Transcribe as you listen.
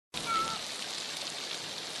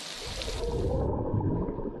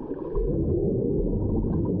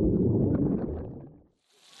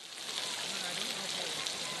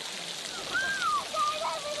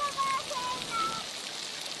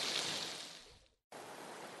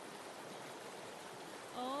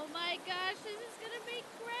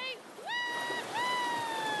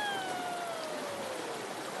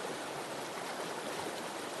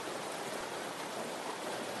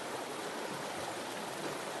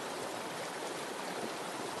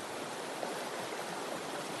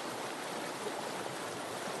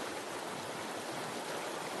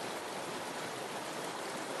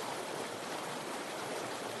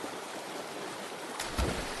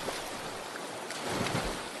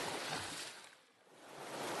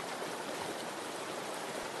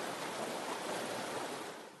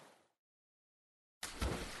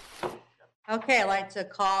Okay, I'd like to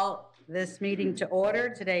call this meeting to order.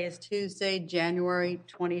 Today is Tuesday, January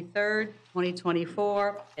 23rd,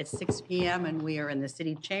 2024 at 6 p.m. and we are in the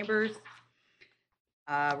city chambers.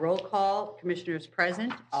 Roll call. Commissioners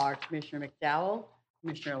present are Commissioner McDowell,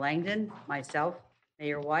 Commissioner Langdon, myself,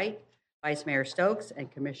 Mayor White, Vice Mayor Stokes,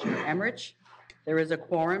 and Commissioner Emmerich. There is a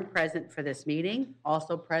quorum present for this meeting.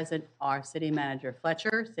 Also present are City Manager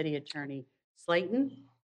Fletcher, City Attorney Slayton.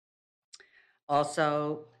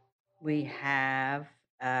 Also, we have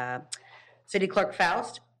City Clerk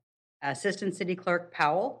Faust, Assistant City Clerk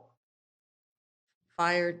Powell,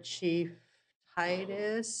 Fire Chief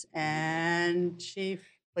Titus, and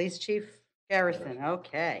Police Chief Garrison.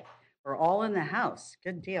 Okay, we're all in the house.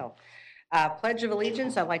 Good deal. Pledge of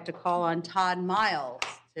Allegiance, I'd like to call on Todd Miles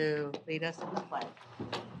to lead us in the pledge.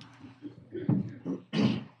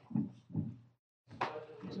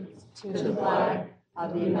 To the flag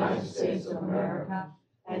of the United States of America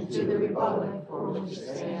and to the republic for which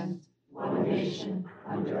it stands, one nation,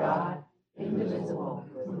 under God, indivisible,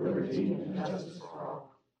 with liberty and justice for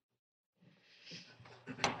all.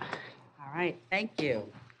 All right, thank you.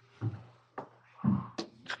 All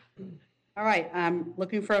right, I'm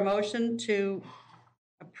looking for a motion to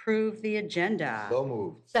approve the agenda. So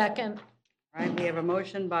moved. Second. All right, we have a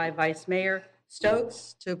motion by Vice Mayor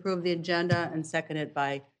Stokes to approve the agenda and seconded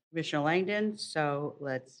by Commissioner Langdon. So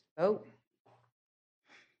let's vote.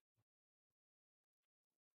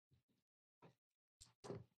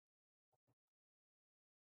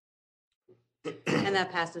 And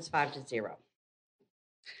that passes 5-0.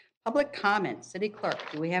 Public comment, City Clerk,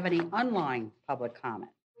 do we have any online public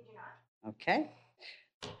comment? We do not. Okay.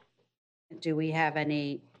 Do we have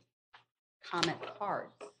any comment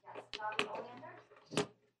cards? Yes, Bobby Olander.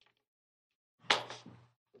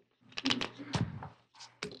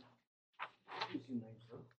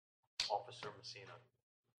 Officer Messina.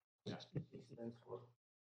 Yes.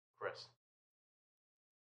 Chris.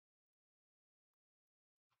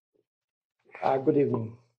 Good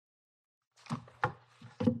evening.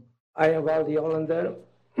 I am Valdi Olander.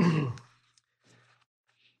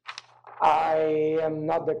 I am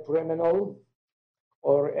not a criminal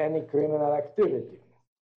or any criminal activity.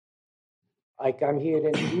 I come here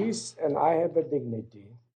in peace and I have a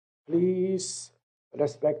dignity. Please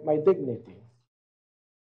respect my dignity,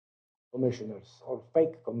 commissioners or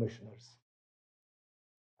fake commissioners.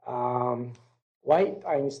 White,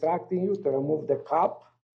 I'm instructing you to remove the cap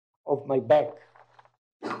of my back.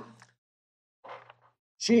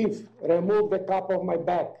 Chief, remove the cap of my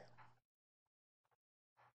back.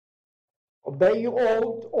 Obey your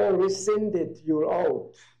oath or rescind it, your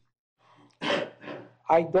oath.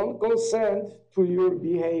 I don't consent to your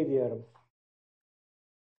behavior.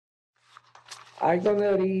 I'm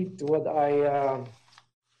gonna read what I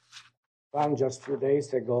found just a few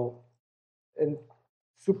days ago. In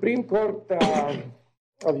Supreme Court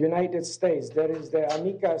of United States, there is the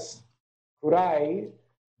amicus curiae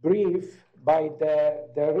brief by the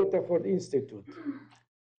Rutherford Institute,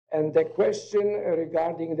 and the question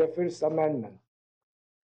regarding the First Amendment.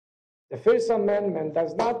 The First Amendment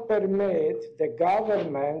does not permit the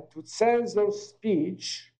government to censor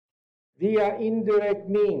speech via indirect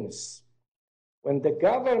means. When the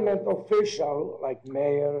government official, like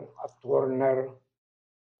mayor, attorney,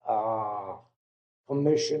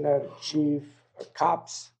 commissioner, chief,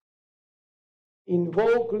 cops,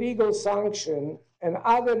 invoke legal sanction and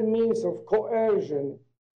other means of coercion,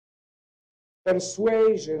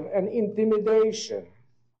 persuasion, and intimidation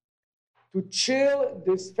to chill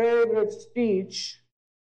disfavored speech,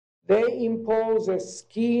 they impose a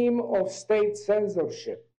scheme of state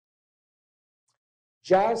censorship,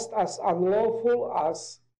 just as unlawful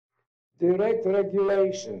as direct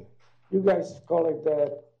regulation. You guys call it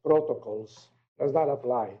the protocols, does not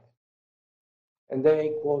apply. And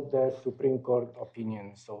they quote the Supreme Court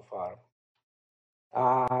opinion so far.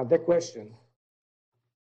 The question,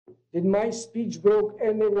 did my speech broke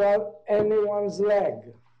anyone's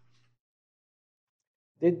leg?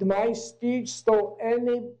 Did my speech stole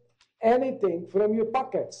anything from your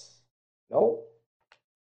pockets? No.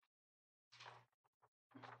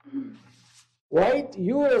 White,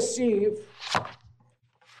 you received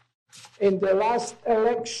in the last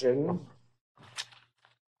election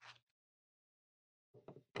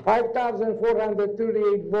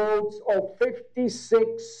 5,438 votes of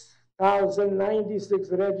 56,096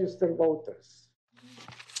 registered voters.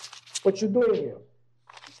 What you doing here?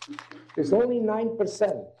 It's only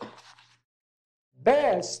 9%.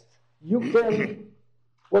 Best, you can,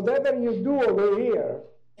 whatever you do over here,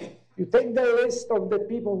 you take the list of the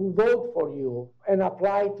people who vote for you and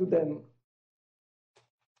apply to them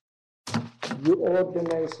your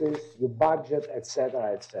ordinances, your budget, et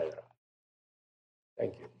cetera, et cetera.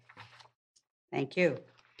 Thank you. Thank you.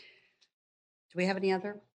 Do we have any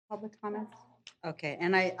other public comments? Okay,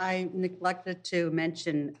 and I neglected to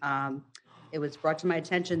mention, it was brought to my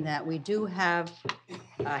attention that we do have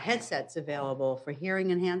headsets available for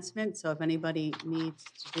hearing enhancement. So if anybody needs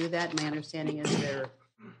to do that, my understanding is they're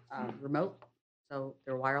remote, so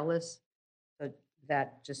they're wireless. So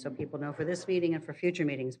that, just so people know, for this meeting and for future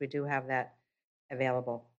meetings, we do have that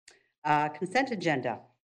available. Consent agenda.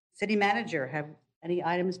 City manager, have any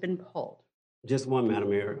items been pulled? Just one,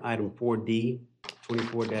 Madam Mayor. Item 4D,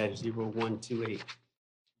 24-0128.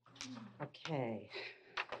 Okay.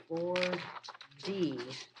 4D,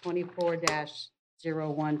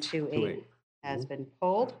 24-0128 has been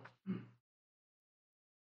pulled.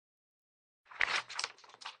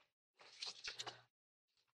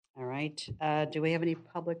 All right. Do we have any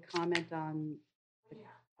public comment on?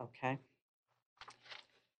 Okay.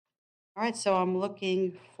 All right, so I'm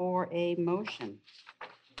looking for a motion.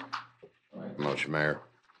 Motion, Mayor.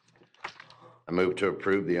 I move to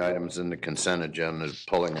approve the items in the consent agenda,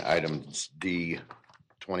 pulling items D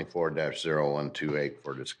 24-0128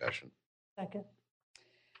 for discussion. Second.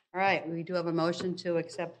 All right, we do have a motion to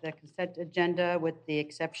accept the consent agenda with the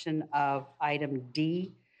exception of item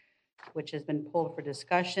D, which has been pulled for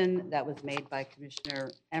discussion. That was made by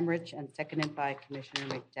Commissioner Emmerich and seconded by Commissioner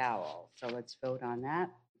McDowell. So let's vote on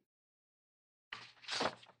that.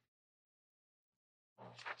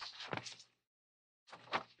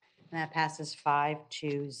 And that passes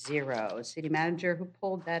 5-0. City manager, who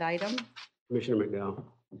pulled that item? Commissioner McDowell.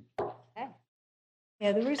 Okay.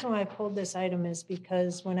 Yeah, the reason why I pulled this item is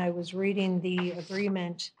because when I was reading the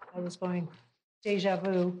agreement, I was going deja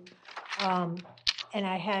vu. And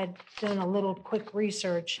I had done a little quick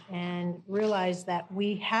research and realized that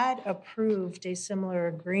we had approved a similar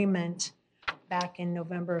agreement back in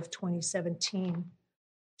November of 2017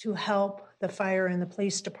 to help the fire and the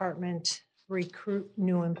police department recruit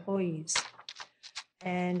new employees.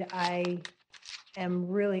 And I am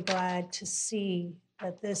really glad to see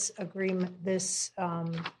that this agreement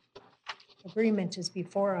is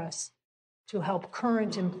before us to help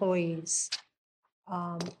current employees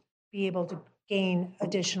be able to gain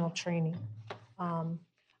additional training. I'm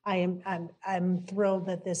thrilled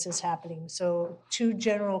that this is happening. So 2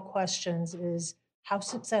 general questions is, how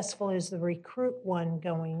successful is the recruit one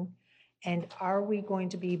going? And are we going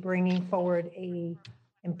to be bringing forward a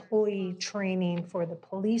employee training for the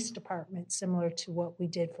police department, similar to what we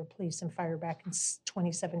did for police and fire back in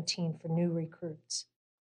 2017 for new recruits?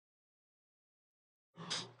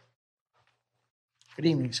 Good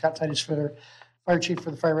evening, Scott Titus for the Fire Chief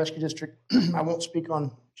for the Fire Rescue District. I won't speak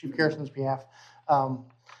on Chief Garrison's behalf,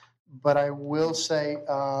 but I will say,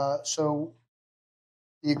 so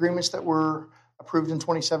the agreements that were approved in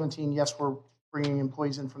 2017, yes, we're bringing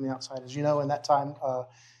employees in from the outside. As you know, in that time,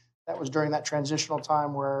 that was during that transitional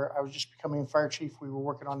time where I was just becoming fire chief. We were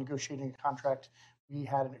working on negotiating a contract. We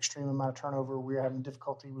had an extreme amount of turnover. We were having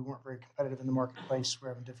difficulty. We weren't very competitive in the marketplace. We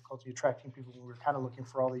were having difficulty attracting people. We were kind of looking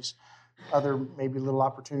for all these other maybe little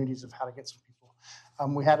opportunities of how to get some people.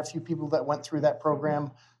 We had a few people that went through that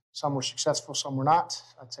program. Some were successful, some were not.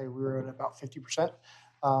 I'd say we were at about 50%.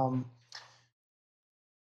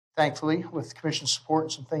 Thankfully, with commission support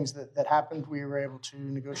and some things that happened, we were able to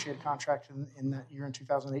negotiate a contract in that year in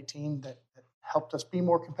 2018 that helped us be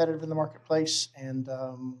more competitive in the marketplace. And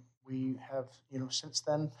we have, since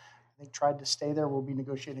then, I think tried to stay there. We'll be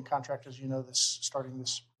negotiating contract, as you know, starting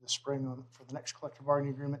this spring for the next collective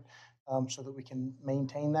bargaining agreement, so that we can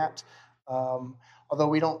maintain that. Although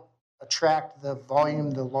we don't attract the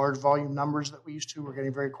large volume numbers that we used to. We're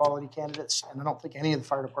getting very quality candidates, and I don't think any of the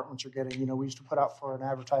fire departments are getting, we used to put out for an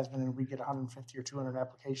advertisement and we get 150 or 200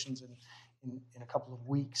 applications in a couple of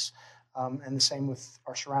weeks. And the same with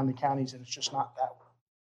our surrounding counties, and it's just not that,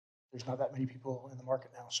 there's not that many people in the market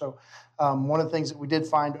now. So one of the things that we did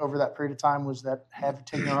find over that period of time was that have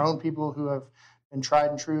taken our own people who have been tried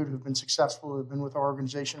and true, who've been successful, who've been with our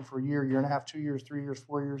organization for a year, year and a half, 2 years, 3 years,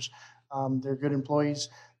 4 years. They're good employees.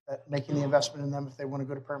 That making the investment in them, if they want to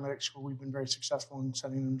go to paramedic school, we've been very successful in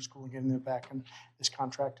sending them to school and getting them back. And this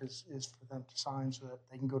contract is for them to sign so that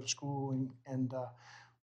they can go to school and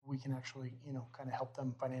we can actually, kind of help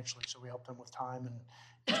them financially. So we help them with time, and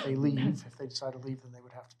if they leave, if they decide to leave, then they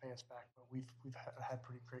would have to pay us back. But we've had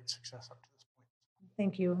pretty great success up to this point.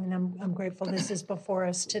 Thank you, and I'm grateful this is before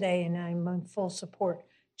us today, and I'm in full support.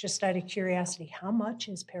 Just out of curiosity, how much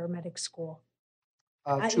is paramedic school?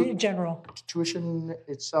 In general. Tuition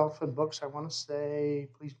itself and books, I want to say,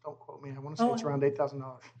 please don't quote me, I want to say it's around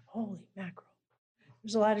 $8,000. Holy mackerel.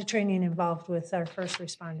 There's a lot of training involved with our first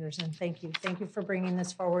responders, and thank you. Thank you for bringing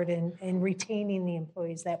this forward and retaining the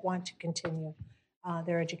employees that want to continue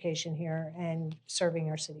their education here and serving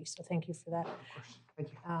our city. So thank you for that. Thank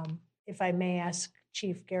you. If I may ask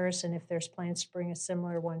Chief Garrison if there's plans to bring a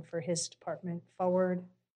similar one for his department forward.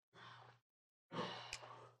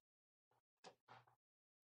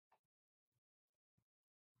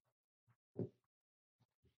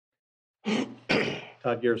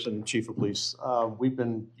 Todd Garrison, Chief of Police. We've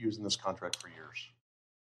been using this contract for years.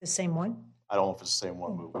 The same one? I don't know if it's the same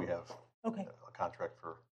one, but we have Okay. a contract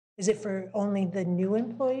for, Is it for only the new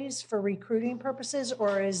employees for recruiting purposes,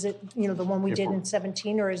 or is it, the one we If did we're- in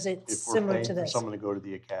 17, or is it if we're similar paying to for this? someone to go to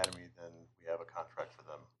the academy, then we have a contract for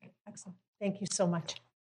them. Excellent. Thank you so much.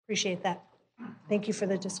 Appreciate that. Thank you for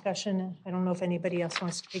the discussion. I don't know if anybody else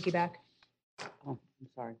wants to piggyback. Oh, I'm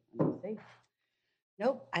sorry. Let me see.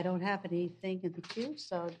 Nope, I don't have anything in the queue,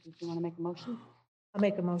 so did you want to make a motion? I'll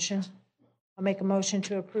make a motion. I'll make a motion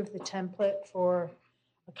to approve the template for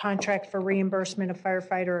a contract for reimbursement of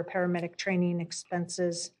firefighter or paramedic training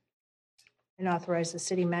expenses and authorize the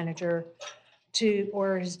city manager to,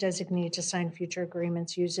 or his designee to sign future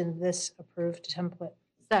agreements using this approved template.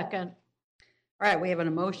 Second. All right, we have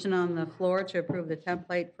an motion on the floor to approve the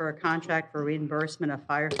template for a contract for reimbursement of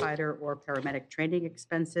firefighter or paramedic training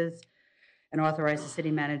expenses and authorize the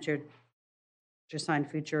city manager to sign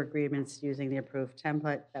future agreements using the approved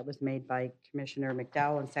template. That was made by Commissioner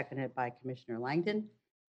McDowell and seconded by Commissioner Langdon.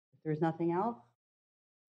 If there's nothing else,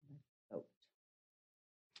 vote.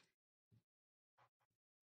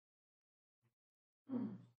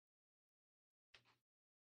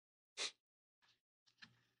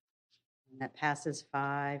 And that passes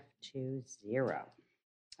 5-0.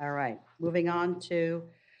 All right, moving on to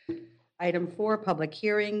item 4, public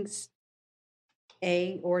hearings.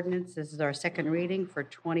 A, ordinance, this is our second reading for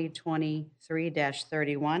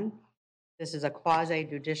 2023-31. This is a quasi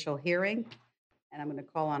judicial hearing, and I'm going to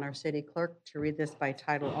call on our city clerk to read this by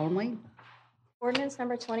title only. Ordinance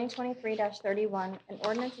number 2023-31, an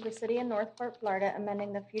ordinance of the city of Northport, Florida,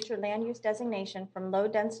 amending the future land use designation from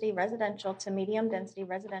low-density residential to medium-density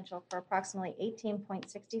residential for approximately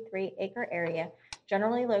 18.63 acre area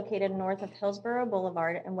generally located north of Hillsborough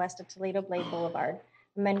Boulevard and west of Toledo Blade Boulevard,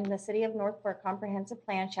 amending the city of Northport Comprehensive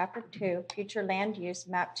Plan, Chapter 2, Future Land Use,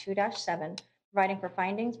 Map 2-7, providing for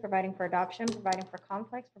findings, providing for adoption, providing for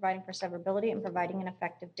conflicts, providing for severability, and providing an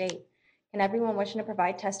effective date. Can everyone wishing to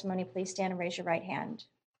provide testimony please stand and raise your right hand?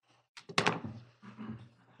 Do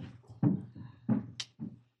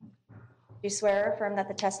you swear or affirm that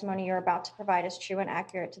the testimony you're about to provide is true and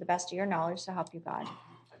accurate to the best of your knowledge, so help you God?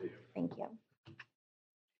 I do. Thank you.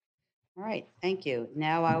 All right, thank you.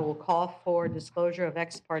 Now I will call for disclosure of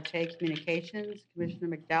ex parte communications.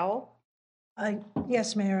 Commissioner McDowell?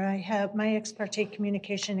 Yes, Mayor, I have, my ex parte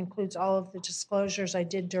communication includes all of the disclosures I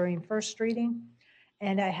did during first reading.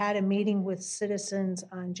 And I had a meeting with citizens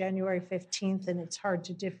on January 15th, and it's hard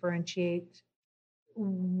to differentiate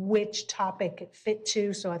which topic it fit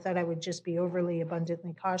to, so I thought I would just be overly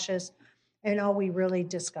abundantly cautious. And all we really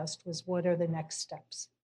discussed was what are the next steps.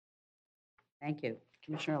 Thank you.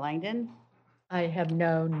 Commissioner Langdon? I have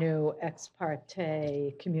no new ex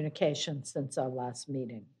parte communication since our last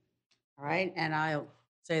meeting. All right, and I'll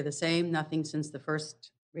say the same, nothing since the first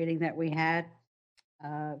reading that we had.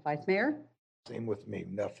 Vice Mayor? Same with me,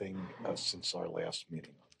 nothing since our last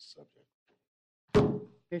meeting on the subject.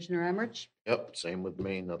 Commissioner Emmerich? Yep, same with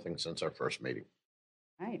me, nothing since our first meeting.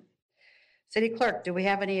 All right. City Clerk, do we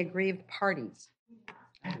have any aggrieved parties?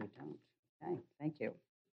 No, we don't. Okay, thank you.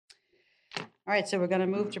 All right, so we're going to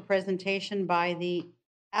move to presentation by the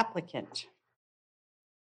applicant.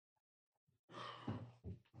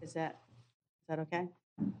 Is that okay?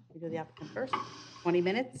 We do the applicant first? 20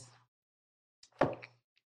 minutes?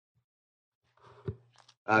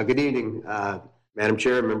 Good evening, Madam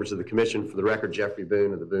Chair, members of the commission. For the record, Jeffrey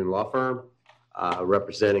Boone of the Boone Law Firm,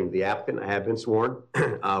 representing the applicant. I have been sworn.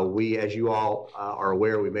 We, as you all are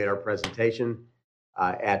aware, we made our presentation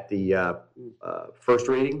at the first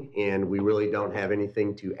reading, and we really don't have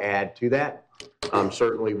anything to add to that.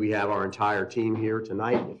 Certainly, we have our entire team here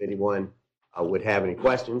tonight. If anyone would have any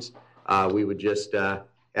questions, we would just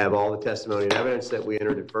have all the testimony and evidence that we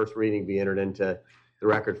entered at first reading be entered into the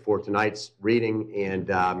record for tonight's reading, and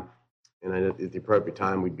at the appropriate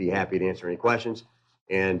time, we'd be happy to answer any questions,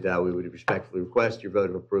 and we would respectfully request your vote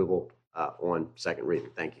of approval on second reading.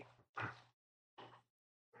 Thank you.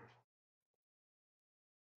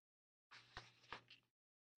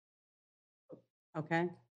 Okay.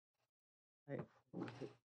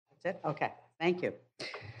 That's it? Okay, thank you.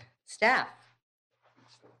 Staff,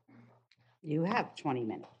 you have 20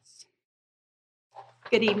 minutes.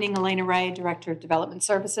 Good evening, Elena Ray, Director of Development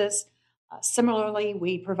Services. Similarly,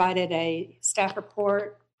 we provided a staff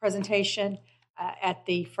report presentation at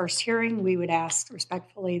the first hearing. We would ask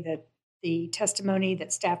respectfully that the testimony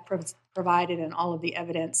that staff provided and all of the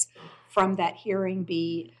evidence from that hearing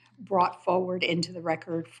be brought forward into the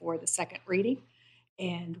record for the second reading.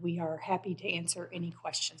 And we are happy to answer any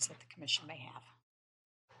questions that the commission may have.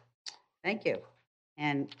 Thank you.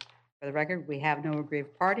 And for the record, we have no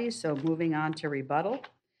aggrieved parties, so moving on to rebuttal.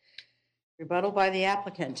 Rebuttal by the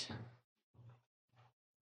applicant.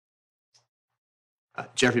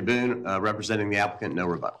 Jeffrey Boone, representing the applicant, no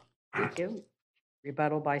rebuttal. Thank you.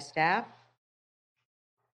 Rebuttal by staff.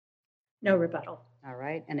 No rebuttal. All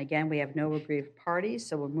right. And again, we have no aggrieved parties,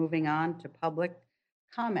 so we're moving on to public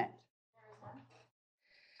comment.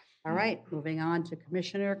 All right, moving on to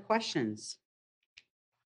commissioner questions.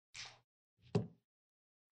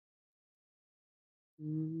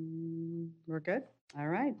 We're good. All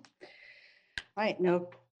right. All right, no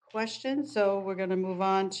questions, so we're going to move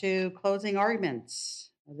on to closing arguments.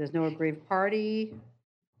 There's no aggrieved party.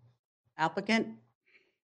 Applicant?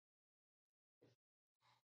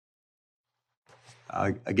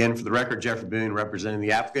 Again, for the record, Jeffrey Boone representing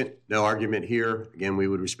the applicant. No argument here. Again, we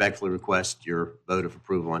would respectfully request your vote of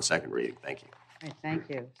approval on second reading. Thank you. All right, thank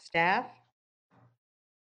you. Staff?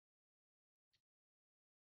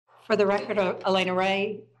 For the record, Elena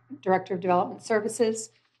Ray, Director of Development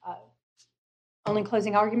Services. Only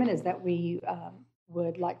closing argument is that we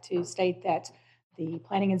would like to state that the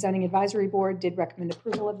Planning and Zoning Advisory Board did recommend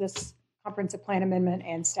approval of this comprehensive plan amendment,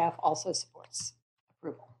 and staff also supports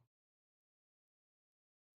approval.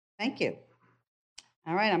 Thank you.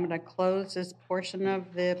 All right, I'm going to close this portion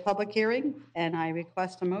of the public hearing, and I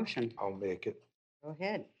request a motion. I'll make it. Go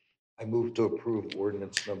ahead. I move to approve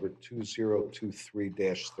ordinance number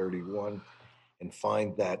 2023-31 and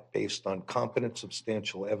find that based on competent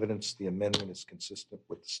substantial evidence, the amendment is consistent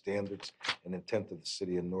with the standards and intent of the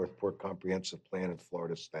City of Northport Comprehensive Plan and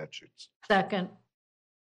Florida statutes. Second.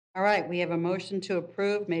 All right, we have a motion to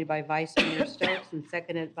approve made by Vice Mayor Stokes and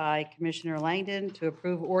seconded by Commissioner Langdon to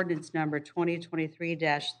approve ordinance number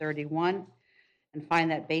 2023-31 and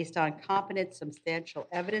find that based on competent substantial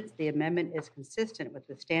evidence, the amendment is consistent with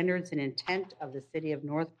the standards and intent of the City of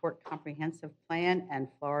Northport Comprehensive Plan and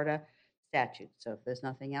Florida statutes. So if there's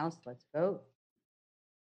nothing else, let's vote.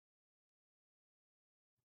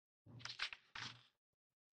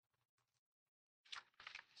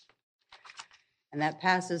 And that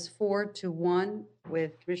passes 4-1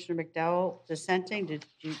 with Commissioner McDowell dissenting. Do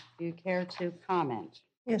you care to comment?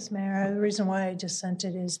 Yes, Mayor. The reason why I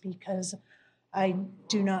dissented is because I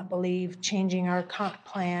do not believe changing our comp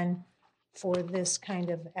plan for this kind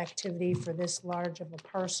of activity, for this large of a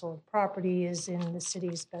parcel of property, is in the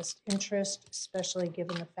city's best interest, especially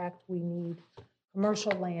given the fact we need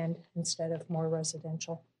commercial land instead of more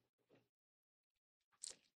residential.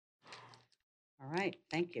 All right,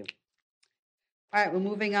 thank you. All right, we're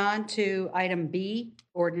moving on to item B,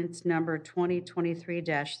 ordinance number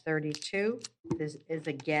 2023-32. This is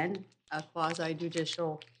again a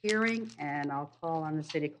quasi-judicial hearing, and I'll call on the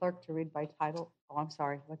city clerk to read by title. Oh, I'm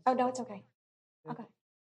sorry. Oh, no, it's okay. Okay.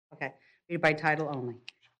 Okay, read by title only.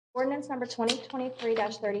 Ordinance number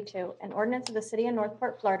 2023-32, an ordinance of the City of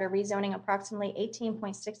Northport, Florida, rezoning approximately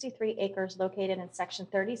 18.63 acres located in Section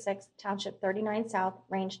 36, Township 39 South,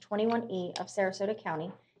 Range 21E of Sarasota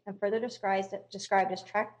County, and further described as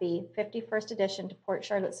Tract B, 51st Edition to Port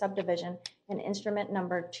Charlotte Subdivision, and instrument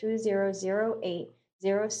number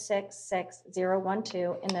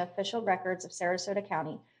 2008066012 in the official records of Sarasota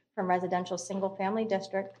County from residential single-family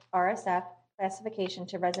district, RSF, classification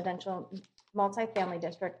to residential multifamily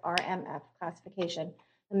district, RMF, classification,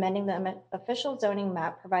 amending the official zoning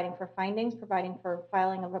map, providing for findings, providing for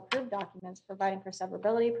filing of approved documents, providing for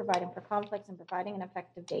severability, providing for conflicts, and providing an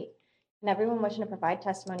effective date. And everyone wishing to provide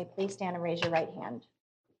testimony, please stand and raise your right hand.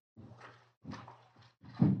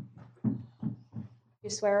 You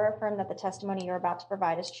swear or affirm that the testimony you're about to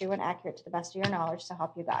provide is true and accurate to the best of your knowledge, so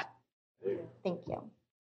help you God. Thank you.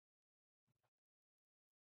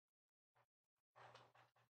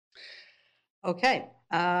 Okay,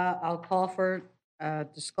 I'll call for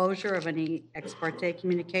disclosure of any ex parte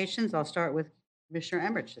communications. I'll start with Commissioner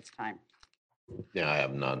Emmerich this time. Yeah, I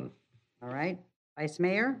have none. All right, Vice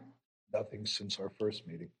Mayor? Nothing since our first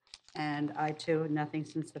meeting. And I too, nothing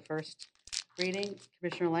since the first reading.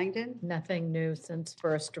 Commissioner Langdon? Nothing new since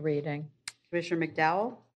first reading. Commissioner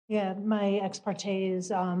McDowell? Yeah, my ex parte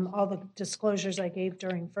is all the disclosures I gave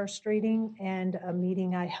during first reading and a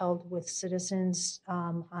meeting I held with citizens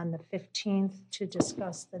on the 15th to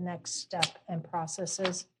discuss the next step and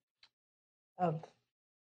processes of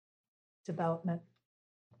development.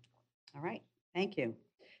 All right, thank you.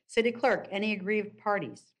 City Clerk, any aggrieved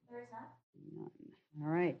parties? There is not. None.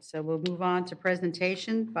 All right, so we'll move on to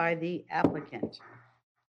presentation by the applicant.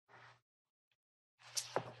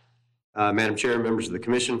 Madam Chair, members of the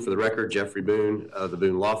commission, for the record, Jeffrey Boone of the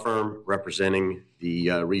Boone Law Firm, representing the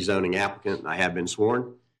rezoning applicant. I have been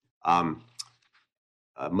sworn.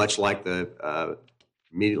 Much like the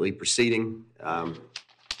immediately preceding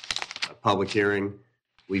public hearing,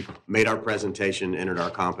 we've made our presentation, entered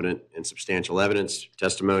our competent and substantial evidence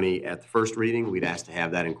testimony at the first reading. We'd ask to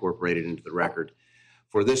have that incorporated into the record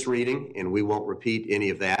for this reading, and we won't repeat any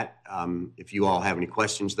of that. If you all have any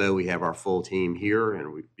questions, though, we have our full team here,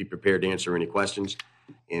 and we'd be prepared to answer any questions.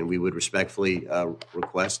 And we would respectfully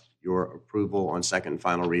request your approval on second and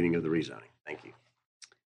final reading of the rezoning. Thank you.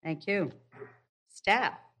 Thank you.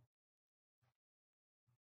 Staff.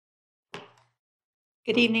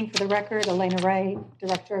 Good evening. For the record, Elena Ray,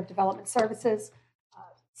 Director of Development Services.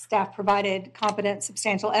 Staff provided competent,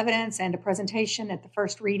 substantial evidence and a presentation at the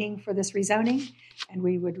first reading for this rezoning, and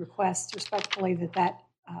we would request respectfully that that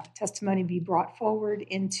testimony be brought forward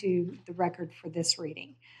into the record for this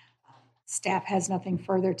reading. Staff has nothing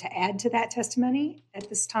further to add to that testimony at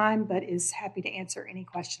this time, but is happy to answer any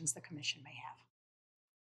questions the commission may have.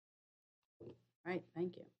 All right,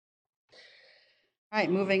 thank you. All right,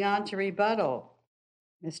 moving on to rebuttal.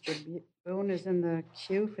 Mr. Boone is in the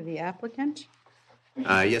queue for the applicant.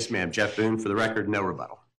 Yes, ma'am. Jeff Boone, for the record, no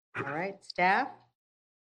rebuttal. All right, staff.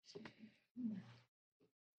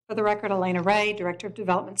 For the record, Elena Ray, Director of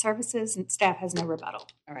Development Services, and staff has no rebuttal.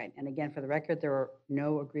 All right, and again, for the record, there are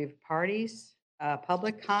no aggrieved parties.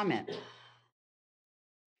 Public comment.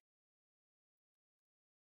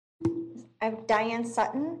 I have Diane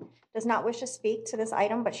Sutton, does not wish to speak to this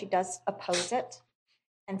item, but she does oppose it.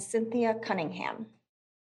 And Cynthia Cunningham.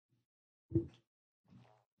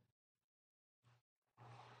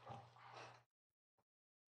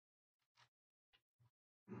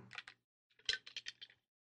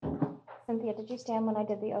 Cynthia, did you stand when I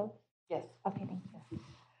did the oath? Yes. Okay, thank you.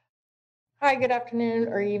 Hi, good afternoon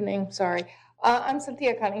or evening, sorry. I'm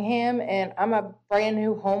Cynthia Cunningham, and I'm a brand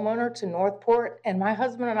new homeowner to Northport, and my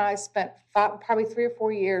husband and I spent probably 3 or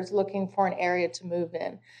 4 years looking for an area to move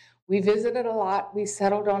in. We visited a lot. We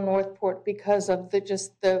settled on Northport because of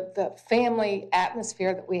the family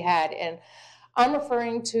atmosphere that we had. And I'm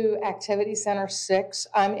referring to Activity Center 6.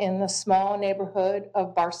 I'm in the small neighborhood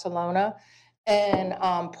of Barcelona and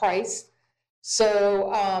Price.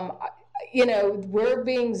 So, we're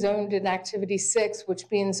being zoned in Activity 6, which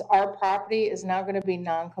means our property is now going to be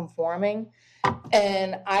non-conforming.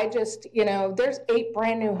 And I just, there's 8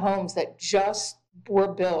 brand new homes that just were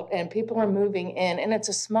built and people are moving in, and it's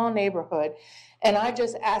a small neighborhood. And I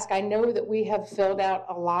just ask, I know that we have filled out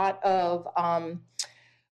a lot of,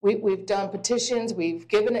 we've done petitions, we've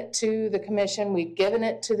given it to the commission, we've given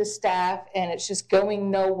it to the staff, and it's just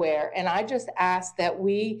going nowhere. And I just ask that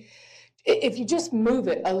if you just move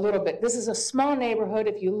it a little bit. This is a small neighborhood.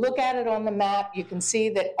 If you look at it on the map, you can see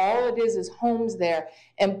that all it is homes there.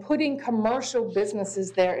 And putting commercial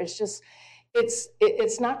businesses there is just,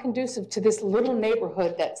 it's not conducive to this little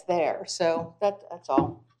neighborhood that's there. So that's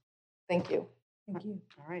all. Thank you. Thank you.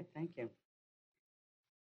 All right, thank you.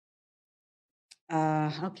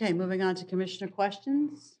 Okay, moving on to commissioner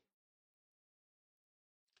questions.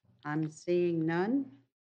 I'm seeing none.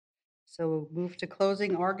 So we'll move to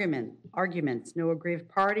closing arguments. No aggrieved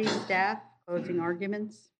party, staff, closing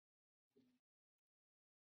arguments.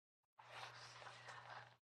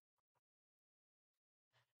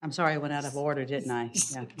 I'm sorry, I went out of order, didn't I?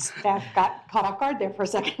 Yeah. Staff got caught off guard there for a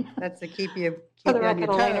second. That's to keep you For the on record,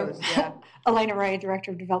 your toes. Yeah. Elena Ray,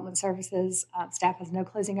 Director of Development Services. Staff has no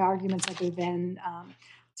closing arguments other than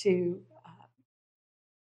to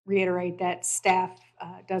reiterate that staff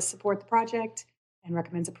does support the project and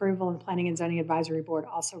recommends approval, and the Planning and Zoning Advisory Board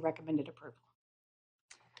also recommended approval.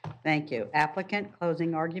 Thank you. Applicant,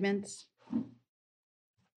 closing arguments.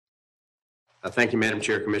 Thank you, Madam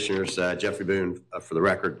Chair, Commissioners. Jeffrey Boone, for the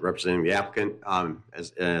record, representing the applicant.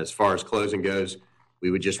 As far as closing goes,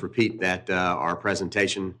 we would just repeat that our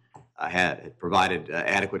presentation had provided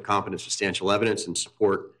adequate, competent, substantial evidence in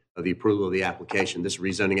support of the approval of the application. This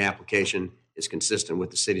rezoning application is consistent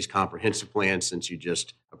with the city's comprehensive plan, since you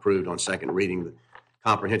just approved on second reading the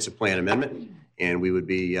comprehensive plan amendment, and we would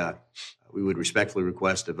respectfully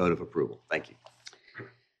request a vote of approval. Thank you.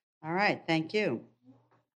 All right, thank you.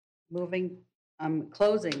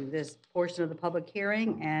 Closing this portion of the public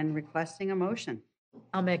hearing and requesting a motion.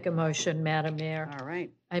 I'll make a motion, Madam Mayor. All right.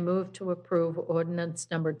 I move to approve ordinance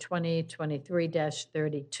number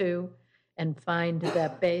 2023-32 and find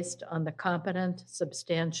that based on the competent,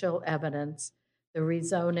 substantial evidence, the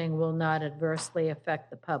rezoning will not adversely affect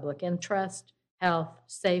the public interest, health,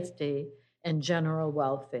 safety, and general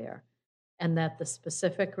welfare, and that the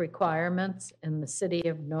specific requirements in the City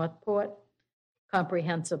of Northport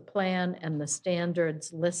Comprehensive Plan and the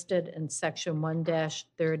standards listed in Section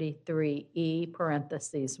 1-33E,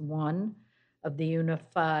 parentheses 1, of the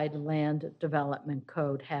Unified Land Development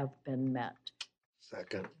Code have been met.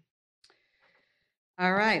 Second.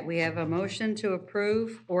 All right, we have a motion to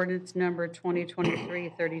approve ordinance number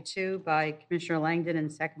 2023-32 by Commissioner Langdon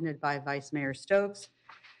and seconded by Vice Mayor Stokes,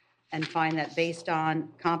 and find that based on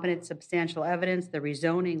competent substantial evidence, the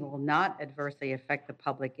rezoning will not adversely affect the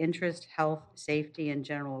public interest, health, safety, and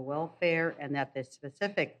general welfare, and that the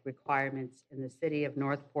specific requirements in the City of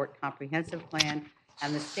Northport Comprehensive Plan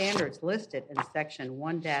and the standards listed in Section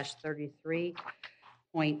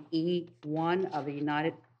 1-33.E1 of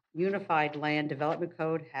the Unified Land Development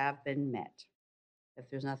Code have been met. If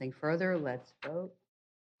there's nothing further, let's vote.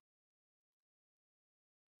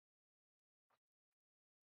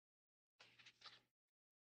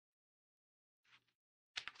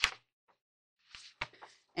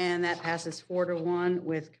 And that passes 4-1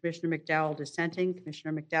 with Commissioner McDowell dissenting.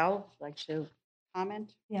 Commissioner McDowell, would you like to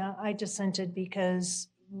comment? Yeah, I dissented because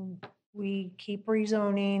we keep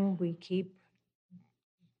rezoning, we keep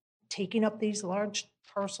taking up these large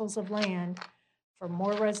parcels of land for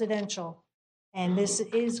more residential. And this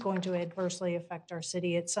is going to adversely affect our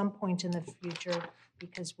city at some point in the future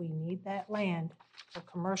because we need that land for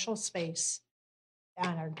commercial space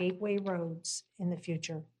on our gateway roads in the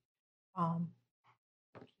future.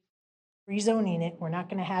 Rezoning it, we're not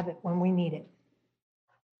going to have it when we need it.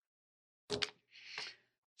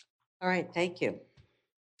 All right, thank you.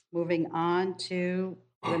 Moving on to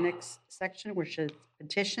the next section, which is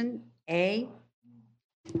petition A,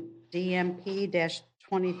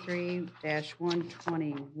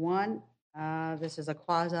 DMP-23-121. This is a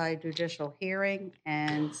quasi judicial hearing,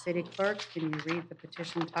 and City Clerk, can you read the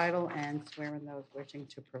petition title and swear in those wishing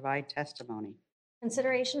to provide testimony?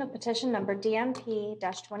 Consideration of petition number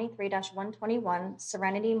DMP-23-121,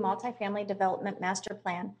 Serenity Multifamily Development Master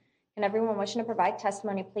Plan. Can everyone wishing to provide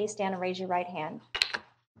testimony please stand and raise your right hand?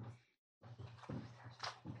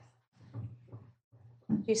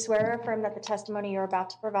 Do you swear or affirm that the testimony you're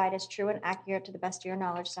about to provide is true and accurate to the best of your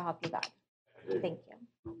knowledge, so help you God? Thank you.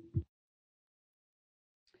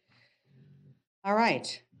 All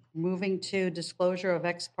right, moving to disclosure of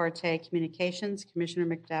ex parte communications, Commissioner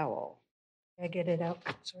McDowell. I get it out,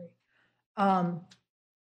 sorry.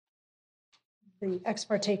 The ex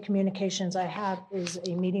parte communications I have is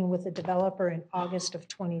a meeting with a developer in August of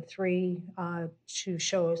 23 to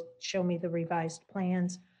show me the revised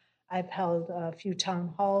plans. I've held a few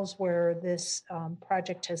town halls where this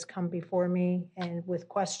project has come before me, and with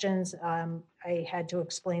questions, I had to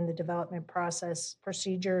explain the development process,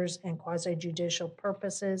 procedures, and quasi-judicial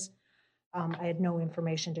purposes. I had no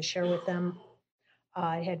information to share with them.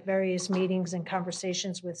 I had various meetings and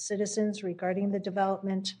conversations with citizens regarding the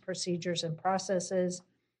development, procedures, and processes,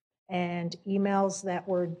 and emails that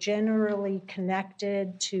were generally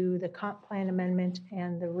connected to the comp plan amendment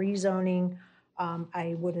and the rezoning.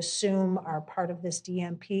 I would assume are part of this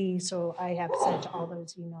DMP, so I have sent all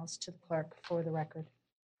those emails to the clerk for the record.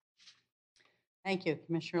 Thank you,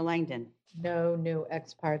 Commissioner Langdon. No new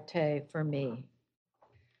ex parte for me.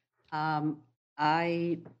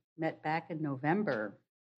 I met back in November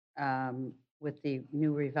with the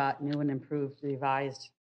new and improved revised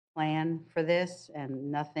plan for this,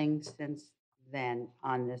 and nothing since then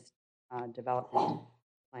on this development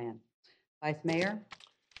plan. Vice Mayor?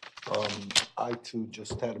 I too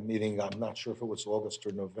just had a meeting, I'm not sure if it was August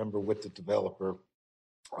or November, with the developer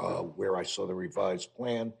where I saw the revised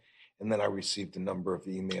plan. And then I received a number of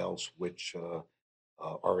emails which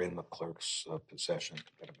are in the clerk's possession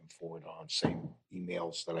that have been forwarded on, same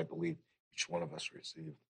emails that I believe each one of us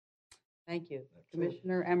received. Thank you.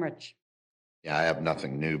 Commissioner Emmerich? Yeah, I have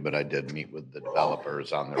nothing new, but I did meet with the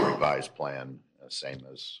developers on the revised plan, same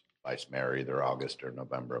as Vice Mayor, either August or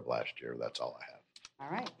November of last year. That's all I have. All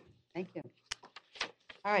right, thank you.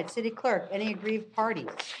 All right, City Clerk, any aggrieved parties?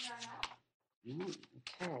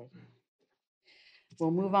 Okay.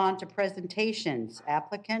 We'll move on to presentations.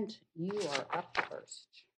 Applicant, you are up first.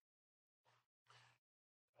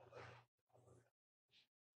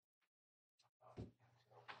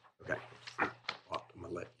 Okay. Well, I'm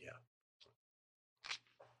gonna let, yeah.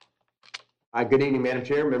 Good evening, Madam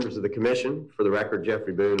Chair, members of the commission. For the record,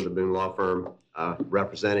 Jeffrey Boone of the Boone Law Firm,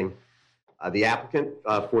 representing the applicant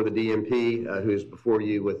for the DMP, who's before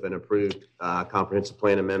you with an approved comprehensive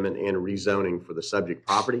plan amendment and rezoning for the subject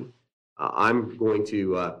property. I'm going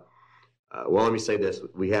to Well, let me say this.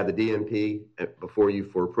 We have the DMP before you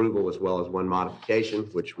for approval, as well as one modification,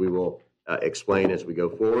 which we will explain as we go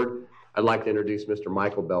forward. I'd like to introduce Mr.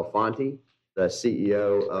 Michael Belfonte, the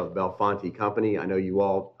CEO of Belfonte Company. I know you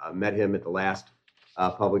all met him at the last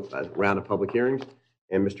round of public hearings,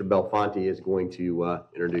 and Mr. Belfonte is going to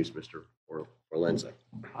introduce Mr. Orlenza.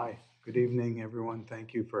 Hi, good evening, everyone.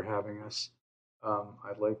 Thank you for having us.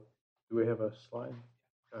 Do we have a slide?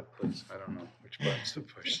 Please, I don't know which buttons to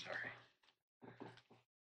push, sorry.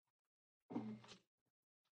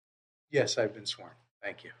 Yes, I've been sworn.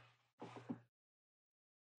 Thank you.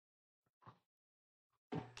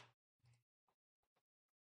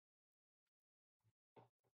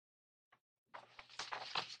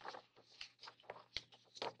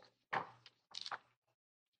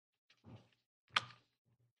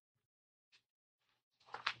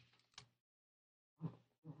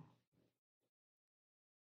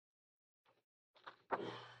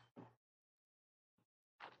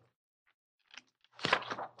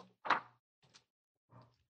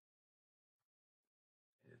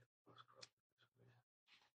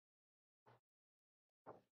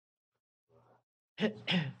 I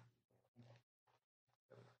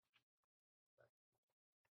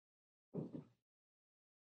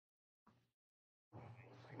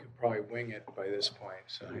could probably wing it by this point,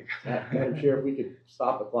 so. Madam Chair, if we could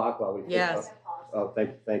stop the clock while we. Yes. Oh,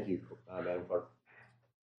 thank you, Madam Clerk.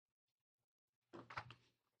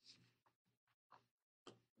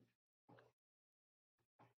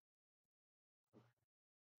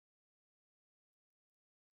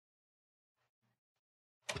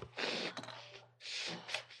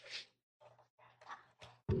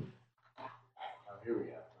 Here we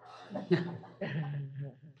go.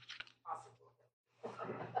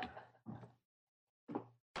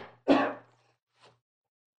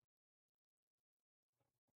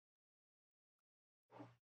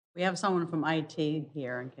 We have someone from IT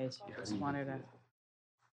here in case you just wanted to.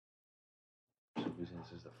 For some reason, it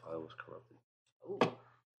says the file was corrupted.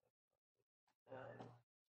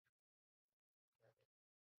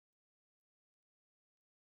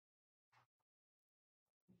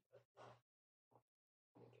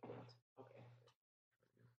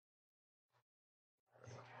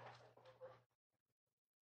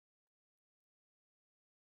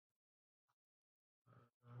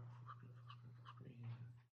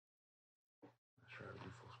 Try to do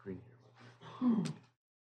full screen here.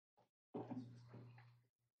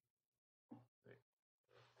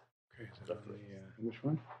 Okay, is it on the, which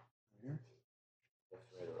one? Here?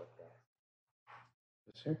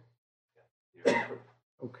 This here?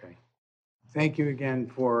 Okay. Thank you again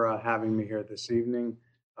for having me here this evening.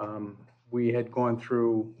 We had gone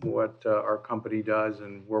through what our company does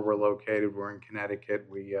and where we're located. We're in Connecticut.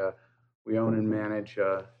 We own and manage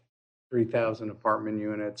 3,000 apartment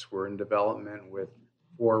units. We're in development with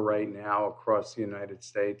 4 right now across the United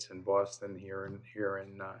States and Boston here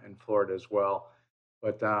in Florida as well.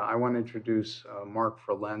 But I want to introduce Mark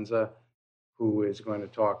Forlenza, who is going to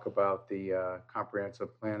talk about the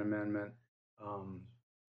comprehensive plan amendment.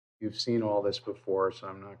 You've seen all this before, so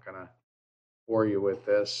I'm not going to bore you with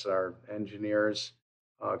this. Our engineers,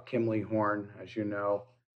 Kimley Horn, as you know,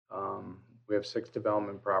 we have 6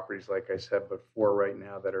 development properties, like I said, but 4 right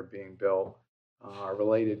now that are being built. Our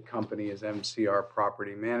related company is MCR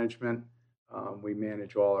Property Management. We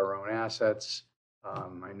manage all our own assets.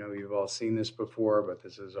 I know you've all seen this before, but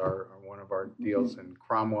this is one of our deals in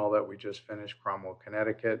Cromwell that we just finished, Cromwell,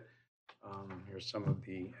 Connecticut. Here's some of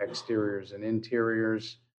the exteriors and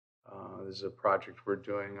interiors. This is a project we're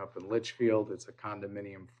doing up in Litchfield. It's a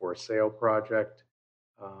condominium for sale project.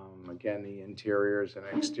 Again, the interiors and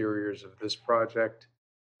exteriors of this project.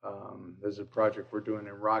 There's a project we're doing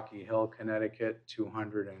in Rocky Hill, Connecticut,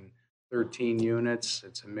 213 units.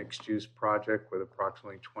 It's a mixed-use project with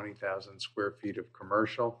approximately 20,000 square feet of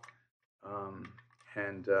commercial.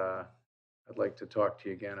 And I'd like to talk to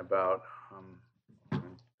you again about,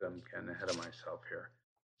 I'm getting ahead of myself here.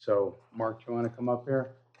 So, Mark, do you want to come up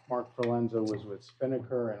here? Mark Forlenza was with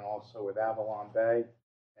Spinnaker and also with Avalon Bay,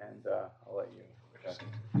 and I'll let you.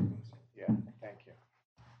 Yeah, thank you.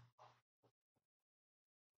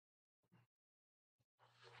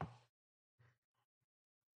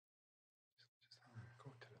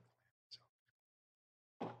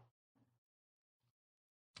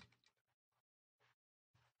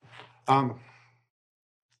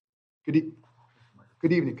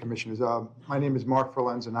 Good evening, Commissioners. My name is Mark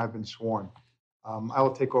Forlenza, and I've been sworn. I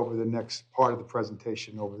will take over the next part of the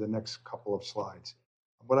presentation over the next couple of slides.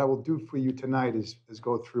 What I will do for you tonight is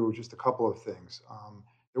go through just a couple of things.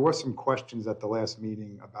 There were some questions at the last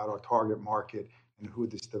meeting about our target market and who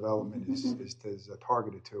this development is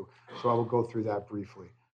targeted to. So I will go through that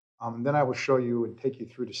briefly. And then I will show you and take you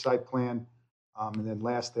through the site plan. And then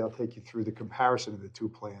lastly, I'll take you through the comparison of the two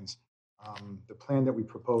plans. The plan that we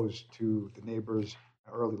proposed to the neighbors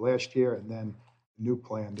early last year, and then the new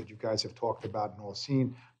plan that you guys have talked about and all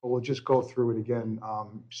seen. But we'll just go through it again,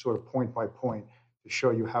 sort of point by point, to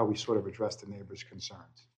show you how we sort of address the neighbors'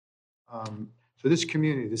 concerns. So this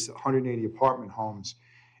community, this 180 apartment homes,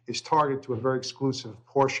 is targeted to a very exclusive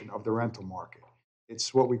portion of the rental market.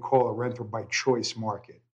 It's what we call a rental by choice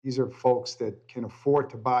market. These are folks that can afford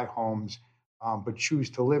to buy homes, but choose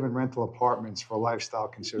to live in rental apartments for lifestyle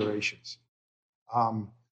considerations.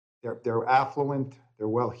 They're affluent, they're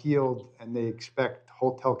well-heeled, and they expect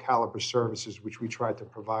hotel caliber services, which we try to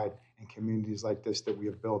provide in communities like this that we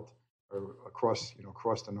have built across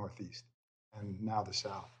the Northeast and now the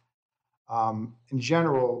South. In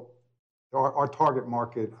general, our target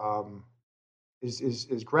market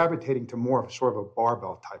is gravitating to more of sort of a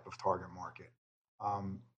barbell type of target market.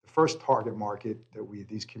 The first target market that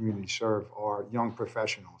these communities serve are young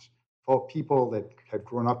professionals, people that have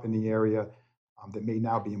grown up in the area, that may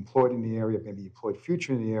now be employed in the area, maybe employed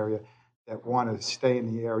future in the area, that want to stay in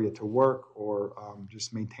the area to work or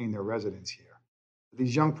just maintain their residence here.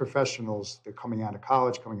 These young professionals, they're coming out of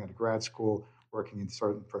college, coming out of grad school, working in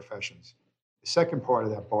certain professions. The second part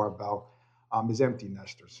of that barbell is empty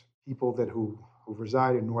nesters, people who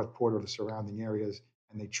reside in Northport or the surrounding areas,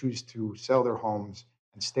 and they choose to sell their homes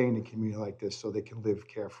and stay in a community like this so they can live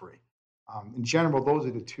carefree. In general, those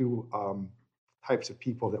are the two types of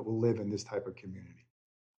people that will live in this type of community.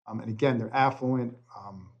 And again, they're affluent,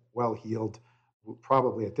 well-heeled.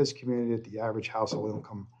 Probably at this community, the average household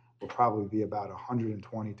income will probably be about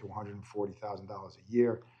 $120,000 to $140,000 a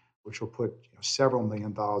year, which will put several $1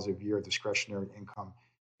 million a year of discretionary income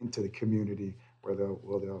into the community where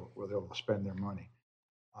they'll spend their money.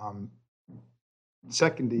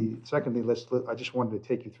 Secondly, I just wanted to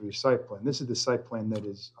take you through the site plan. This is the site plan that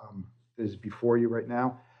is before you right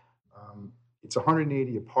now. It's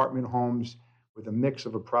 180 apartment homes with a mix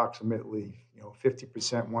of approximately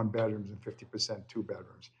 50% one bedrooms and 50% two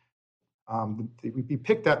bedrooms. We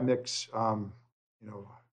picked that mix,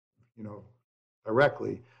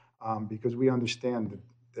 directly because we understand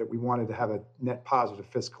that we wanted to have a net positive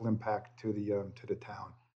fiscal impact to the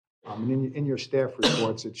town. And in your staff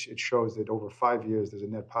reports, it shows that over 5 years, there's a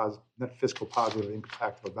net fiscal positive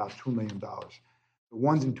impact of about $2 million. The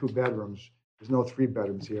ones and two bedrooms, there's no three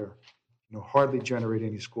bedrooms here, hardly generate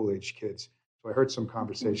any school-age kids. So I heard some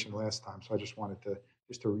conversation last time, so I just wanted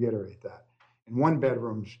to reiterate that. In one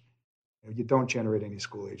bedrooms, you don't generate any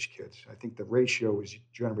school-age kids. I think the ratio is you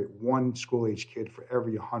generate one school-age kid for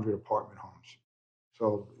every 100 apartment homes.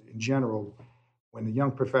 So in general, when the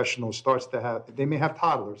young professional starts to have, they may have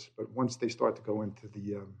toddlers, but once they start to go into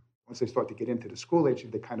once they start to get into the school age,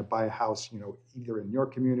 they kind of buy a house, either in your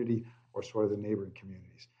community or sort of the neighboring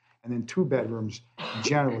communities. And then two bedrooms in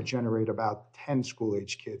general generate about 10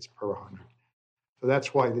 school-age kids per 100. So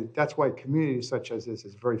that's why communities such as this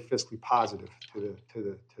is very fiscally positive to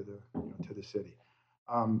the city.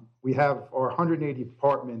 We have our 180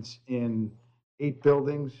 apartments in 8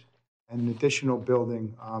 buildings, and an additional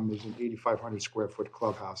building is an 8,500 square foot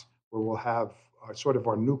clubhouse where we'll have sort of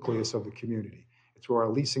our nucleus of the community. It's where our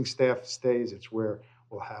leasing staff stays. It's where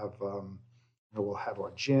we'll have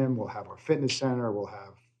our gym, we'll have our fitness center, we'll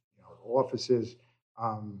have offices,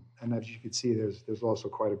 and as you can see, there's also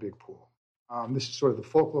quite a big pool. This is sort of the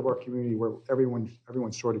focal of our community where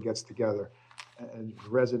everyone sort of gets together, and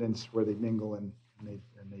residents where they mingle and they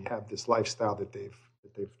have this lifestyle that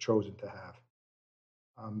they've chosen to have.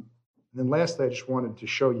 And then lastly, I just wanted to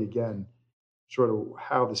show you again sort of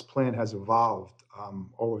how this plan has evolved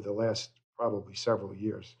over the last probably several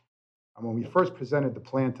years. When we first presented the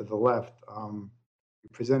plan to the left, we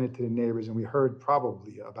presented to the neighbors and we heard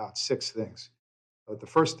probably about 6 things. The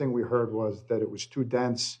first thing we heard was that it was too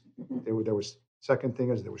dense. Second thing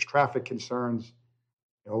is there was traffic concerns.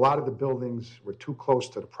 A lot of the buildings were too close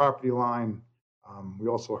to the property line. We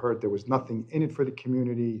also heard there was nothing in it for the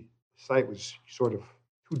community. The site was sort of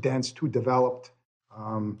too dense, too developed,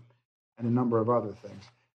 and a number of other things.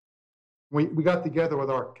 We got together with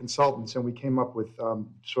our consultants and we came up with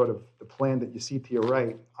sort of the plan that you see to your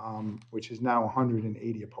right, which is now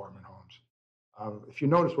 180 apartment homes. If you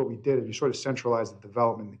notice what we did, is we sort of centralized the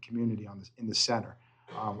development in the community in the center,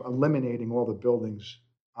 eliminating all the buildings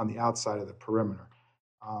on the outside of the perimeter.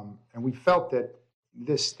 And we felt that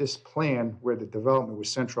this plan, where the development was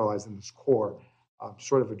centralized in its core,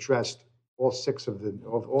 sort of addressed all six of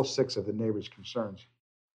the neighbors' concerns.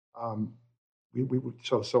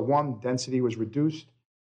 So one, density was reduced.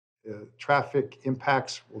 traffic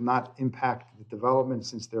impacts will not impact the development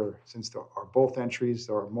since our both entries,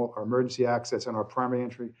 our emergency access and our primary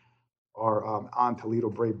entry are on Toledo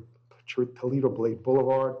Blade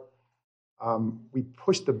Boulevard. We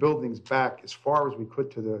pushed the buildings back as far as we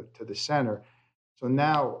could to the center. So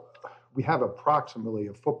now we have approximately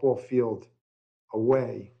a football field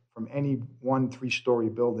away from any one 3-story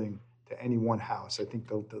building to any one house. I think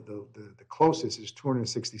the closest is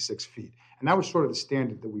 266 feet. And that was sort of the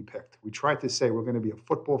standard that we picked. We tried to say we're going to be a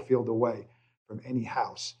football field away from any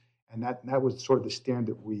house. And that was sort of the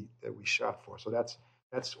standard that we shot for. So that's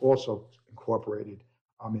also incorporated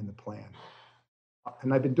in the plan.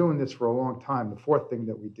 And I've been doing this for a long time. The fourth thing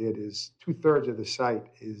that we did is 2/3 of the site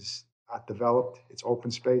is not developed. It's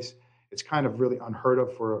open space. It's kind of really unheard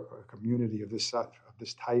of for a community of this type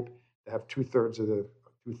to have 2/3 of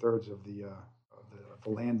the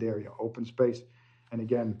land area open space. And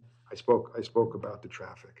again, I spoke about the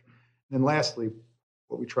traffic. And then lastly,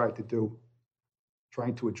 what we tried to do,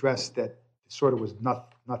 trying to address that sort of was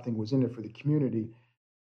nothing was in it for the community.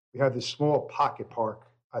 We have this small pocket park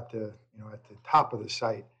at the top of the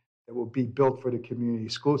site that will be built for the community,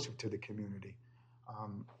 exclusive to the community.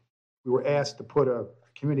 We were asked to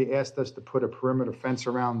community asked us to put a perimeter fence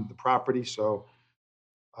around the property, so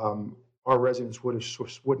our residents wouldn't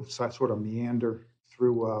sort of meander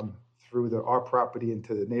through our property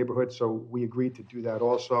into the neighborhood. So we agreed to do that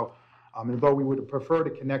also. And though we would have preferred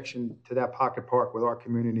a connection to that pocket park with our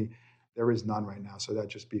community, there is none right now. So that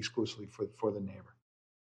just be exclusively for the neighbor.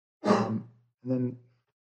 And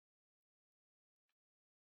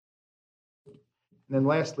then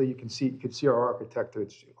lastly, you can see our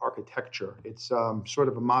architecture. It's sort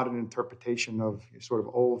of a modern interpretation of sort of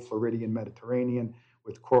old Floridian Mediterranean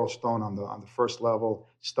with coral stone on the first level,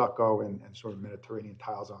 stucco, and sort of Mediterranean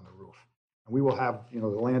tiles on the roof. And we will have, the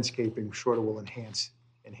landscaping sort of will enhance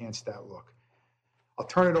that look. I'll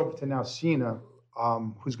turn it over to now Sina,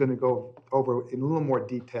 who's going to go over in a little more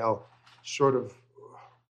detail, sort of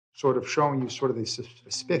showing you sort of the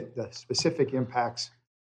specific impacts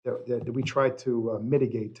that we try to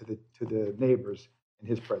mitigate to the neighbors in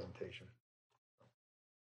his presentation.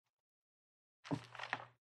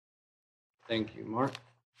 Thank you, Mark.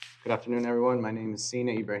 Good afternoon, everyone. My name is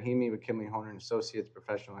Sina Ibrahimi with Kimley Horner & Associates,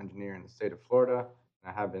 professional engineer in the state of Florida,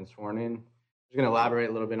 and I have been sworn in. I'm just going to elaborate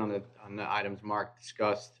a little bit on the items Mark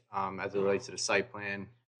discussed as it relates to the site plan.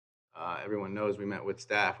 Everyone knows we met with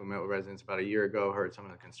staff, we met with residents about a year ago, heard some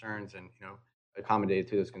of the concerns, and accommodated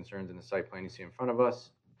to those concerns in the site plan you see in front of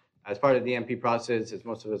us. As part of the DMP process, as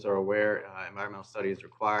most of us are aware, environmental study is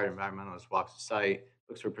required. Environmentalist walks the site,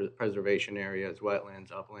 looks for preservation areas,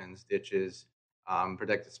 wetlands, uplands, ditches,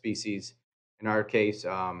 protected species. In our case,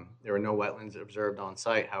 there were no wetlands observed on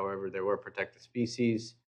site. However, there were protected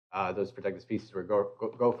species. Those protected species were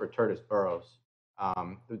gopher tortoise burrows.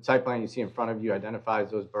 The site plan you see in front of you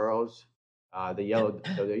identifies those burrows. The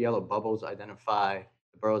yellow bubbles identify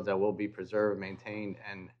the burrows that will be preserved, maintained,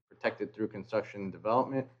 and protected through construction and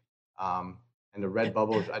development. And the red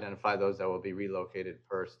bubbles identify those that will be relocated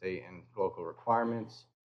per state and local requirements.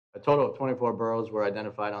 A total of 24 burrows were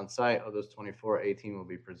identified on site. Of those 24, 18 will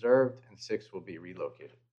be preserved and 6 will be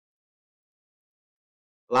relocated.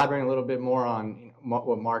 Elaborating a little bit more on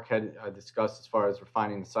what Mark had discussed as far as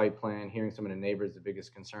refining the site plan, hearing some of the neighbors, the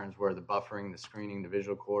biggest concerns were the buffering, the screening, the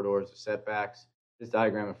visual corridors, the setbacks. This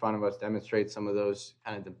diagram in front of us demonstrates some of those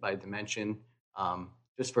kind of by dimension.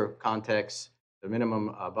 Just for context, the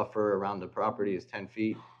minimum buffer around the property is 10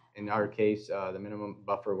 feet. In our case, the minimum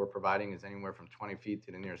buffer we're providing is anywhere from 20 feet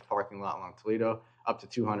to the nearest parking lot along Toledo, up to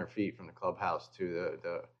 200 feet from the clubhouse to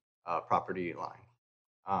the property line.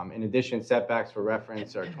 In addition, setbacks for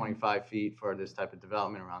reference are 25 feet for this type of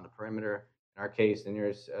development around the perimeter. In our case, the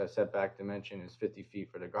nearest setback dimension is 50 feet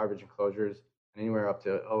for the garbage enclosures, and anywhere up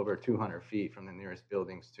to over 200 feet from the nearest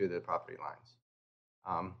buildings to the property lines.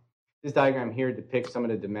 This diagram here depicts some of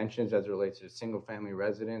the dimensions as it relates to single-family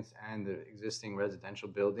residence and the existing residential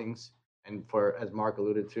buildings. And as Mark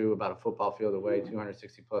alluded to, about a football field away,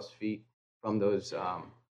 260 plus feet from those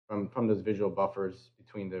from those visual buffers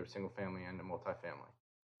between the single-family and the multifamily.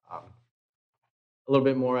 A little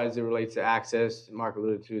bit more as it relates to access. Mark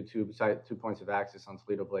alluded to two points of access on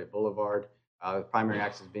Toledo Blade Boulevard. Primary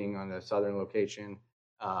access being on the southern location.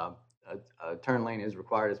 A turn lane is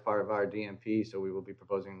required as part of our DMP, so we will be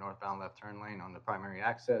proposing a northbound left turn lane on the primary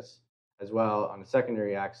access. As well, on the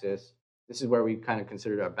secondary access, this is where we kind of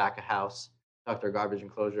considered our back of house, tucked our garbage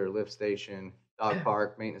enclosure, lift station, dog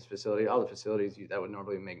park, maintenance facility, all the facilities that would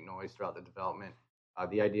normally make noise throughout the development.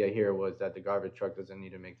 The idea here was that the garbage truck doesn't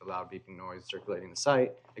need to make the loud beeping noise circulating the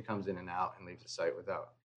site. It comes in and out and leaves the site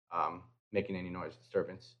without making any noise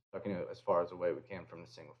disturbance. tucking it as far as away we can from the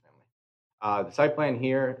single family. The site plan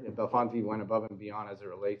here, Belfonte went above and beyond as it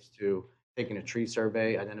relates to taking a tree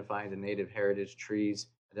survey, identifying the native heritage trees,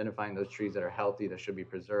 identifying those trees that are healthy, that should be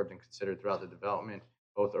preserved and considered throughout the development,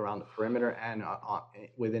 both around the perimeter and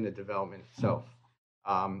within the development itself.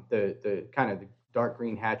 The kind of the dark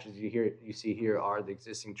green hatches you see here are the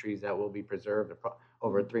existing trees that will be preserved.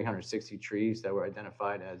 Over 360 trees that were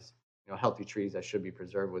identified as healthy trees that should be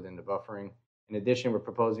preserved within the buffering. In addition, we're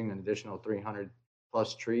proposing an additional 300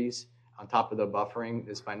 plus trees on top of the buffering.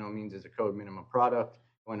 This by no means is a code minimum product.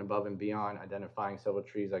 Going above and beyond, identifying several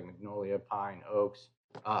trees like magnolia, pine, oaks,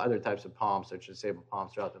 other types of palms such as sable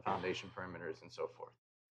palms throughout the foundation perimeters and so forth.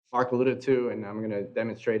 Mark alluded to, and I'm going to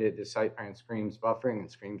demonstrate it, this site plan screams buffering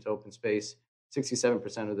and screams open space.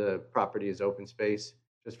 67% of the property is open space.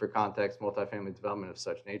 Just for context, multifamily development of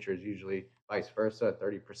such nature is usually vice versa.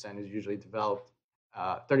 30% is usually developed.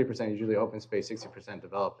 30% is usually open space, 60%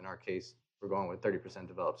 developed. In our case, we're going with 30%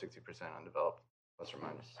 developed, 60% undeveloped, plus or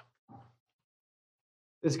minus.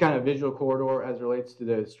 This kind of visual corridor as it relates to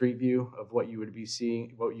the street view of what you would be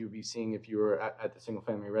seeing, if you were at the single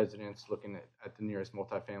family residence looking at the nearest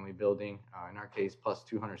multifamily building. In our case, plus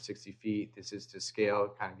 260 feet. This is to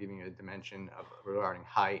scale, kind of giving you a dimension regarding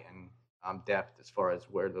height and depth as far as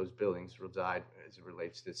where those buildings reside as it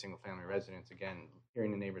relates to single family residence. Again,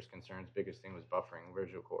 hearing the neighbors' concerns, biggest thing was buffering,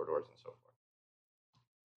 visual corridors, and so forth.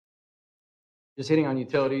 Just hitting on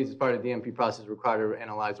utilities, as part of the DMP process, required to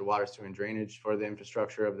analyze the water, sewer, and drainage for the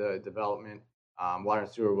infrastructure of the development. Water and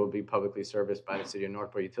sewer will be publicly serviced by the City of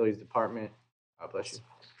Northport Utilities Department. Bless you.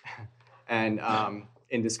 And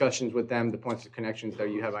in discussions with them, the points of connections that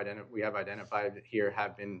we have identified here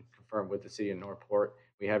have been confirmed with the City of Northport.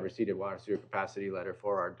 We have received a water sewer capacity letter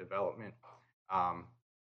for our development.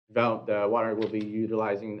 The water will be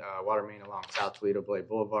utilizing water main along South Toledo Blade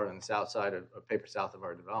Boulevard on the south side of paper south of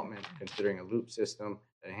our development, considering a loop system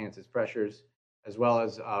that enhances pressures, as well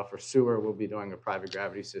as for sewer, we'll be doing a private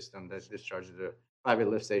gravity system that discharges a private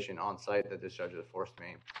lift station on site that discharges a forced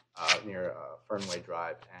main near Fernway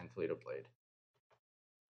Drive and Toledo Blade.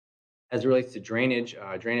 As it relates to drainage,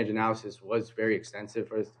 drainage analysis was very extensive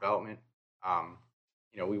for this development.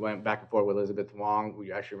 We went back and forth with Elizabeth Wong.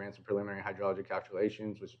 We actually ran some preliminary hydrology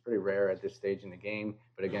calculations, which is pretty rare at this stage in the game.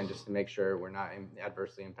 But again, just to make sure we're not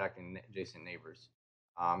adversely impacting adjacent neighbors.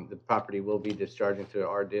 The property will be discharging to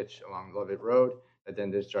our ditch along Lovett Road that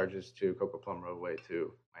then discharges to Cocoa Plum Roadway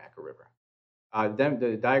to Mayaca River.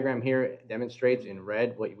 The diagram here demonstrates in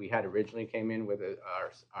red what we had originally came in with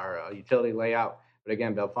our utility layout. But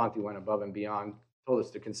again, Belfonte went above and beyond, told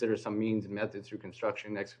us to consider some means and methods through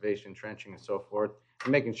construction, excavation, trenching, and so forth,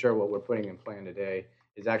 and making sure what we're putting in plan today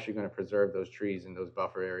is actually going to preserve those trees in those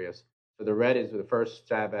buffer areas. So the red is the first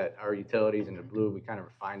stab at our utilities, and the blue, we kind of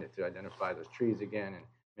refined it to identify those trees again and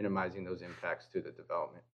minimizing those impacts to the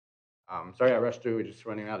development. Sorry I rushed through, we're just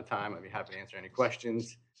running out of time. I'd be happy to answer any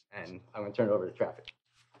questions, and I'm going to turn it over to traffic.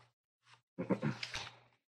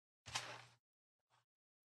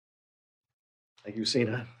 Thank you,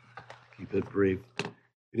 Sina. Keep it brief.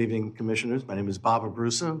 Good evening, Commissioners. My name is Bob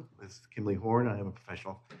Abruzzo with Kimley Horn. I am a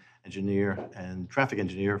professional engineer and traffic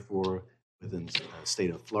engineer within the state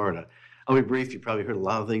of Florida. I'll be brief. You probably heard a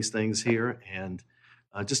lot of these things here, and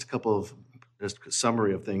just a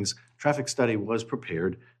summary of things. Traffic study was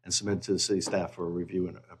prepared and submitted to the city staff for review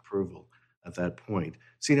and approval at that point.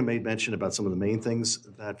 Sina made mention about some of the main things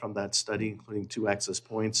from that study, including 2 access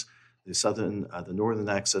points, the northern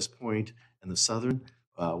access point and the southern,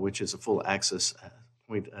 which is a full access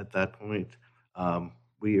point at that point.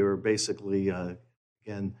 We are basically,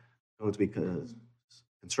 again, going to be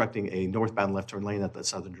constructing a northbound left turn lane at the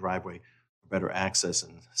southern driveway for better access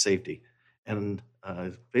and safety. And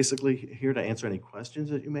basically here to answer any questions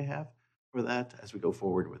that you may have for that as we go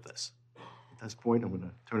forward with this. At this point, I'm going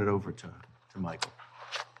to turn it over to Michael.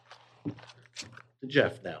 To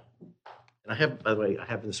Jeff now. And I have, by the way, I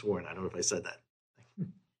have been sworn. I don't know if I said that.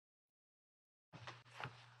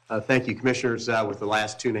 Thank you, Commissioners. With the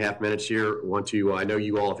last 2.5 minutes here, I know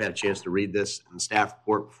you all have had a chance to read this in the staff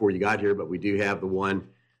report before you got here, but we do have the one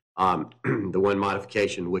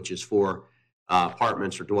modification, which is for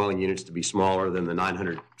apartments or dwelling units to be smaller than the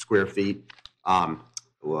 900 square feet.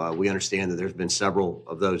 We understand that there's been several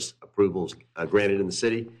of those approvals granted in the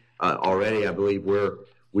city already. I believe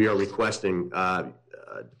we are requesting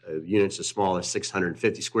units as small as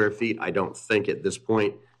 650 square feet. I don't think at this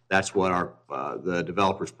point that's what the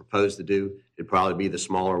developers propose to do. It'd probably be the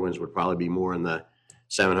smaller ones would probably be more in the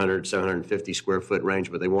 700, 750 square foot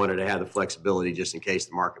range, but they wanted to have the flexibility just in case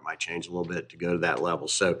the market might change a little bit to go to that level.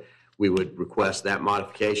 So we would request that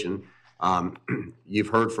modification. You've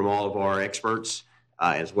heard from all of our experts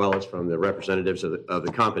as well as from the representatives of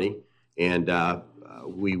the company. And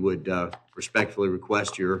we would respectfully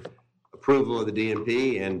request your approval of the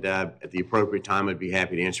DMP, and at the appropriate time, I'd be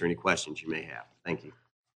happy to answer any questions you may have. Thank you.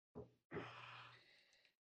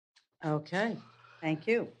 Okay, thank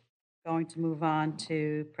you. Going to move on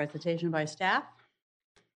to presentation by staff.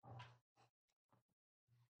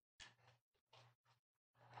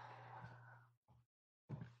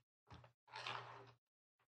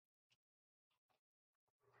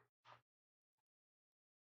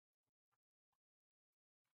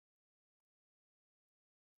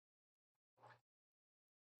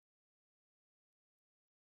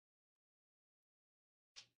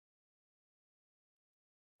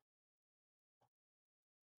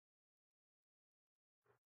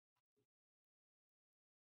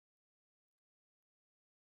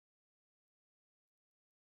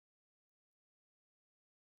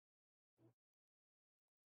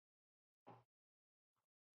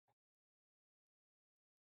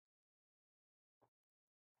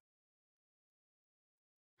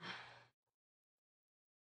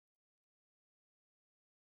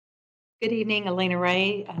 Good evening, Elena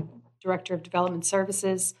Ray, Director of Development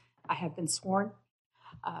Services. I have been sworn.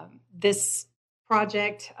 This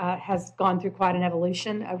project has gone through quite an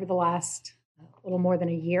evolution over the last little more than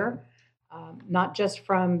a year, not just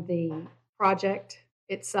from the project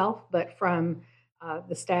itself, but from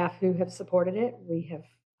the staff who have supported it. We have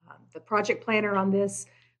the project planner on this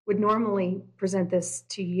would normally present this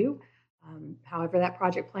to you. However, that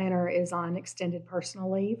project planner is on extended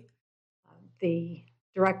personal leave. The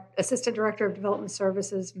Assistant Director of Development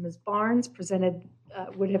Services, Ms. Barnes,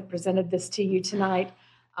 would have presented this to you tonight.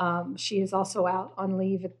 She is also out on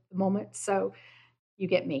leave at the moment, so you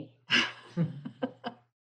get me.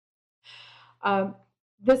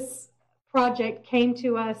 This project came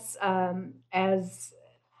to us as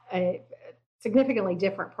a significantly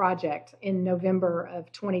different project in November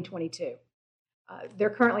of 2022. They're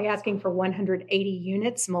currently asking for 180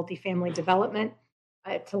 units, multifamily development,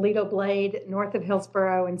 at Toledo Blade, north of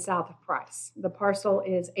Hillsborough and south of Price. The parcel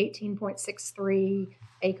is 18.63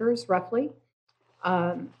 acres, roughly.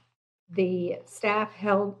 The staff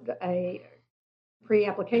held a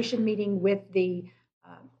pre-application meeting with the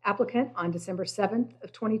applicant on December 7th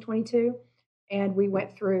of 2022, and we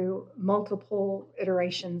went through multiple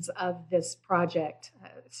iterations of this project,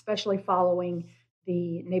 especially following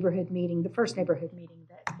the neighborhood meeting, the first neighborhood meeting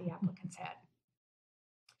that the applicants had.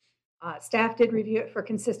 Staff did review it for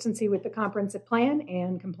consistency with the comprehensive plan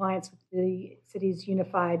and compliance with the city's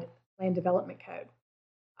unified land development code.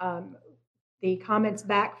 The comments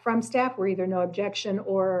back from staff were either no objection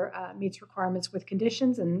or meets requirements with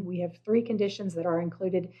conditions, and we have 3 conditions that are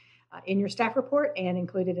included in your staff report and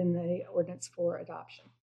included in the ordinance for adoption.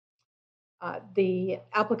 The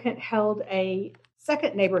applicant held a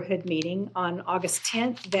second neighborhood meeting on August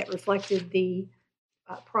 10th that reflected the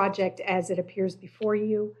project as it appears before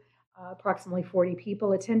you. Approximately 40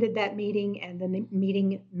 people attended that meeting, and the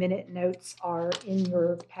meeting minute notes are in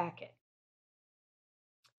your packet.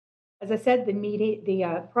 As I said,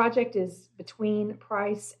 the project is between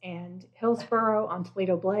Price and Hillsborough on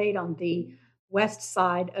Toledo Blade on the west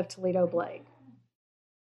side of Toledo Blade.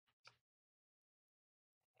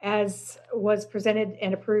 As was presented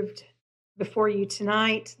and approved before you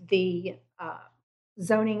tonight, the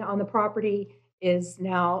zoning on the property is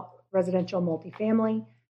now residential multifamily.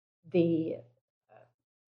 The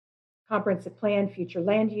comprehensive plan future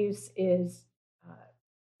land use is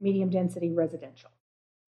medium density residential.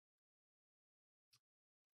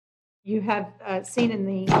 You have seen in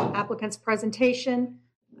the applicant's presentation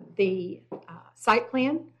the site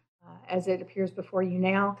plan as it appears before you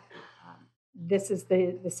now. This is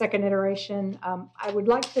the second iteration. I would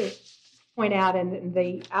like to point out, and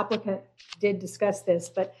the applicant did discuss this,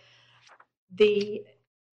 but the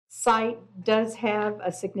site does have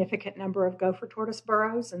a significant number of gopher tortoise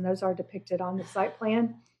burrows, and those are depicted on the site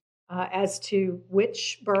plan as to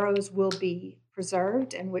which burrows will be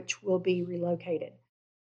preserved and which will be relocated.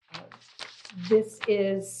 This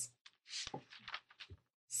is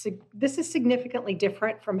significantly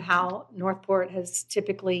different from how Northport has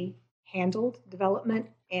typically handled development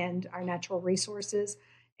and our natural resources,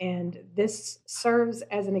 and this serves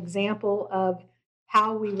as an example of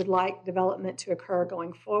how we would like development to occur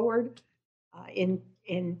going forward in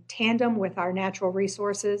tandem with our natural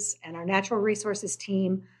resources, and our natural resources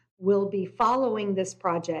team will be following this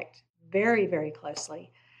project very, very closely.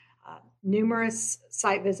 Numerous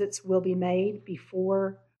site visits will be made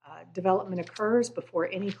before development occurs, before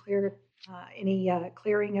any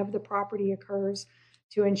clearing of the property occurs,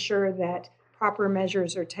 to ensure that proper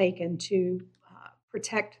measures are taken to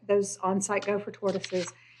protect those on-site gopher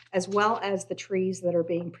tortoises, as well as the trees that are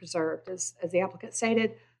being preserved. As the applicant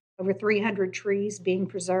stated, over 300 trees being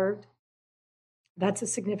preserved. That's a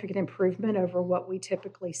significant improvement over what we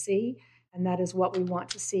typically see, and that is what we want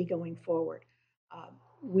to see going forward.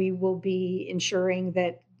 We will be ensuring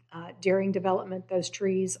that during development, those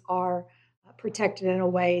trees are protected in a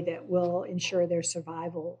way that will ensure their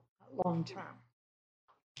survival long-term.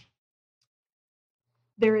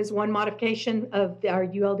 There is one modification of our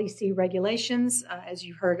ULDC regulations. As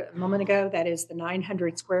you heard a moment ago, that is the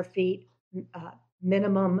 900 square feet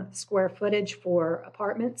minimum square footage for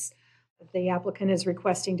apartments. The applicant is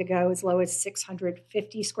requesting to go as low as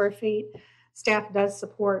 650 square feet. Staff does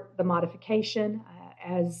support the modification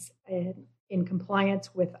as in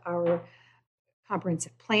compliance with our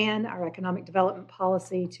comprehensive plan, our economic development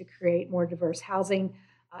policy to create more diverse housing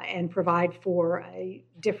and provide for a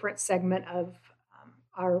different segment of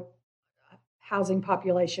our housing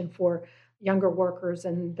population for younger workers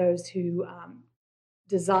and those who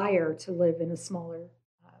desire to live in a smaller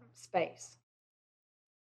space.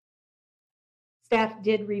 Staff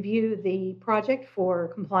did review the project for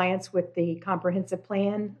compliance with the comprehensive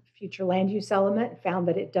plan, future land use element, and found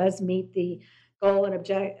that it does meet the goal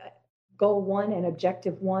 1 and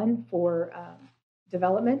objective 1 for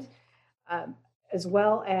development, as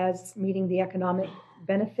well as meeting the economic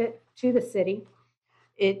benefit to the city.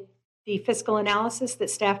 The fiscal analysis that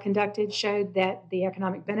staff conducted showed that the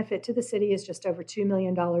economic benefit to the city is just over $2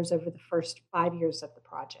 million over the first 5 years of the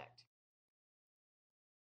project.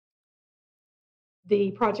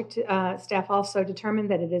 The project staff also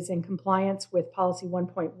determined that it is in compliance with policy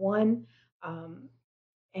 1.1,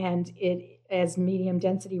 and it, as medium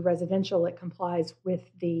density residential, it complies with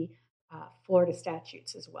the Florida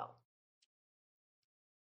statutes as well.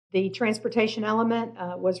 The transportation element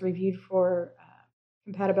was reviewed for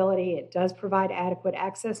compatibility. It does provide adequate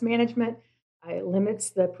access management. It limits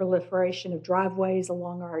the proliferation of driveways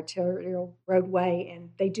along our arterial roadway, and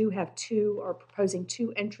they do have proposing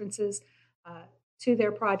two entrances to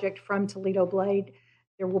their project from Toledo Blade.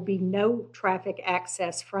 There will be no traffic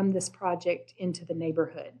access from this project into the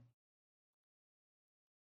neighborhood.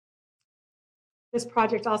 This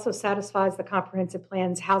project also satisfies the comprehensive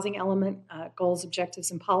plan's housing element, goals,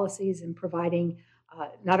 objectives, and policies in providing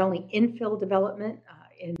not only infill development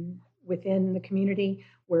within the community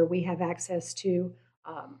where we have access to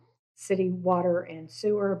city water and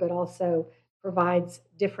sewer, but also provides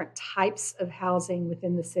different types of housing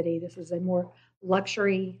within the city. This is a more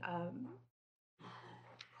luxury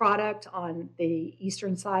product on the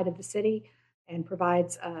eastern side of the city and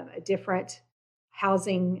provides a different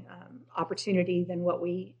housing opportunity than what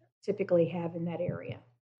we typically have in that area.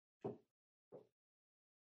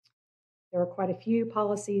 There are quite a few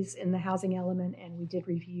policies in the housing element, and we did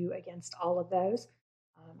review against all of those,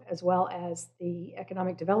 as well as the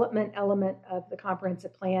economic development element of the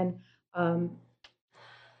comprehensive plan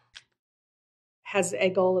has a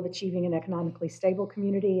goal of achieving an economically stable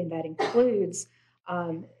community, and that includes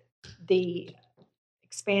the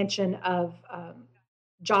expansion of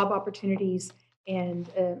job opportunities and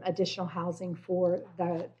additional housing for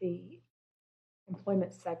the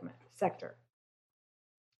employment sector.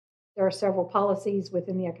 There are several policies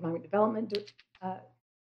within the economic development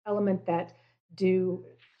element that do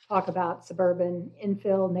talk about suburban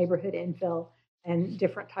infill, neighborhood infill, and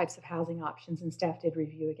different types of housing options, and staff did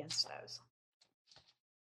review against those.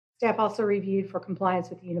 Staff also reviewed for compliance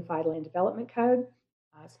with the Unified Land Development Code,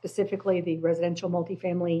 specifically the residential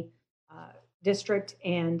multifamily district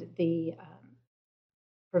and the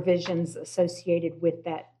provisions associated with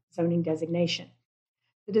that zoning designation.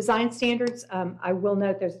 The design standards, I will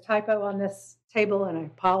note there's a typo on this table, and I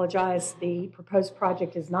apologize. The proposed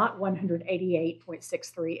project is not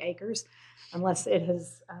 188.63 acres, unless it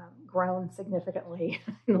has grown significantly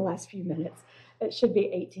in the last few minutes. It should be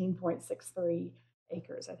 18.63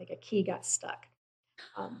 acres. I think a key got stuck.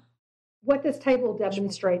 What this table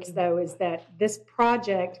demonstrates, though, is that this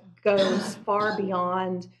project goes far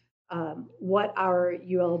beyond what our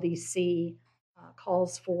ULDC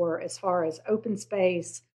calls for as far as open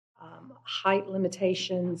space, height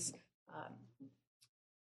limitations,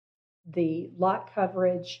 the lot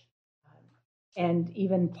coverage, and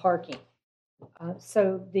even parking.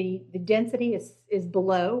 So the density is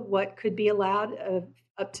below what could be allowed of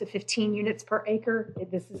up to 15 units per acre.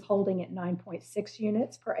 This is holding at 9.6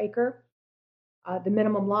 units per acre. The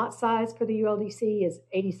minimum lot size for the ULDC is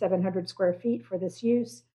 8,700 square feet for this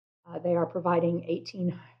use. They are providing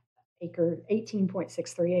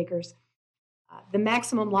 18.63 acres. The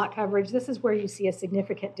maximum lot coverage, this is where you see a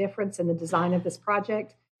significant difference in the design of this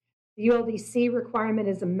project. The ULDC requirement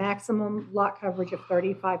is a maximum lot coverage of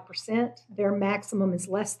 35%. Their maximum is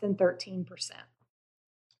less than 13%.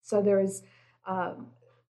 So there is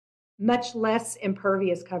much less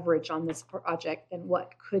impervious coverage on this project than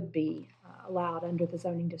what could be allowed under the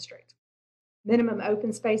zoning district. Minimum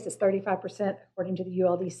open space is 35% according to the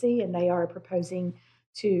ULDC, and they are proposing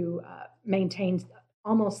to maintain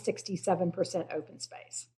almost 67% open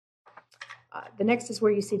space. The next is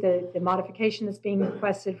where you see the modification that's being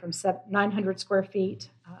requested from 900 square feet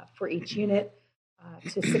for each unit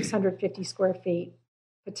to 650 square feet,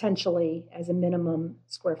 potentially as a minimum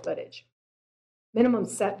square footage. Minimum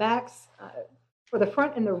setbacks for the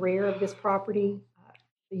front and the rear of this property,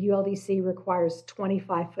 the ULDC requires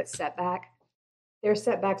 25-foot setback. Their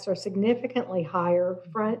setbacks are significantly higher.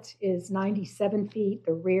 Front is 97 feet,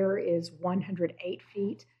 the rear is 108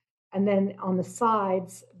 feet. And then on the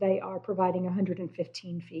sides, they are providing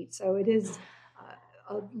 115 feet. So it is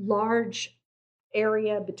a large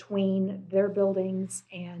area between their buildings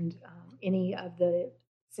and any of the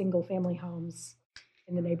single-family homes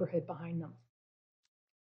in the neighborhood behind them.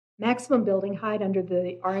 Maximum building height under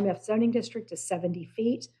the RMF zoning district is 70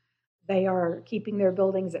 feet. They are keeping their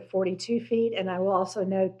buildings at 42 feet. And I will also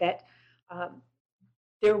note that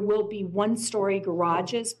there will be one-story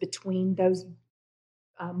garages between those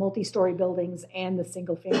multi-story buildings and the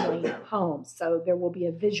single-family homes. So there will be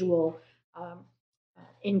a visual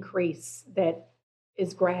increase that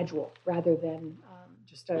is gradual rather than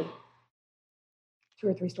just a 2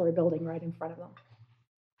 or 3 story building right in front of them.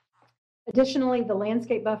 Additionally, the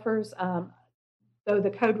landscape buffers, though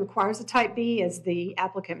the code requires a type B, as the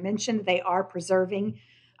applicant mentioned, they are preserving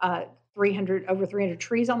over 300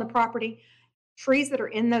 trees on the property. Trees that are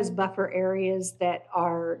in those buffer areas that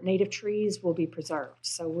are native trees will be preserved.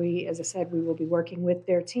 So we, as I said, we will be working with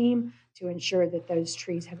their team to ensure that those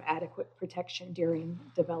trees have adequate protection during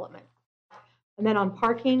development. And then on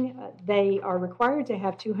parking, they are required to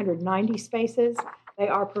have 290 spaces. They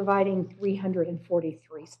are providing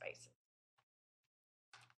 343 spaces.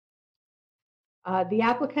 The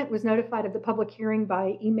applicant was notified of the public hearing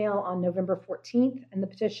by email on November 14th, and the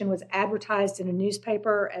petition was advertised in a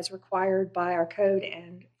newspaper as required by our code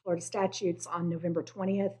and Florida statutes on November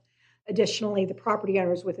 20th. Additionally, the property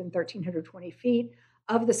owners within 1,320 feet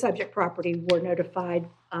of the subject property were notified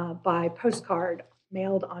by postcard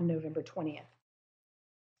mailed on November 20th.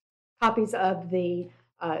 Copies of the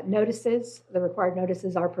notices, the required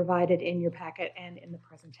notices, are provided in your packet and in the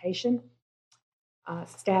presentation.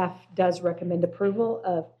 Staff does recommend approval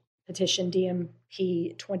of petition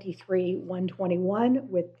DMP 23-121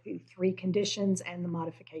 with the 3 conditions and the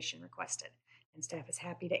modification requested. And staff is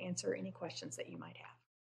happy to answer any questions that you might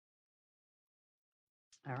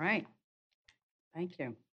have. All right. Thank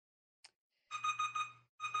you.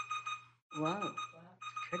 Wow.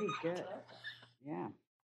 Pretty good. Yeah.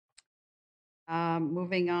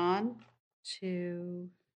 Moving on to,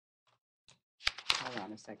 hold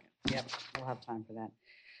on a second. Yep, we'll have time for that.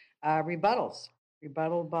 Rebuttals.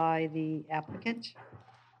 Rebuttal by the applicant.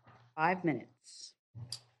 5 minutes.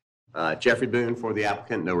 Jeffrey Boone for the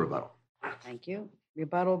applicant, no rebuttal. Thank you.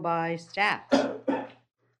 Rebuttal by staff.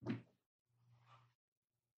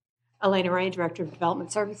 Elena Ray, Director of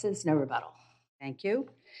Development Services, no rebuttal. Thank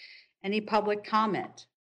you. Any public comment?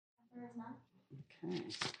 Okay.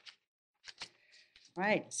 All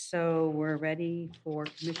right, so we're ready for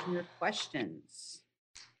commissioner questions.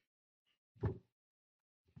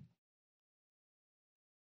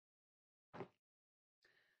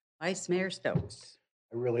 Vice Mayor Stokes.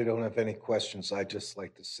 I really don't have any questions. I'd just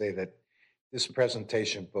like to say that this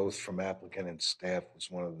presentation, both from applicant and staff,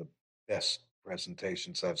 was one of the best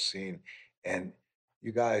presentations I've seen. And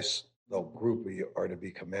you guys, the group of you, are to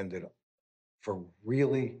be commended for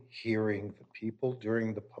really hearing the people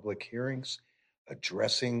during the public hearings,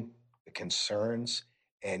 addressing the concerns,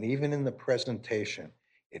 and even in the presentation,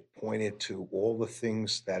 it pointed to all the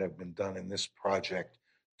things that have been done in this project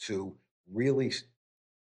to really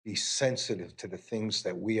be sensitive to the things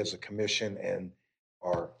that we as a commission and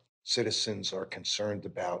our citizens are concerned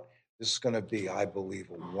about. This is going to be, I believe,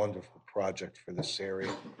 a wonderful project for this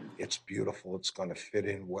area. It's beautiful. It's going to fit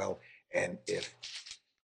in well. And if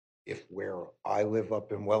where I live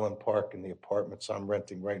up in Welland Park and the apartments I'm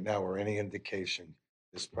renting right now are any indication,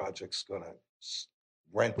 this project's going to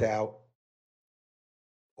rent out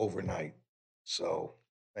overnight. So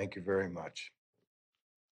thank you very much.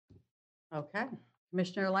 Okay.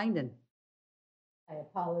 Commissioner Langdon. I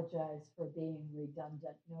apologize for being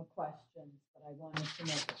redundant, no questions, but I wanted to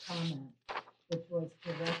make a comment, which was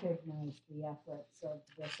to recognize the efforts of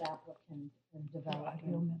this applicant in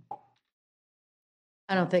developing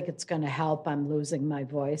I don't think it's going to help. I'm losing my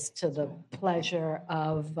voice to the pleasure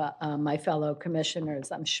of my fellow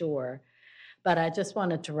commissioners, I'm sure. But I just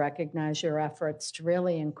wanted to recognize your efforts to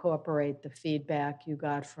really incorporate the feedback you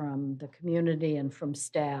got from the community and from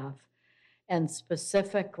staff, and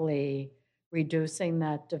specifically reducing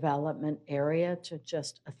that development area to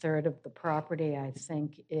just a third of the property, I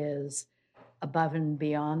think is above and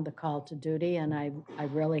beyond the call to duty, and I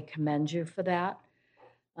really commend you for that.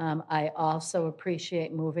 I also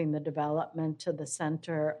appreciate moving the development to the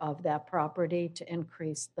center of that property to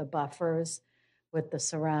increase the buffers with the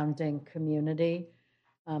surrounding community.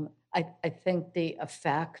 I think the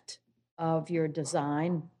effect of your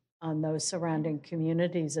design on those surrounding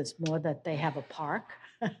communities is more that they have a park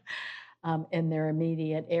in their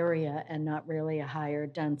immediate area and not really a higher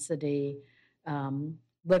density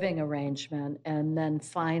living arrangement. And then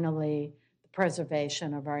finally, the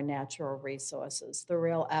preservation of our natural resources. The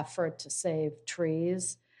real effort to save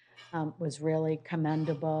trees was really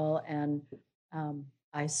commendable, and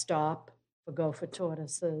I stop for gopher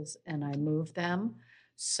tortoises and I move them.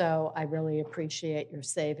 So I really appreciate your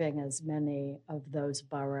saving as many of those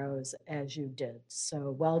burrows as you did.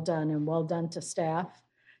 So well done, and well done to staff.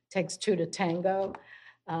 Takes two to tango,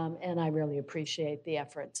 and I really appreciate the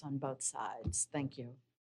efforts on both sides. Thank you.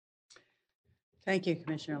 Thank you,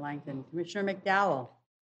 Commissioner Langton. Commissioner McDowell?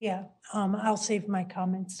 Yeah, I'll save my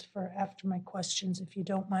comments for after my questions, if you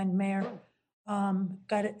don't mind, Mayor.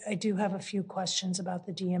 I do have a few questions about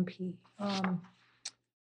the DMP.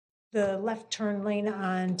 The left turn lane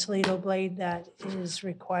on Toledo Blade that is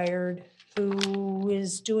required, who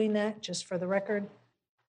is doing that, just for the record?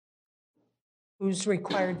 Who's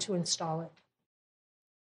required to install it?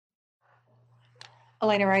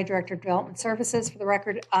 Elena Ray, Director of Development Services. For the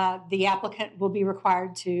record, the applicant will be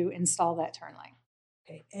required to install that turn lane.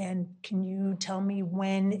 Okay, and can you tell me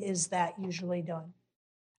when is that usually done?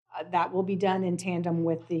 That will be done in tandem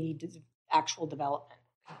with the actual development.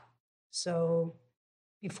 So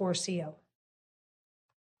before CO?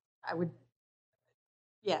 I would,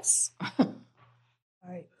 yes. All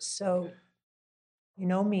right, so you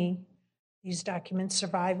know me, these documents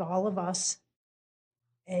survive all of us.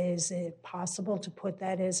 Is it possible to put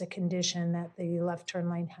that as a condition that the left turn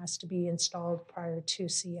lane has to be installed prior to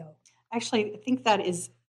CO? Actually, I think that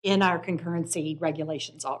is in our concurrency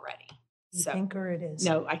regulations already. You think, or it is?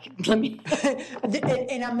 No, I can, let me.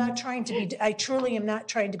 And I'm not trying to be, I truly am not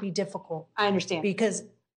trying to be difficult. I understand. Because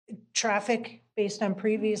traffic, based on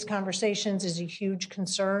previous conversations, is a huge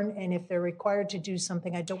concern. And if they're required to do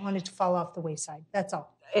something, I don't want it to fall off the wayside. That's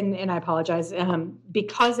all. And I apologize.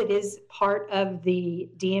 Because it is part of the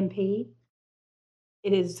DMP,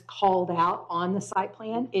 it is called out on the site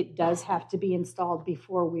plan. It does have to be installed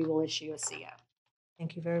before we will issue a CO.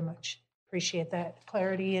 Thank you very much. Appreciate that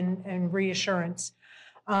clarity and reassurance.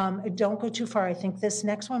 Don't go too far. I think this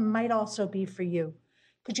next one might also be for you.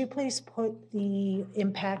 Could you please put the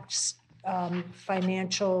impacts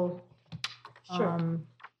financial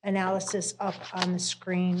analysis up on the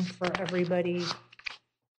screen for everybody?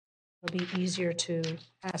 It'll be easier to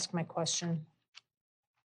ask my question.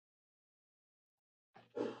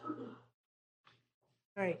 All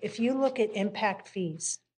right, if you look at impact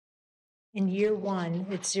fees, in year one,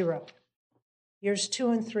 it's 0. Years 2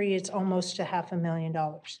 and 3, it's almost to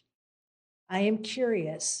 $500,000. I am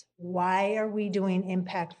curious, why are we doing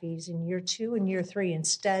impact fees in year 2 and year 3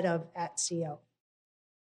 instead of at CO,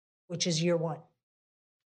 which is year 1?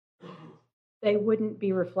 They wouldn't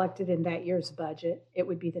be reflected in that year's budget. It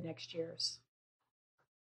would be the next year's.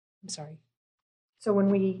 I'm sorry. So when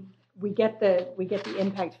we get the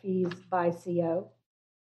impact fees by CO,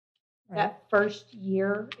 Right. that first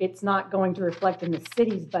year, it's not going to reflect in the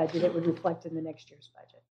city's budget. It would reflect in the next year's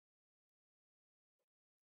budget.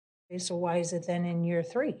 Okay, so why is it then in year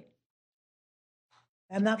 3?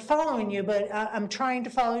 I'm not following you, but I'm trying to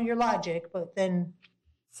follow your logic, but then.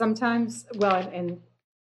 Sometimes, well, and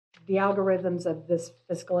the algorithms of this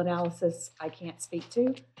fiscal analysis, I can't speak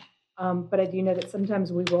to, but I do know that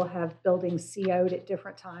sometimes we will have buildings CO'd at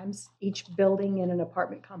different times. Each building in an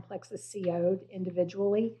apartment complex is CO'd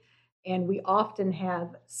individually. And we often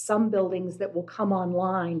have some buildings that will come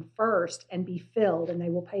online first and be filled, and they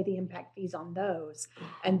will pay the impact fees on those.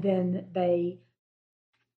 And then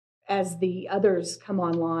as the others come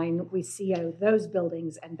online, we CO those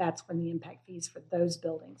buildings, and that's when the impact fees for those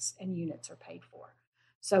buildings and units are paid for.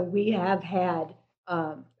 So we have had,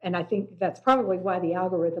 and I think that's probably why the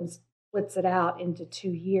algorithm splits it out into 2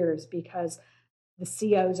 years, because the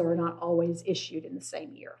COs are not always issued in the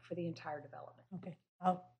same year for the entire development. Okay,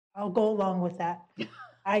 I'll go along with that.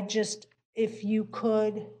 I just, if you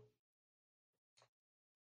could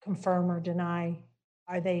confirm or deny,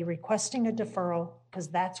 Are they requesting a deferral? Because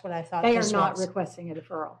that's what I thought They are this not was. requesting a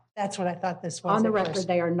deferral. That's what I thought this was. On the at record, first.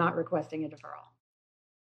 they are not requesting a deferral.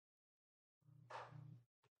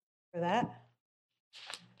 For that.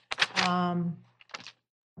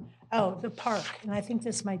 Oh, the park, and I think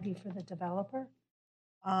this might be for the developer.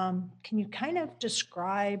 Can you kind of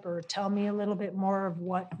describe or tell me a little bit more of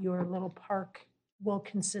what your little park will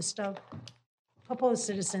consist of? A couple of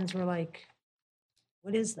citizens were like,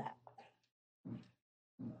 what is that?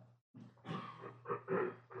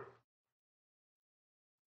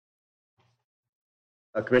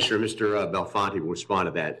 Commissioner, Mr. Belfonte will respond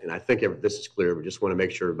to that, and I think this is clear. We just want to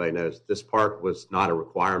make sure everybody knows this park was not a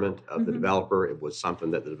requirement of the developer. It was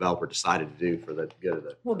something that the developer decided to do for the good of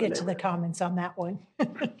the. We'll get to the comments on that one.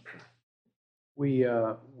 We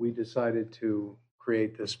decided to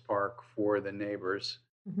create this park for the neighbors.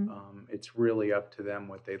 It's really up to them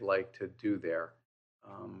what they'd like to do there.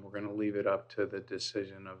 We're going to leave it up to the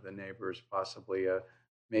decision of the neighbors, possibly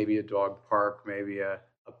maybe a dog park, maybe a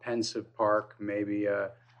pensive park, maybe a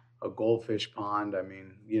goldfish pond. I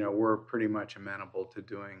mean, we're pretty much amenable to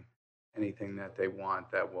doing anything that they want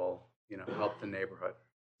that will, help the neighborhood.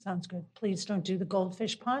 Sounds good. Please don't do the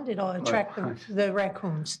goldfish pond. It'll attract the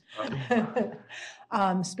raccoons.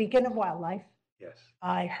 Speaking of wildlife, yes,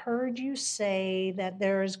 I heard you say that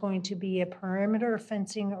there is going to be a perimeter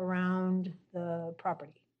fencing around the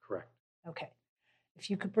property. Correct. Okay. If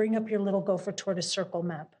you could bring up your little gopher tortoise circle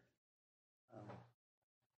map.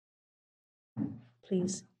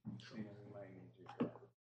 Please.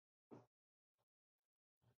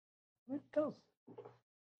 Where'd it go?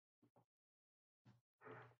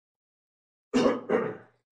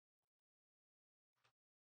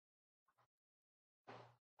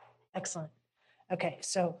 Excellent. Okay,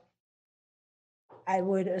 so I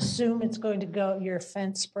would assume it's going to go, your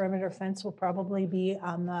fence, perimeter fence will probably be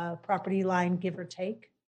on the property line, give or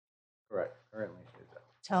take. Correct. Currently, it is.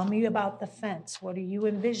 Tell me about the fence. What are you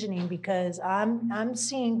envisioning? Because I'm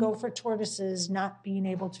seeing gopher tortoises not being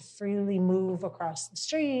able to freely move across the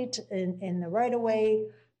street in the right of way,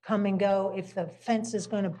 come and go. If the fence is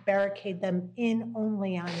going to barricade them in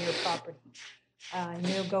only on your property. I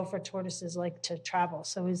know gopher tortoises like to travel.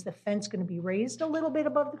 So is the fence going to be raised a little bit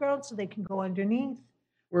above the ground so they can go underneath?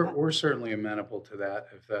 We're certainly amenable to that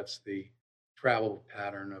if that's the travel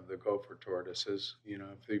pattern of the gopher tortoises.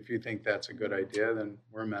 If you think that's a good idea, then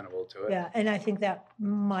we're amenable to it. Yeah, and I think that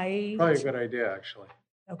might. Probably a good idea, actually.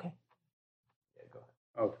 Okay. Yeah, go ahead.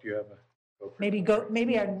 Oh, do you have a gopher?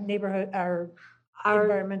 Maybe our neighborhood, our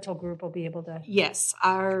environmental group will be able to. Yes,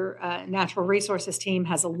 our natural resources team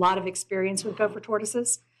has a lot of experience with gopher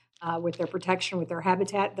tortoises, with their protection, with their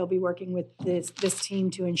habitat. They'll be working with this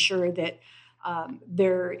team to ensure that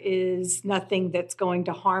there is nothing that's going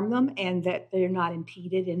to harm them and that they're not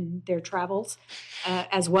impeded in their travels,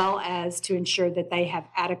 as well as to ensure that they have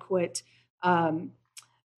adequate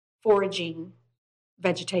foraging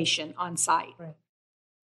vegetation on site. Right.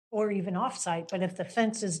 Or even off-site, but if the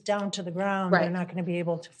fence is down to the ground, Right. they're not going to be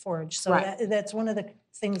able to forage. So Right. that's one of the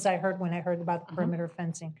things I heard when I heard about the perimeter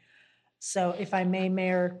fencing. So if I may,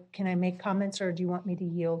 Mayor, can I make comments or do you want me to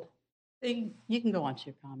yield? You can go on to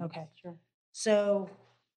your comments. Okay. Sure. So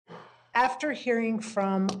after hearing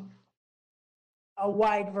from a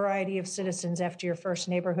wide variety of citizens after your first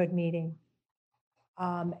neighborhood meeting,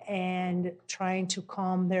 and trying to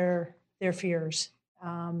calm their fears,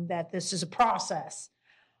 that this is a process,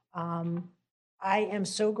 I am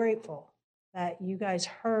so grateful that you guys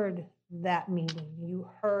heard that meeting. You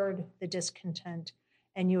heard the discontent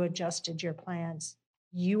and you adjusted your plans.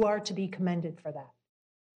 You are to be commended for that.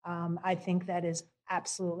 I think that is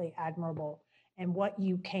absolutely admirable. And what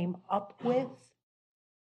you came up with,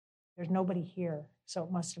 there's nobody here, so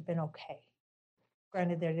it must have been okay.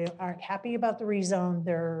 Granted, they aren't happy about the rezone,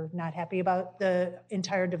 they're not happy about the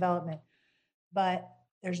entire development, but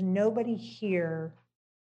there's nobody here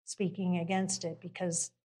speaking against it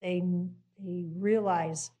because they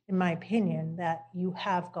realize, in my opinion, that you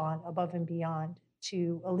have gone above and beyond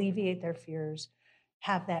to alleviate their fears,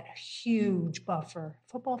 have that huge buffer.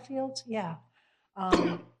 Football fields? Yeah.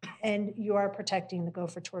 And you are protecting the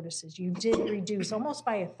gopher tortoises. You did reduce almost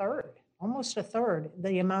by almost a third,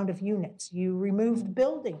 the amount of units. You removed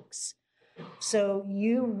buildings. So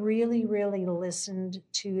you really, really listened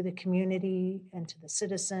to the community and to the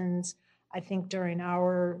citizens. I think during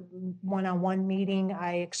our one-on-one meeting,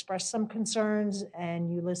 I expressed some concerns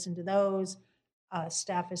and you listened to those.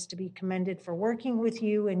 Staff is to be commended for working with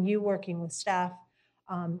you and you working with staff.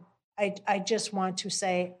 I just want to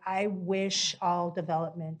say, I wish all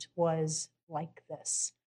development was like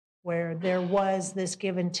this. where there was this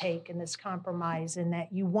give and take and this compromise, and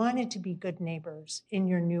that you wanted to be good neighbors in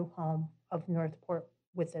your new home of Northport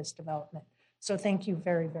with this development. So thank you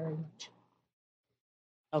very, very much.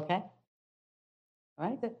 Okay.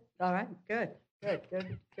 All right, good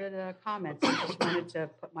comments. I just wanted to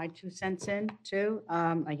put my 2 cents in too.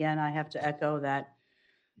 Again, I have to echo that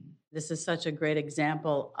this is such a great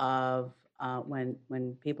example of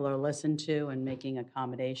when people are listened to and making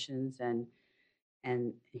accommodations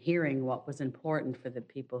and hearing what was important for the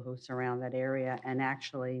people who surround that area and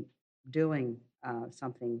actually doing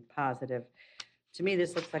something positive. To me,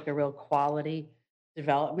 this looks like a real quality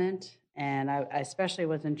development, and I especially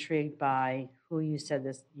was intrigued by who you said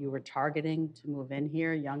this you were targeting to move in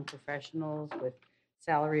here, young professionals with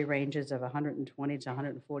salary ranges of $120,000 to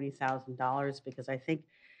 $140,000, because I think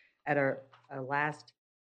at our last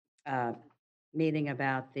meeting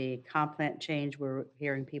about the comp plan change, we're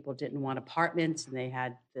hearing people didn't want apartments, and they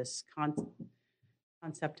had this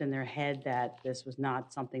concept in their head that this was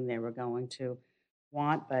not something they were going to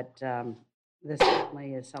want, but this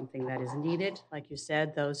certainly is something that is needed. Like you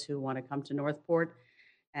said, those who want to come to Northport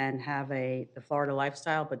and have the Florida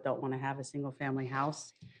lifestyle but don't want to have a single-family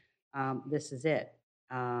house, this is it.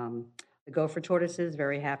 The Gopher Tortoises,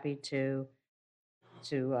 very happy to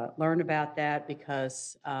learn about that,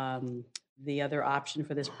 because the other option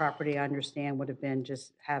for this property, I understand, would have been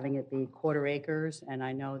just having it be quarter acres, and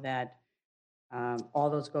I know that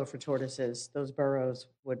all those Gopher Tortoises, those burrows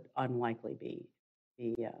would unlikely be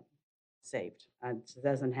saved. It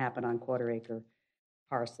doesn't happen on quarter acre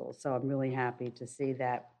parcels. So I'm really happy to see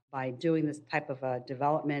that by doing this type of a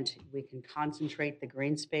development, we can concentrate the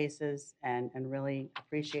green spaces and really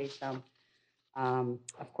appreciate them.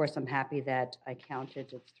 Of course, I'm happy that I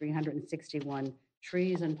counted it's 361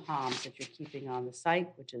 trees and palms that you're keeping on the site,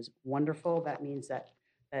 which is wonderful. That means that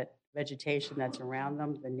vegetation that's around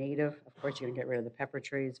them, the native, of course, you're gonna get rid of the pepper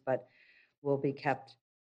trees, but will be kept.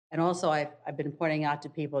 And also, I've been pointing out to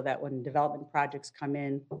people that when development projects come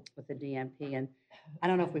in with the DMP, and I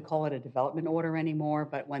don't know if we call it a development order anymore,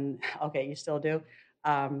 but okay, you still do.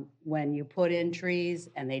 When you put in trees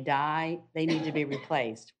and they die, they need to be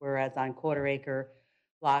replaced. Whereas on quarter acre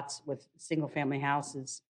lots with single family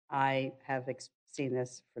houses, I have seen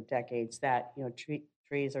this for decades, that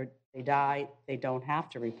trees they die, they don't have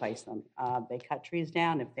to replace them. They cut trees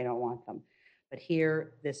down if they don't want them. But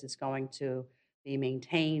here, this is going to be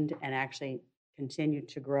maintained and actually continue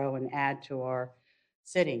to grow and add to our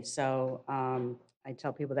city. So I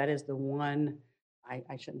tell people that is the one,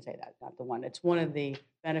 I shouldn't say that, not the one. It's one of the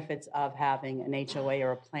benefits of having an HOA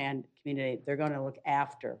or a planned community. They're going to look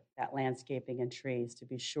after that landscaping and trees to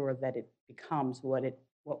be sure that it becomes what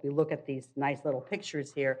we look at these nice little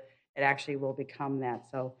pictures here, it actually will become that.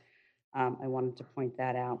 So I wanted to point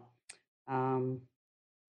that out.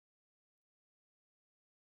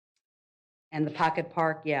 And the pocket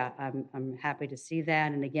park, yeah, I'm happy to see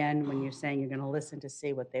that. And again, when you're saying you're going to listen to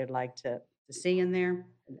see what they'd like to see in there,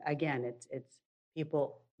 again, it's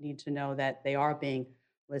people need to know that they are being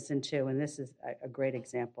listened to, and this is a great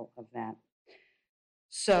example of that.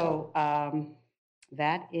 So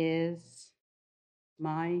that is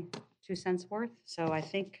my 2 cents worth. So I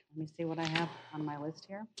think, let me see what I have on my list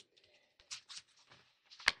here.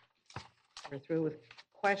 We're through with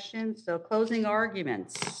questions. So closing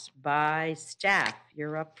arguments by staff.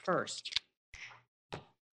 You're up first.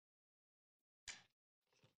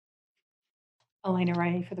 Elena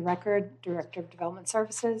Ray, for the record, Director of Development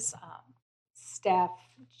Services. Staff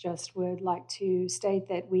just would like to state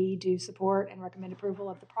that we do support and recommend approval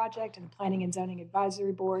of the project, and the Planning and Zoning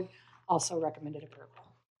Advisory Board also recommended approval.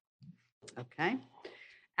 Okay.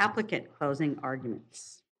 Applicant closing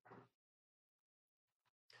arguments.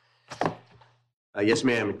 Yes,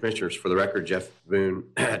 ma'am. Commissioners, for the record, Jeff Boone,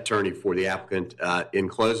 attorney for the applicant. In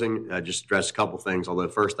closing, just address a couple things. Although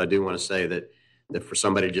first, I do want to say that for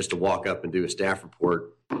somebody just to walk up and do a staff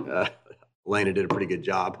report, Elena did a pretty good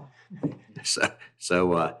job. So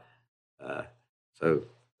that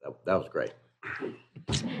was great.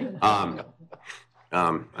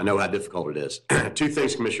 I know how difficult it is. 2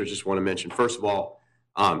 things, commissioners, just want to mention. First of all,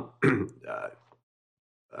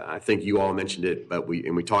 I think you all mentioned it, but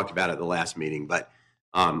we talked about it at the last meeting, but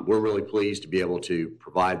we're really pleased to be able to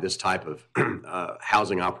provide this type of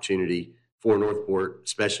housing opportunity for Northport,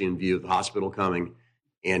 especially in view of the hospital coming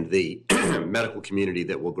and the medical community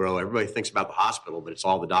that will grow. Everybody thinks about the hospital, but it's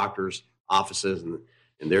all the doctors' offices and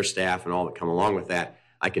their staff and all that come along with that.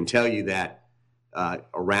 I can tell you that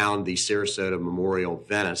around the Sarasota Memorial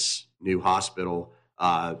Venice new hospital,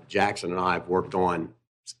 Jackson and I have worked on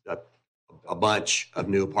a bunch of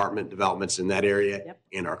new apartment developments in that area. Yep.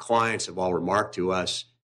 And our clients have all remarked to us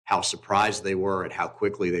how surprised they were at how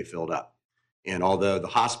quickly they filled up. And although the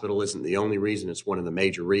hospital isn't the only reason, it's one of the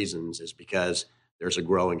major reasons, is because there's a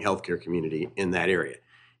growing healthcare community in that area.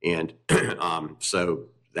 And so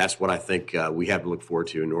that's what I think we have to look forward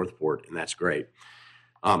to in Northport, and that's great.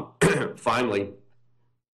 Finally,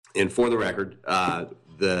 and for the record,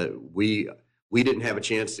 we didn't have a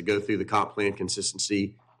chance to go through the comp plan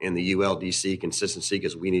consistency and the ULDC consistency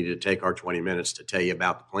because we needed to take our 20 minutes to tell you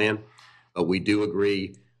about the plan. But we do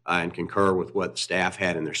agree and concur with what staff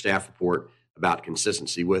had in their staff report about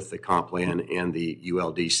consistency with the comp plan and the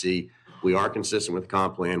ULDC. We are consistent with the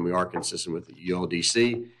comp plan. We are consistent with the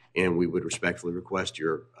ULDC, and we would respectfully request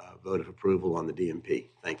your vote of approval on the DMP.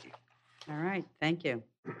 Thank you. All right, thank you.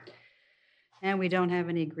 And we don't have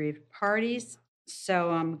any aggrieved parties, so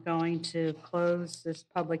I'm going to close this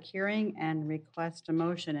public hearing and request a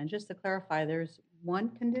motion. And just to clarify, there's one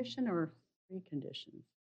condition or three conditions?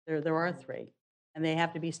 There are three, and they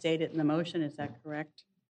have to be stated in the motion. Is that correct?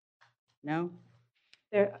 No?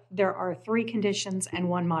 There are 3 conditions and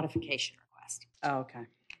 1 modification request. Oh, okay.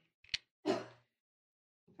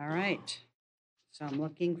 All right. So I'm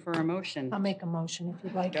looking for a motion. I'll make a motion if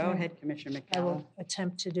you'd like. Go Karen. ahead, Commissioner I McDowell. will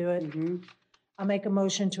attempt to do it. Mhm. I'll make a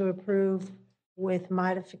motion to approve with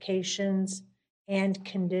modifications and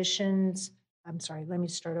conditions. I'm sorry, let me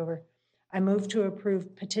start over. I move to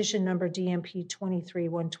approve petition number DMP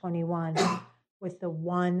 23-121 with the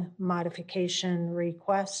 1 modification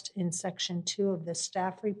request in section 2 of the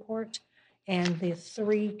staff report and the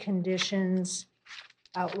 3 conditions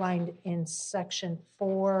outlined in section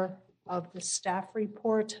 4 of the staff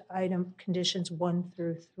report, item conditions 1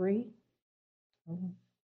 through 3.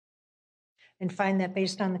 And find that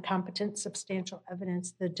based on the competent substantial evidence,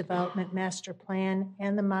 the development master plan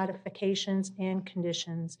and the modifications and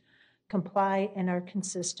conditions comply and are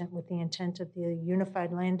consistent with the intent of the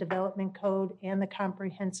Unified Land Development Code and the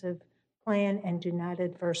comprehensive plan and do not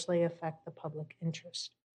adversely affect the public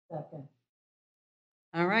interest. Second.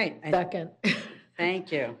 All right. Second.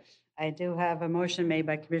 Thank you. I do have a motion made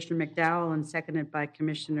by Commissioner McDowell and seconded by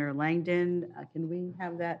Commissioner Langdon. Can we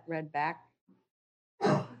have that read back?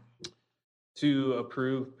 To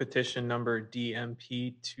approve petition number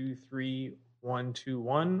DMP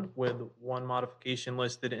 23121 with 1 modification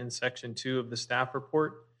listed in section 2 of the staff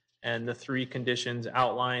report and the 3 conditions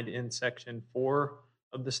outlined in section 4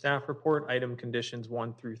 of the staff report, item conditions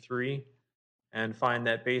 1 through 3, and find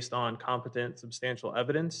that based on competent substantial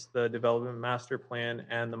evidence, the development master plan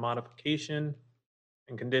and the modification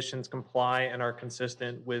and conditions comply and are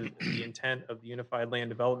consistent with the intent of the Unified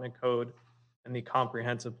Land Development Code and the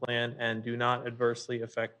comprehensive plan and do not adversely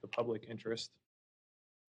affect the public interest.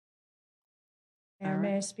 Mayor,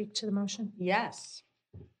 may I speak to the motion? Yes.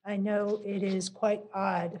 I know it is quite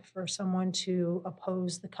odd for someone to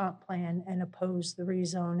oppose the comp plan and oppose the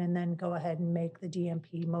rezone and then go ahead and make the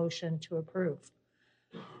DMP motion to approve.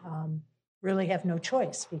 Really have no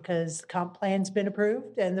choice because the comp plan's been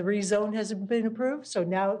approved and the rezone hasn't been approved. So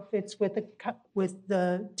now it fits with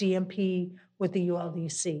the DMP with the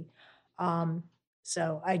ULDC.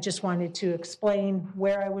 So I just wanted to explain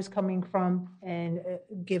where I was coming from and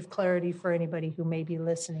give clarity for anybody who may be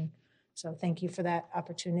listening. So thank you for that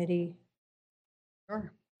opportunity.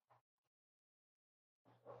 Sure.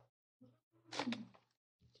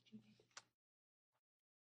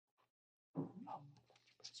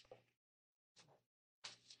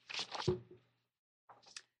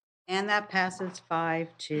 And that passes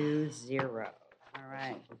 5-0. All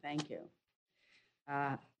right, thank you.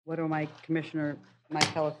 What do my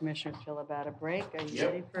fellow commissioners feel about a break? Are you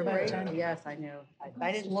ready for a break? Yes, I knew.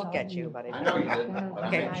 I didn't look at you, but I know you did.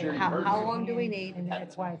 Okay, how long do we need?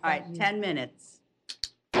 All right, 10 minutes.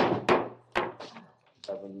 7.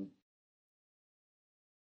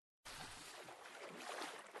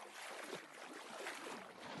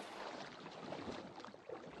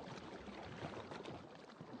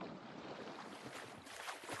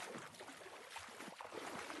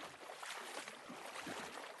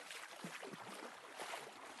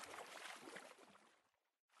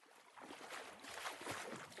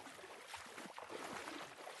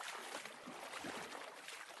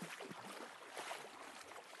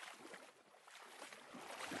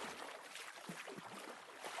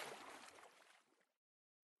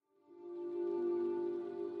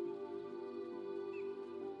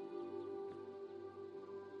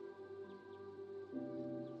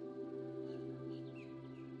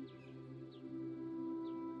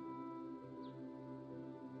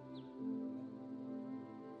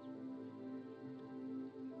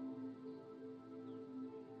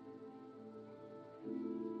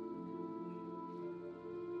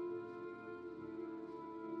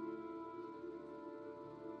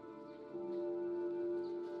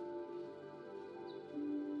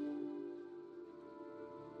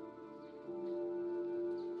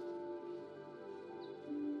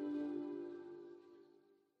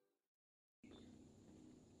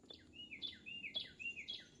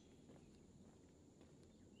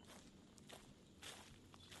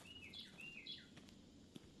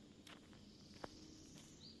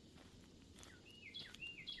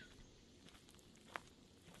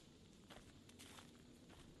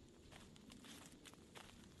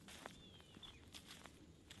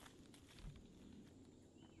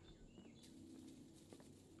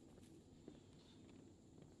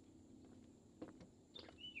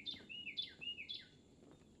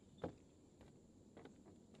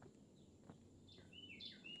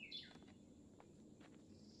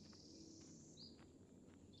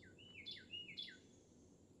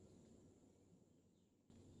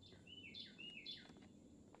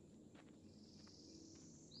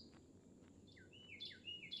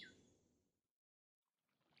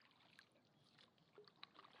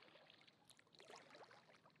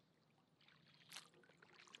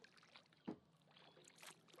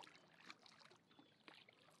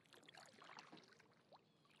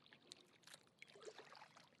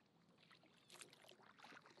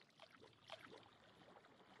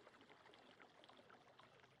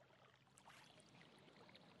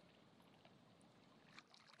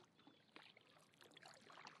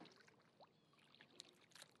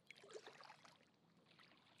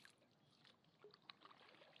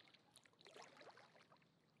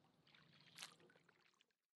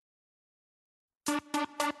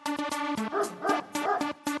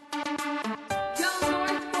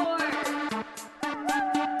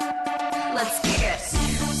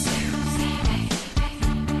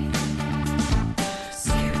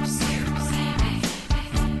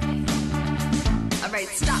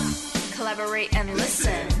 concentrate and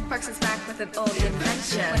listen. Parks is back with an old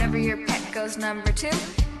invention. Whenever your pet goes number 2,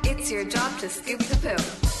 it's your job to scoop the poo.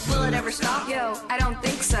 Will it ever stop? Yo, I don't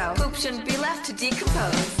think so. Poop shouldn't be left to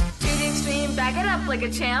decompose. To the extreme, bag it up like a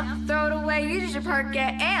champ. Throw it away, use your part,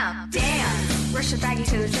 get amped. Damn! Rush your baggie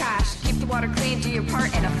to the trash. Keep the water clean, do your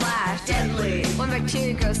part in a flash. Deadly! When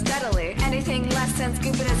bacteria grows steadily. Anything less than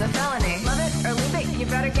scooping is a felony. Love it or leave it, you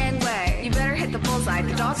better gangway. You better hit the bullseye,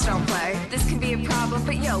 the dogs don't play. This can be a problem,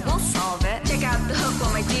 but yo, we'll solve it. Check out the hook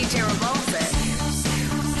while my DJ revolves it.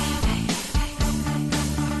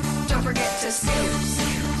 Don't forget to scoop.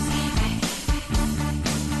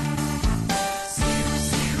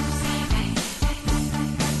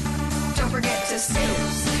 Don't forget to scoop.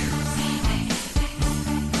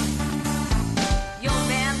 Yo,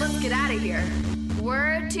 man, let's get out of here.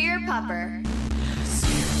 Word to your pupper.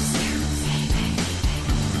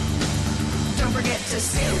 Don't forget to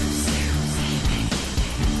scoop.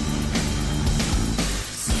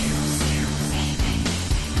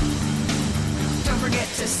 Don't forget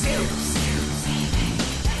to scoop.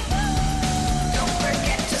 Don't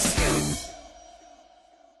forget to scoop.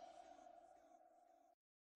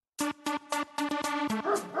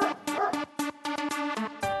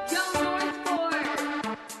 Go Northport!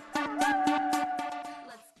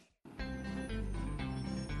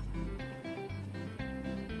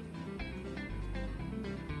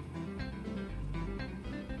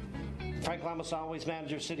 Frank Lamasson, Waste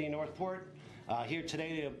Manager, City of Northport. Here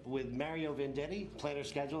today with Mario Vendetti, planner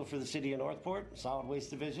schedule for the City of Northport, Solid Waste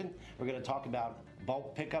Division. We're going to talk about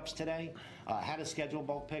bulk pickups today, how to schedule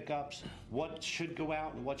bulk pickups, what should go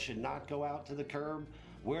out and what should not go out to the curb,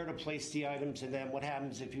 where to place the items, and then what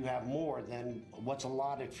happens if you have more than what's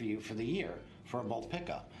allotted for you for the year for a bulk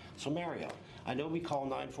pickup. So Mario, I know we call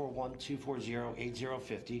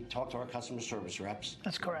 941-240-8050, talk to our customer service reps.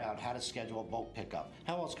 That's correct. About how to schedule a bulk pickup.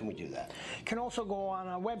 How else can we do that? Can also go on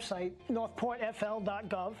our website,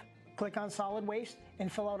 northportfl.gov, click on solid waste,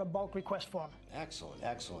 and fill out a bulk request form. Excellent,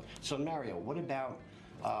 excellent. So Mario, what about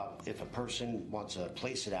if a person wants to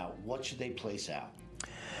place it out, what should they place out?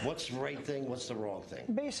 What's the right thing, what's the wrong thing?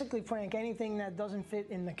 Basically, Frank, anything that doesn't fit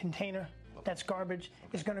in the container, that's garbage,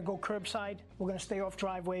 is going to go curbside. We're going to stay off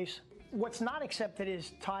driveways. What's not accepted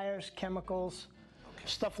is tires, chemicals,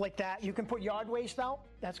 stuff like that. You can put yard waste out,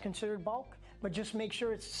 that's considered bulk, but just make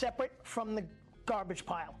sure it's separate from the garbage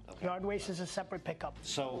pile. Okay. Yard waste is a separate pickup.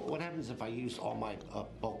 So what happens if I use all my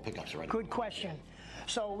bulk pickups already? Good question.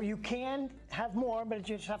 So you can have more, but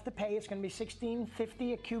you just have to pay. It's going to be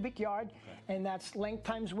 $16.50 a cubic yard, and that's length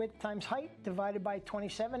times width times height divided by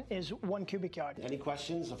 27 is 1 cubic yard. Any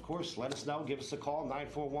questions? Of course, let us know. Give us a call,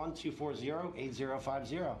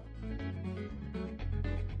 941-240-8050.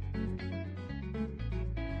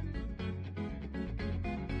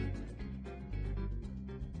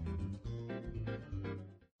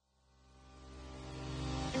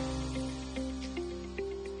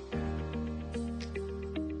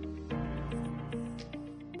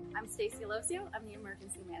 I'm Stacy Alosio. I'm the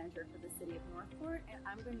emergency manager for the City of Northport, and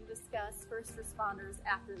I'm going to discuss first responders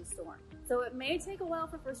after the storm. So it may take a while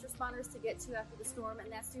for first responders to get to after the storm,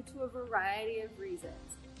 and that's due to a variety of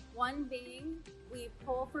reasons. One being, we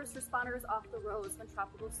pull first responders off the roads when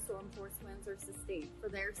tropical storm force winds are sustained for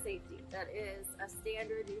their safety. That is a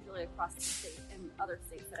standard usually across the state and other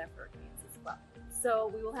states that have hurricanes as well.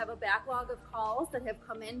 So we will have a backlog of calls that have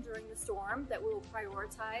come in during the storm that we will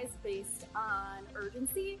prioritize based on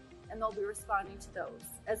urgency, and they'll be responding to those,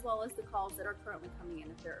 as well as the calls that are currently coming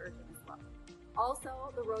in if they're urgent as well.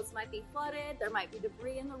 Also, the roads might be flooded, there might be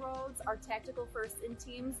debris in the roads. Our tactical first-in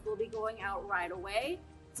teams will be going out right away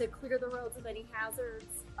to clear the roads of any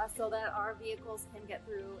hazards so that our vehicles can get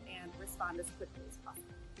through and respond as quickly as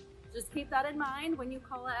possible. Just keep that in mind when you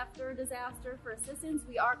call after a disaster for assistance.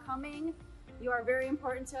 We are coming. You are very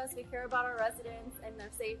important to us. We care about our residents and their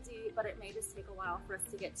safety, but it may just take a while for us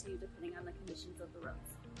to get to you depending on the conditions of the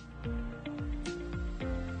roads.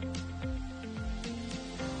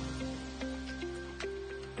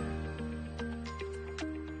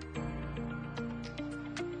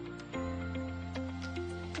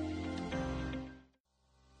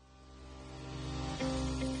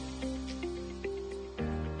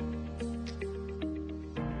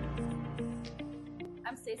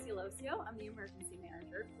 I'm Stacy Alosio. I'm the emergency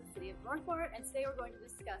manager for the City of Northport, and today we're going to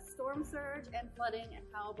discuss storm surge and flooding and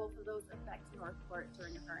how both of those affect Northport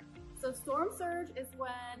during a hurricane. So storm surge is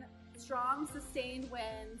when strong, sustained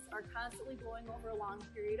winds are constantly blowing over a long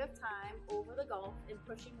period of time over the Gulf and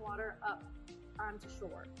pushing water up onto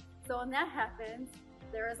shore. So when that happens,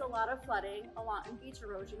 there is a lot of flooding and beach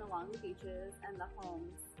erosion along the beaches and the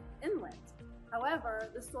homes inland. However,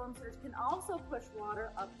 the storm surge can also push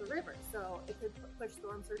water up the river. So it could push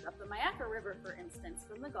storm surge up the Mayaca River, for instance,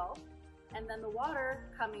 from the Gulf, and then the water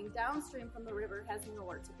coming downstream from the river has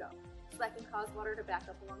nowhere to go. So that can cause water to back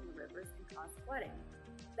up along the rivers and cause flooding.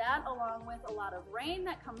 That, along with a lot of rain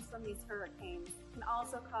that comes from these hurricanes, can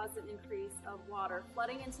also cause an increase of water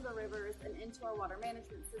flooding into the rivers and into our water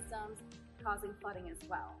management systems, causing flooding as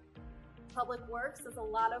well. Public Works does a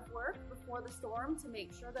lot of work before the storm to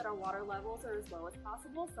make sure that our water levels are as low as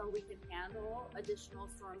possible so we can handle additional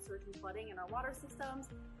storm surge and flooding in our water systems.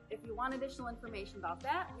 If you want additional information about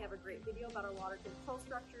that, we have a great video about our water control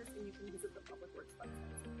structures, and you can visit the Public Works website.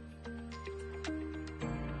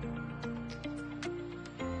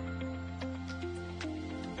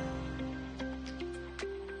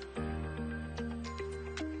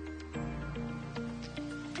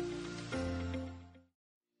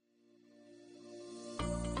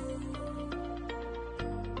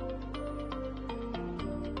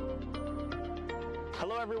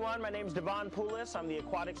 Hello everyone, my name is Devon Poulis. I'm the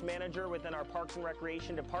Aquatics Manager within our Parks and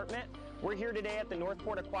Recreation Department. We're here today at the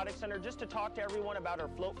Northport Aquatic Center just to talk to everyone about our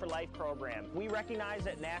Float for Life program. We recognize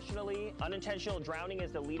that nationally, unintentional drowning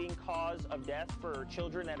is the leading cause of death for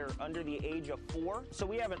children that are under the age of 4. So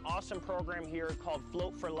we have an awesome program here called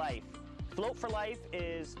Float for Life. Float for Life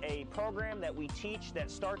is a program that we teach that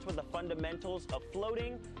starts with the fundamentals of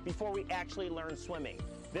floating before we actually learn swimming.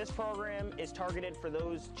 This program is targeted for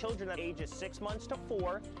those children at ages 6 months to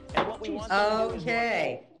 4, and what we want them to do is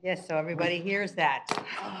Okay, yes, so everybody hears that.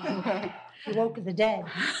 You woke the dead.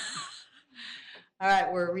 All right,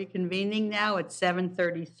 we're reconvening now at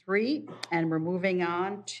 7:33, and we're moving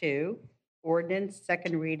on to ordinance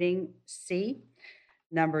second reading C,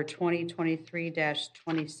 number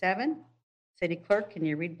 2023-27. City Clerk, can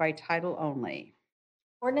you read by title only?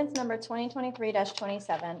 Ordinance number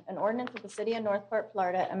 2023-27, an ordinance of the City of Northport,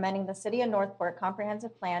 Florida, amending the City of Northport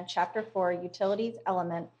Comprehensive Plan, Chapter 4, Utilities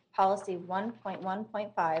Element, Policy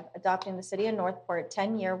 1.1.5, adopting the City of Northport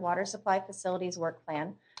 10-year water supply facilities work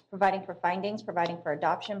plan, providing for findings, providing for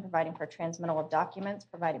adoption, providing for transmittal of documents,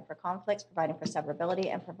 providing for conflicts, providing for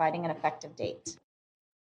severability, and providing an effective date.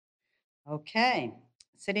 Okay,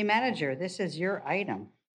 City Manager, this is your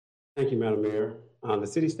item. Thank you, Madam Mayor. The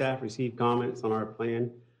city staff received comments on our plan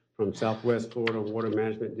from Southwest Florida Water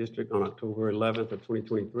Management District on October 11th of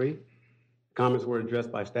 2023. Comments were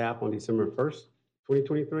addressed by staff on December 1st,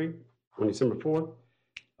 2023. On December 4th,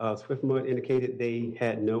 Swiftmud indicated they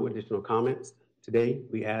had no additional comments. Today,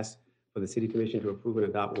 we asked for the City Commission to approve and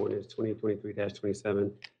adopt ordinance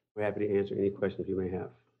 2023-27. We're happy to answer any questions you may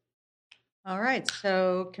have. All right,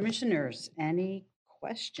 so Commissioners, any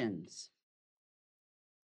questions?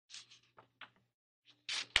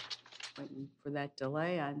 Waiting for that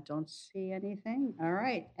delay. I don't see anything. All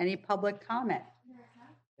right. Any public comment?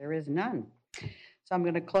 There is none. So I'm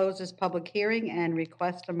going to close this public hearing and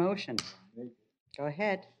request a motion. Go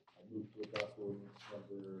ahead. I move to adopt ordinance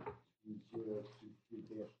number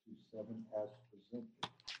 2023-27 as presented.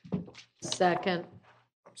 Second.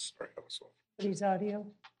 I'm sorry, I was off. Please audio.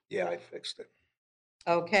 Yeah, I fixed it.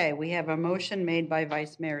 Okay, we have a motion made by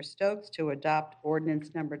Vice Mayor Stokes to adopt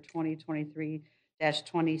ordinance number 2023-27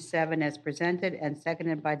 as presented and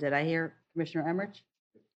seconded by, did I hear Commissioner Emmerich?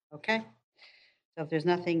 Okay. So if there's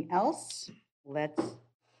nothing else, let's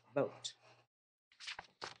vote.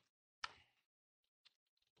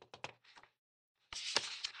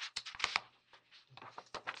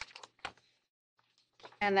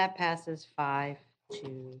 And that passes 5-0.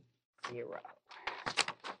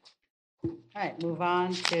 All right, move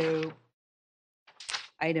on to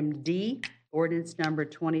item D, ordinance number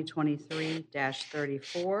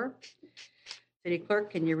 2023-34. City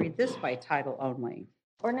Clerk, can you read this by title only?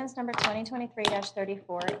 Ordinance number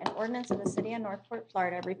 2023-34, an ordinance of the City of Northport,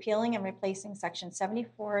 Florida, repealing and replacing section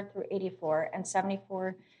 74 through 84 and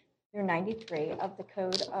 74 through 93 of the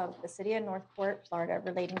Code of the City of Northport, Florida,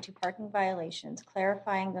 relating to parking violations,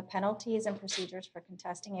 clarifying the penalties and procedures for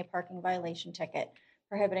contesting a parking violation ticket,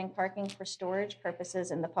 prohibiting parking for storage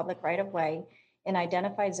purposes in the public right-of-way in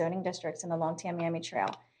identified zoning districts in along Tamiami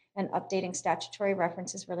Trail, and updating statutory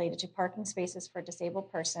references related to parking spaces for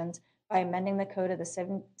disabled persons by amending the Code of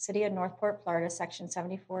the City of Northport, Florida, Section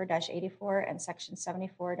 74-84 and Section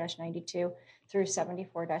 74-92 through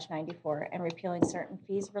 74-94, and repealing certain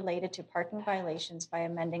fees related to parking violations by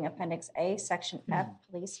amending Appendix A, Section F,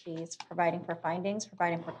 police fees, providing for findings,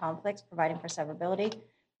 providing for conflicts, providing for severability,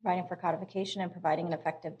 providing for codification, and providing an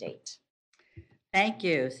effective date. Thank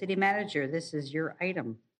you. City Manager, this is your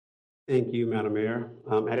item. Thank you, Madam Mayor.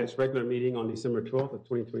 At its regular meeting on December 12th of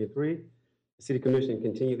 2023, the City Commission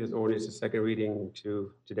continued this ordinance to second reading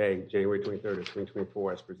to today, January 23rd of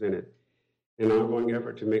 2024, as presented. In an ongoing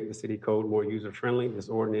effort to make the city code more user-friendly, this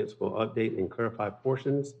ordinance will update and clarify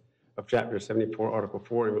portions of Chapter 74, Article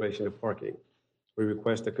 4 in relation to parking. We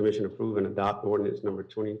request the commission approve and adopt ordinance number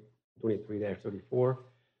 2023-34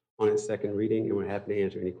 on its second reading, and we're happy to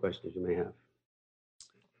answer any questions you may have.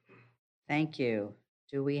 Thank you.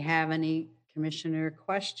 Do we have any commissioner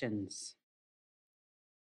questions?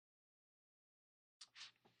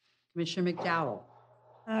 Commissioner McDowell?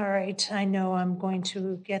 All right, I know I'm going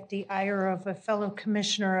to get the ire of a fellow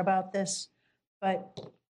commissioner about this, but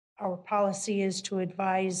our policy is to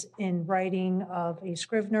advise in writing of a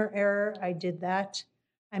Scrivener error. I did that.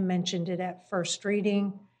 I mentioned it at first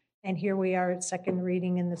reading, and here we are at second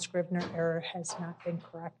reading, and the Scrivener error has not been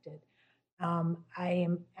corrected. I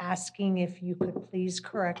am asking if you could please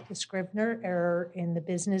correct the Scrivener error in the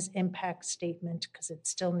business impact statement because it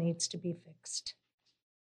still needs to be fixed.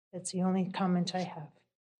 That's the only comment I have.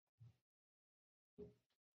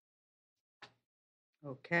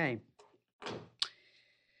 Okay.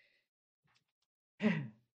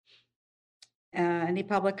 Any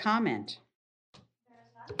public comment?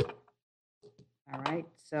 All right,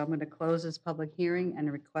 so I'm going to close this public hearing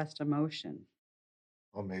and request a motion.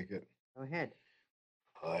 I'll make it. Go ahead.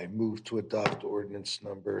 I move to adopt ordinance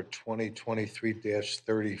number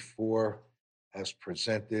 2023-34 as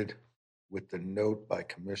presented with the note by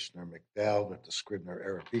Commissioner McDowell that the Scrivener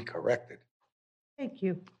error be corrected. Thank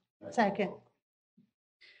you. Second.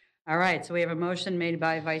 All right, so we have a motion made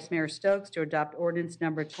by Vice Mayor Stokes to adopt ordinance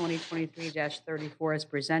number 2023-34 as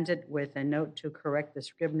presented with a note to correct the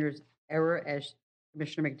Scrivener's error as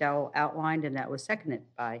Commissioner McDowell outlined, and that was seconded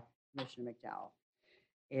by Commissioner McDowell.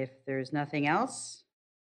 If there's nothing else,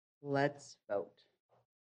 let's vote.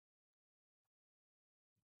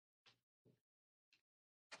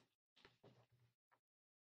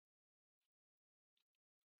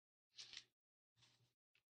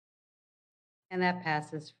 And that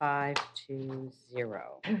passes 5-0.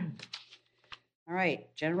 All right,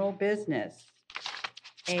 general business.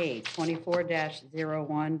 A,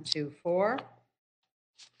 24-0124.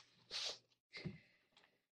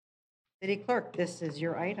 City Clerk, this is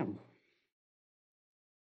your item.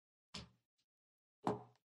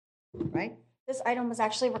 Right? This item was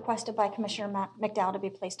actually requested by Commissioner McDowell to be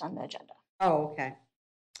placed on the agenda. Oh, okay.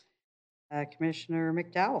 Commissioner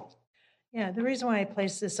McDowell. Yeah, the reason why I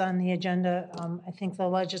placed this on the agenda, I think the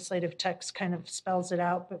legislative text kind of spells it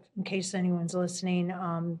out, but in case anyone's listening,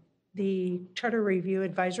 the Charter Review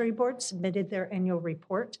Advisory Board submitted their annual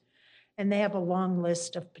report, and they have a long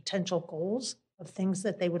list of potential goals of things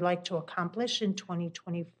that they would like to accomplish in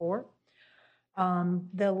 2024.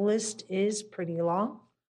 The list is pretty long,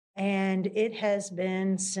 and it has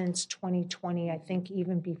been since 2020, I think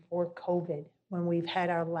even before COVID, when we've had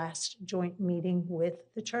our last joint meeting with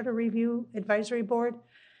the Charter Review Advisory Board.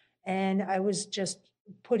 And I was just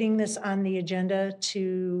putting this on the agenda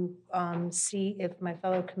to see if my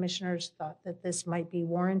fellow commissioners thought that this might be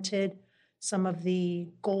warranted. Some of the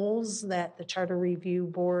goals that the Charter Review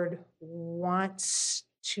Board wants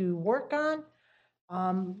to work on,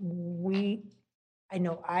 I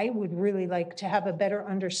know I would really like to have a better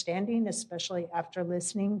understanding, especially after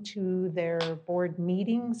listening to their board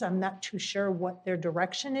meetings. I'm not too sure what their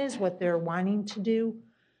direction is, what they're wanting to do.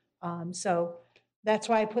 So that's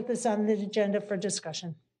why I put this on the agenda for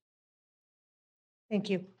discussion. Thank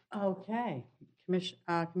you. Okay.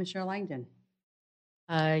 Commissioner Langdon.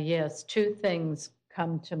 Yes, two things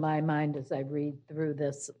come to my mind as I read through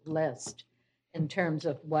this list in terms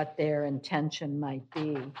of what their intention might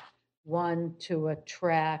be. One, to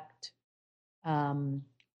attract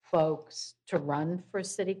folks to run for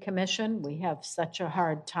city commission. We have such a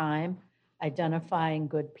hard time identifying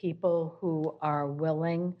good people who are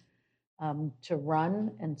willing to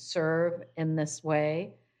run and serve in this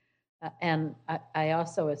way. And I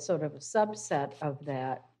also, as sort of a subset of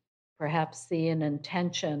that, perhaps see an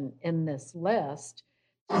intention in this list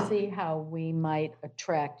to see how we might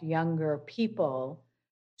attract younger people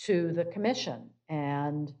to the commission.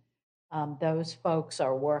 And those folks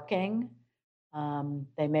are working.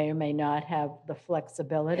 They may or may not have the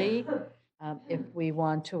flexibility. If we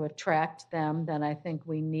want to attract them, then I think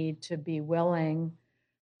we need to be willing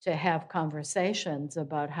to have conversations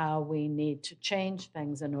about how we need to change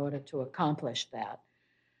things in order to accomplish that.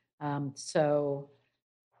 So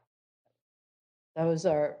those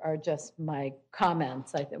are just my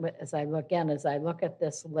comments. As I look at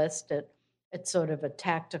this list, it's sort of a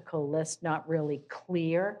tactical list, not really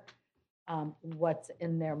clear what's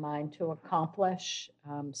in their mind to accomplish.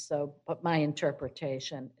 But my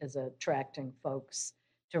interpretation is attracting folks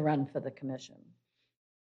to run for the commission.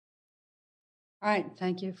 All right,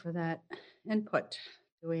 thank you for that input.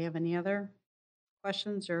 Do we have any other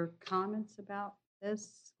questions or comments about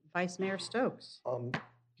this? Vice Mayor Stokes?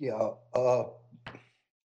 Yeah,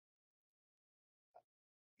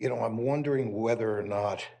 I'm wondering whether or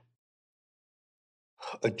not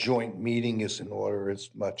a joint meeting is in order as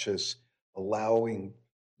much as allowing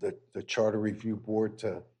the Charter Review Board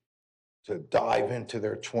to dive into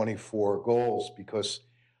their 24 goals, because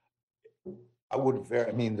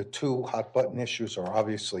the two hot button issues are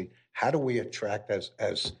obviously, how do we attract,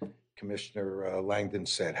 as Commissioner Langdon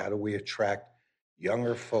said, how do we attract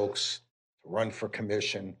younger folks to run for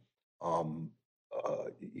commission?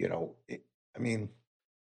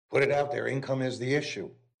 Put it out there, income is the issue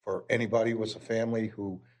for anybody with a family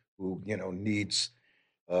who needs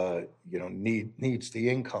needs the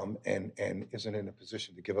income and isn't in a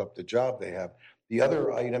position to give up the job they have. The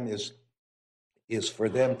other item is for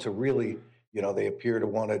them to really, they appear to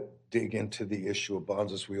want to dig into the issue of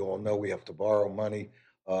bonds. As we all know, we have to borrow money.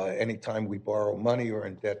 Anytime we borrow money or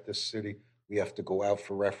in debt this city, we have to go out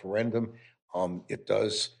for referendum. It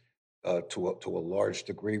does, to a large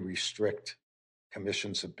degree, restrict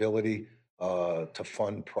Commission's ability to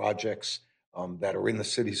fund projects that are in the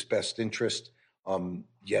city's best interest.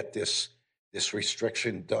 Yet this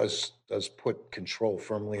restriction does put control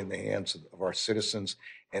firmly in the hands of our citizens.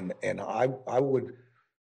 And I'm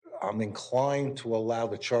inclined to allow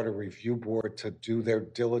the Charter Review Board to do their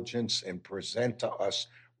diligence and present to us,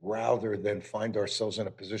 rather than find ourselves in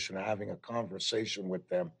a position of having a conversation with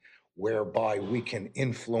them whereby we can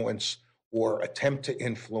influence or attempt to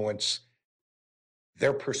influence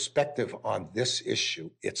their perspective on this issue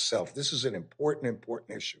itself. This is an important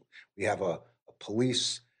issue. We have a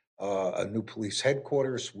new police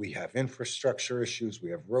headquarters. We have infrastructure issues. We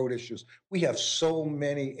have road issues. We have so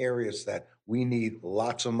many areas that we need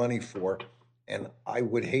lots of money for. And I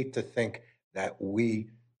would hate to think that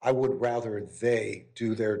I would rather they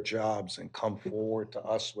do their jobs and come forward to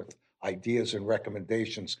us with ideas and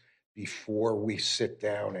recommendations before we sit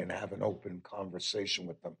down and have an open conversation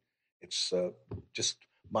with them. It's just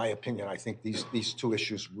my opinion. I think these two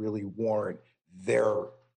issues really warrant their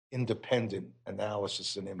independent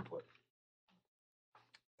analysis and input.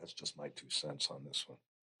 That's just my 2 cents on this one.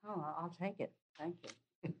 Oh, I'll take it. Thank you.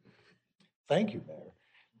 Thank you, Mayor.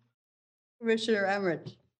 Commissioner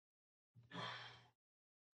Emmerich?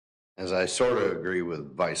 As I sort of agree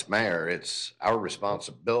with Vice Mayor, it's our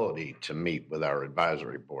responsibility to meet with our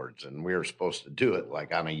advisory boards, and we're supposed to do it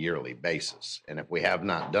like on a yearly basis. And if we have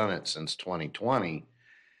not done it since 2020,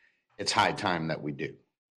 it's high time that we do.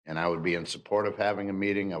 And I would be in support of having a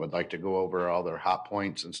meeting. I would like to go over all their hot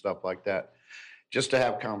points and stuff like that, just to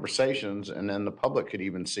have conversations, and then the public could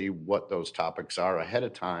even see what those topics are ahead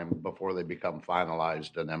of time before they become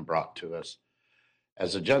finalized and then brought to us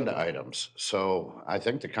as agenda items. So I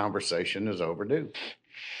think the conversation is overdue.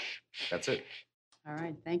 That's it. All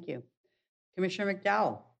right, thank you. Commissioner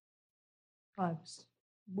McDowell? I was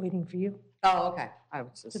waiting for you. Oh, okay. I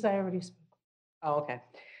was just. Because I already spoke. Oh, okay.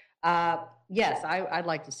 Yes, I'd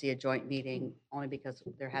like to see a joint meeting, only because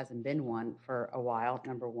there hasn't been one for a while,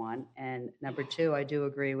 number one. And number two, I do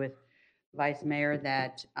agree with Vice Mayor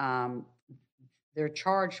that they're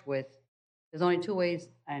charged with, there's only two ways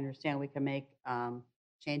I understand we can make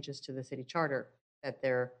changes to the city charter, that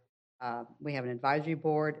we have an advisory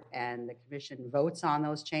board and the commission votes on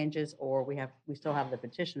those changes, or we still have the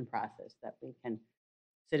petition process that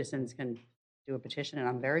citizens can do a petition. And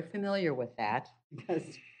I'm very familiar with that because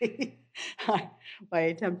I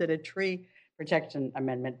attempted a tree protection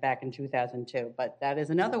amendment back in 2002. But that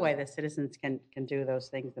is another way that citizens can do those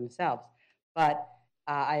things themselves. But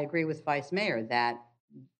I agree with Vice Mayor that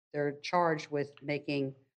they're charged with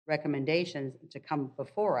making recommendations to come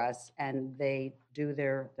before us, and they do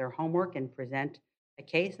their homework and present a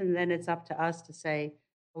case, and then it's up to us to say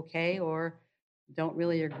okay or don't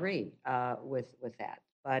really agree with that.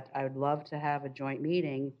 But I would love to have a joint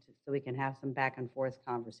meeting so we can have some back and forth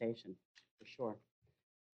conversation, for sure.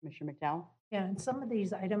 Commissioner McDowell? Yeah, and some of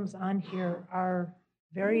these items on here are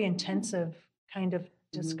very intensive kind of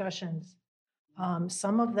discussions.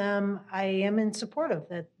 Some of them I am in support of,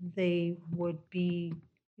 that they would be,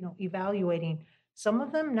 evaluating. Some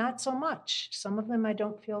of them not so much. Some of them I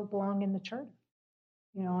don't feel belong in the charter.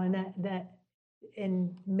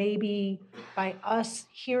 And maybe by us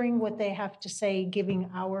hearing what they have to say, giving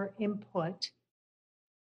our input,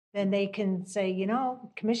 then they can say,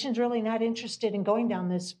 commission's really not interested in going down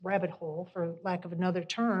this rabbit hole, for lack of another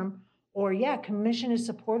term, or yeah, commission is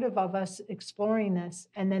supportive of us exploring this,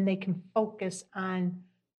 and then they can focus on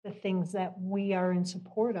the things that we are in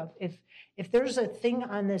support of. If there's a thing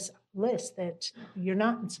on this list that you're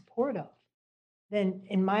not in support of, then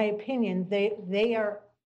in my opinion, they are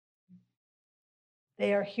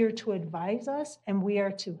They are here to advise us, and we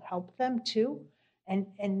are to help them too.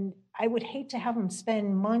 And I would hate to have them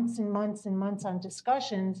spend months and months and months on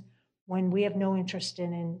discussions when we have no interest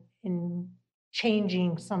in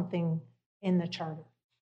changing something in the charter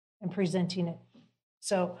and presenting it.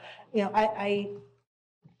 So, you know,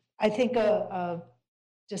 I think a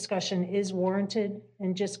discussion is warranted,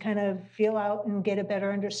 and just kind of feel out and get a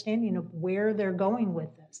better understanding of where they're going with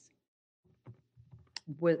this.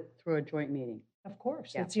 Through a joint meeting. Of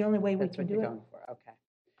course, Yeah, that's the only way we That's can what do you're it. going for. Okay.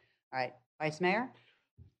 All right. Vice Mayor?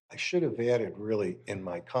 I should have added really in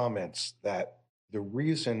my comments that the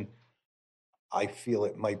reason I feel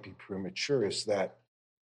it might be premature is that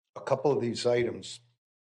a couple of these items,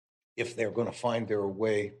 if they're going to find their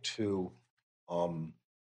way to a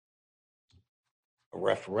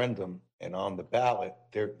referendum and on the ballot,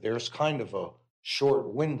 there's kind of a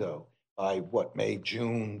short window by what, May,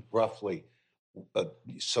 June, roughly.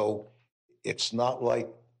 So it's not like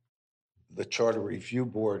the Charter Review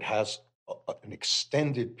Board has an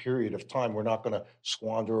extended period of time. We're not going to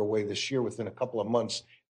squander away this year. Within a couple of months,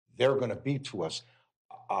 they're going to be to us.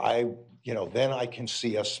 Then I can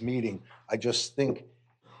see us meeting. I just think,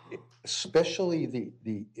 especially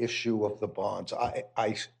the issue of the bonds,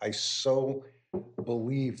 I so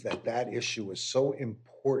believe that issue is so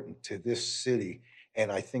important to this city.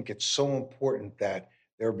 And I think it's so important that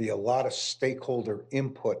there be a lot of stakeholder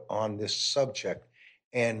input on this subject.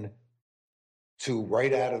 And to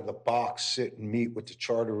right out of the box sit and meet with the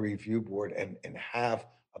Charter Review Board and have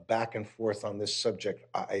a back and forth on this subject.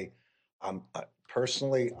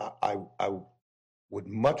 Personally, I would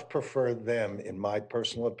much prefer them, in my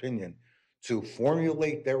personal opinion, to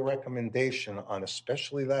formulate their recommendation on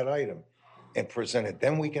especially that item and present it.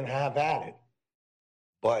 Then we can have at it.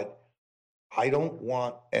 But I don't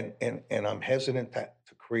want, and I'm hesitant to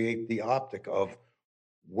create the optic of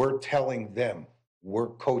we're telling them, we're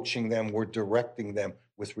coaching them, we're directing them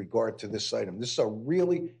with regard to this item. This is a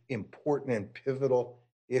really important and pivotal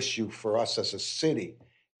issue for us as a city.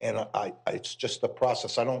 And it's just a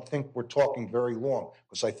process. I don't think we're talking very long,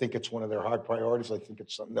 because I think it's one of their high priorities. I think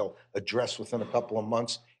it's something they'll address within a couple of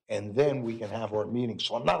months, and then we can have our meeting.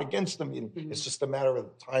 So I'm not against the meeting. It's just a matter of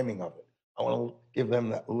the timing of it. I want to give them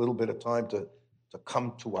that a little bit of time to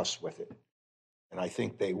come to us with it. And I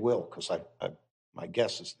think they will, because my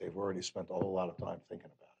guess is they've already spent a whole lot of time thinking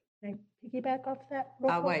about Can I piggyback off that?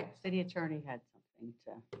 real quick? Wait, City Attorney had something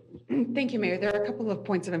to. Thank you, Mayor. There are a couple of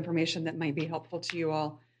points of information that might be helpful to you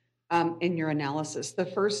all in your analysis. The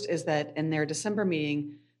first is that in their December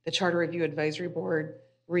meeting, the Charter Review Advisory Board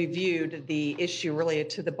reviewed the issue related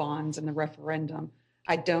to the bonds and the referendum.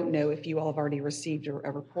 I don't know if you all have already received a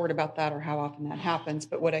report about that or how often that happens,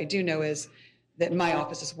 but what I do know is that my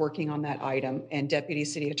office is working on that item, and Deputy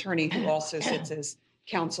City Attorney, who also sits as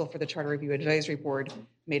counsel for the Charter Review Advisory Board,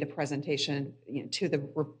 made a presentation to the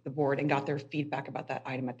board and got their feedback about that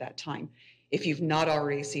item at that time. If you've not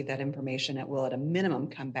already received that information, it will at a minimum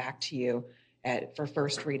come back to you for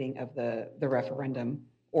first reading of the referendum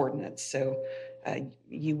ordinance. So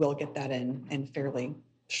you will get that in fairly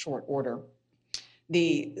short order.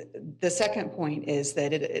 The second point is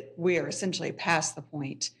that we are essentially past the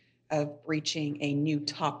point of reaching a new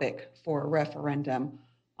topic for a referendum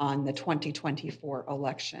on the 2024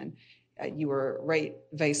 election. You were right,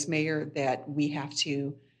 Vice Mayor, that we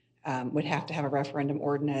would have to have a referendum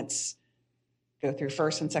ordinance go through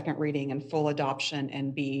first and second reading and full adoption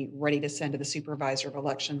and be ready to send to the Supervisor of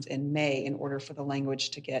Elections in May in order for the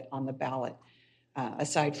language to get on the ballot.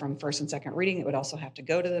 Aside from first and second reading, it would also have to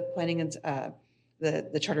go to the Planning and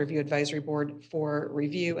the Charter Review Advisory Board for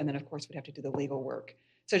review, and then of course we'd have to do the legal work.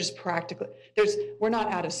 So just practically, we're not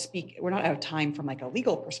out of time from like a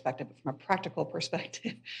legal perspective, but from a practical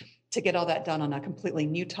perspective, to get all that done on a completely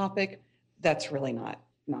new topic, that's really not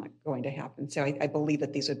going to happen. So I believe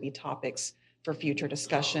that these would be topics for future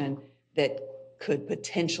discussion that could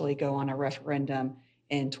potentially go on a referendum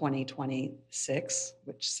in 2026,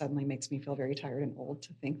 which suddenly makes me feel very tired and old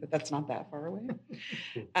to think that that's not that far away.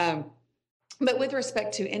 But with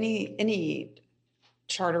respect to any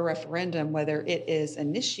charter referendum, whether it is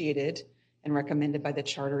initiated and recommended by the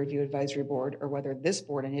Charter Review Advisory Board, or whether this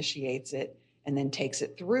board initiates it and then takes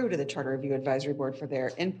it through to the Charter Review Advisory Board for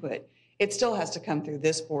their input, it still has to come through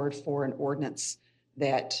this board for an ordinance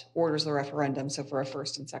that orders the referendum, so for a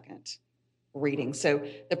first and second reading. So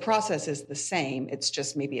the process is the same. It's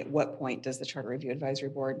just maybe at what point does the Charter Review Advisory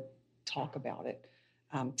Board talk about it.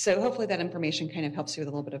 So hopefully that information kind of helps you with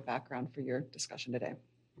a little bit of background for your discussion today.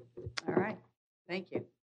 All right, thank you.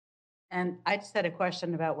 And I just had a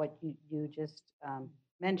question about what you just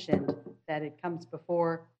mentioned, that it comes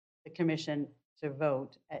before the commission to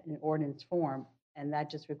vote at an ordinance form. And that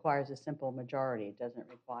just requires a simple majority. It doesn't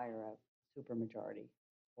require a supermajority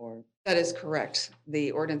or. That is correct.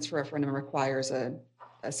 The ordinance for referendum requires a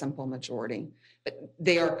simple majority, but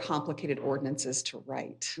they are complicated ordinances to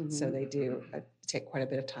write. So they do take quite a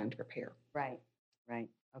bit of time to prepare. Right, right,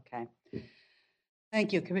 okay.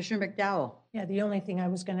 Thank you. Commissioner McDowell? Yeah, the only thing I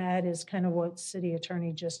was going to add is kind of what City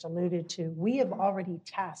Attorney just alluded to. We have already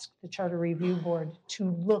tasked the Charter Review Board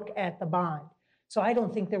to look at the bond. So I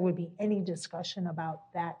don't think there would be any discussion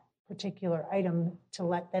about that particular item to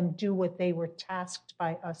let them do what they were tasked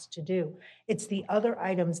by us to do. It's the other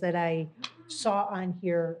items that I saw on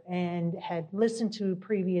here and had listened to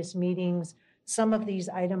previous meetings. Some of these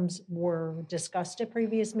items were discussed at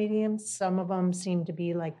previous meetings. Some of them seem to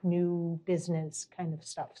be like new business kind of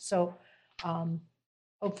stuff. So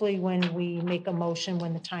hopefully when we make a motion,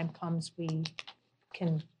 when the time comes, we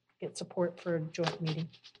can get support for a joint meeting.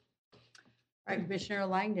 All right, Commissioner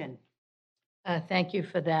Langdon. Thank you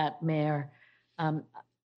for that, Mayor.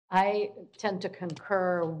 I tend to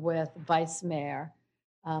concur with Vice Mayor.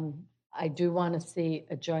 I do want to see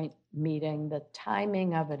a joint meeting. The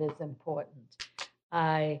timing of it is important.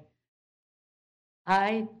 I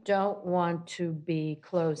don't want to be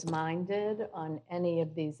closed-minded on any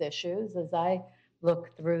of these issues. As I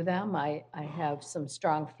look through them, I have some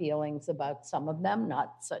strong feelings about some of them,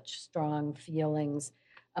 not such strong feelings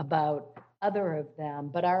about other of them,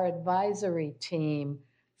 but our advisory team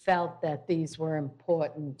felt that these were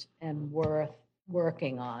important and worth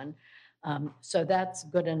working on. So that's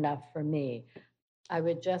good enough for me. I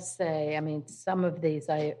would just say, I mean, some of these,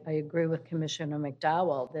 I agree with Commissioner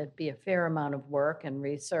McDowell, there'd be a fair amount of work and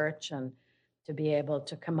research and to be able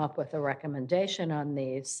to come up with a recommendation on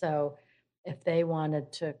these. So if they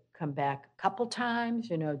wanted to come back a couple times,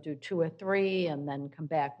 you know, do 2 or 3 and then come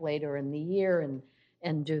back later in the year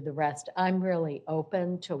and do the rest, I'm really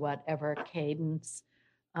open to whatever cadence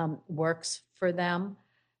works for them.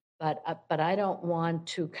 But I don't want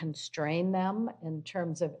to constrain them in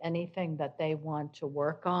terms of anything that they want to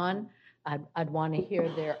work on. I'd want to hear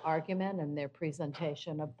their argument and their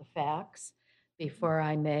presentation of the facts before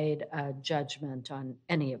I made a judgment on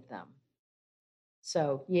any of them.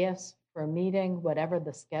 So yes, for a meeting, whatever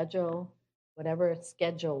schedule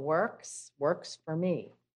works for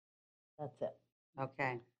me. That's it.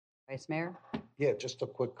 Okay. Vice Mayor? Yeah, just a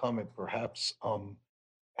quick comment, perhaps.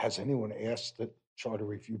 Has anyone asked the Charter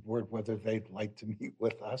Review Board whether they'd like to meet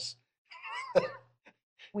with us?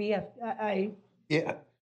 We have, Yeah.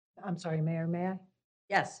 I'm sorry, Mayor, may I?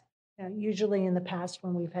 Yes. Usually in the past,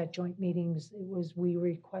 when we've had joint meetings, it was we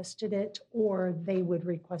requested it or they would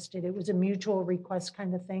request it. It was a mutual request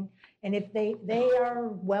kind of thing. And if they are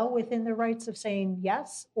well within the rights of saying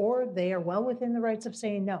yes, or they are well within the rights of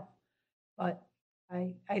saying no. But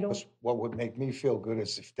I don't. What would make me feel good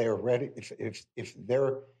is if they're ready,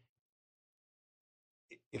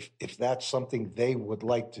 if that's something they would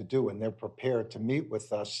like to do and they're prepared to meet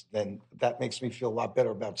with us, then that makes me feel a lot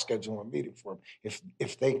better about scheduling a meeting for them.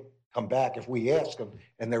 If they come back, if we ask them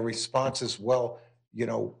and their response is, well, you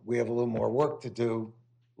know, we have a little more work to do,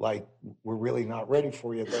 like we're really not ready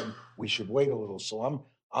for you, then we should wait a little. So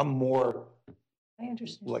I'm more, I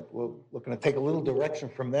understand. like, we're looking to take a little direction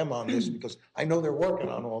from them on this because I know they're working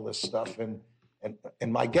on all this stuff and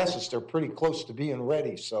my guess is they're pretty close to being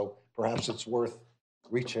ready. So perhaps it's worth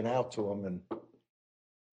reaching out to them and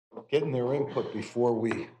getting their input before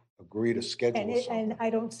we agree to schedule something. And I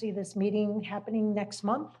don't see this meeting happening next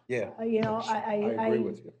month. Yeah. You know, I agree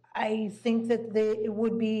with you. I think that it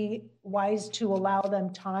would be wise to allow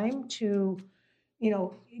them time to, you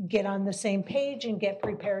know, get on the same page and get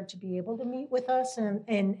prepared to be able to meet with us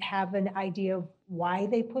and have an idea of why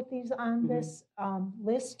they put these on this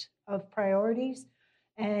list of priorities.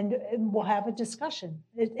 And we'll have a discussion.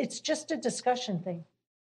 It's just a discussion thing.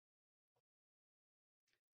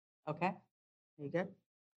 Okay. You good?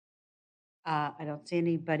 I don't see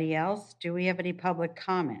anybody else. Do we have any public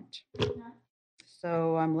comment? No.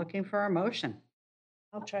 So I'm looking for a motion.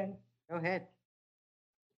 I'll try. Go ahead.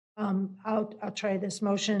 I'll try this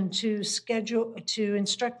motion to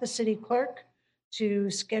instruct the city clerk to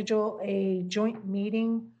schedule a joint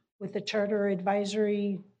meeting with the Charter Review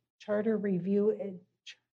Advisory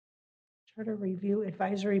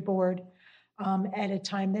Board at a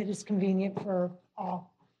time that is convenient for all.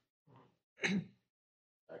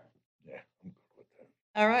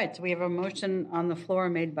 All right, so we have a motion on the floor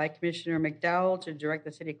made by Commissioner McDowell to direct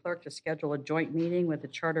the city clerk to schedule a joint meeting with the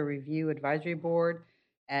Charter Review Advisory Board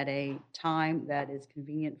at a time that is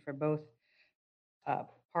convenient for both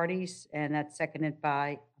parties, and that's seconded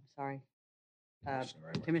by,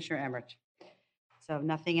 Commissioner Emmerich. So if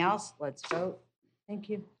nothing else, let's vote. Thank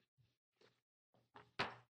you.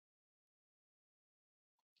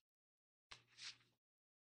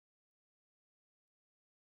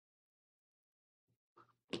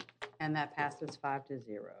 And that passes 5-0.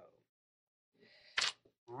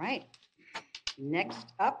 All right.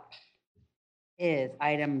 Next up is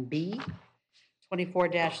item B,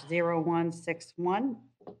 24-0161.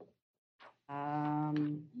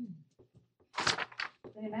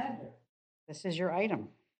 City Manager, this is your item.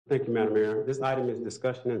 Thank you, Madam Mayor. This item is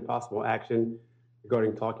discussion and possible action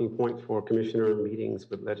regarding talking points for commissioner meetings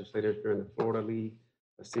with legislators during the Florida League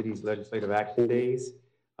of Cities Legislative Action Days.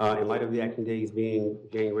 In light of the action days being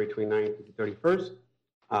January 29th to the 31st,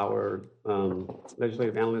 our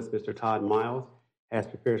legislative analyst, Mr. Todd Miles, has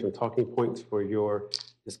prepared some talking points for your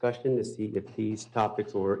discussion to see if these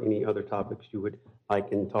topics or any other topics you would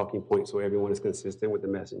like in talking points so everyone is consistent with the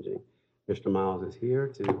messaging. Mr. Miles is here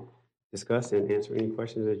to discuss and answer any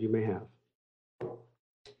questions that you may have.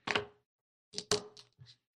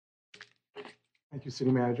 Thank you, City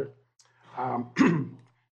Manager.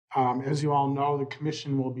 As you all know, the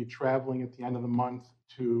Commission will be traveling at the end of the month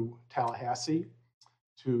to Tallahassee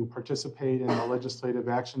to participate in the Legislative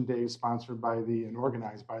Action Day sponsored by and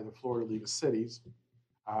organized by the Florida League of Cities.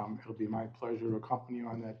 It'll be my pleasure to accompany you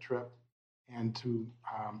on that trip and to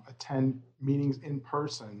attend meetings in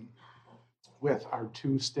person with our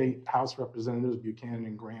two state House representatives, Buchanan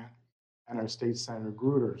and Grant, and our state Senator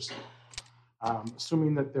Gruters.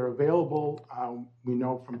 Assuming that they're available, we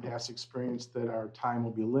know from past experience that our time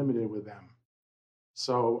will be limited with them.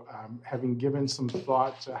 So having given some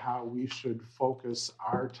thought to how we should focus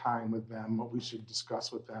our time with them, what we should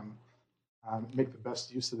discuss with them, make the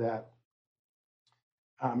best use of that,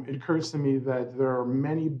 it occurs to me that there are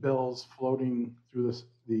many bills floating through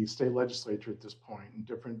the state legislature at this point in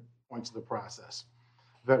different points of the process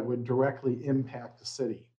that would directly impact the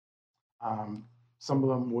city. Some of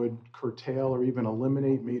them would curtail or even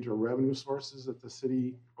eliminate major revenue sources that the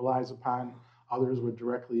city relies upon. Others would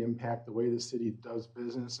directly impact the way the city does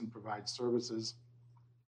business and provides services.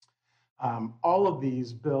 All of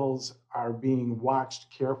these bills are being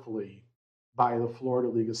watched carefully by the Florida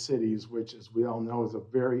League of Cities, which, as we all know, is a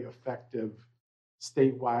very effective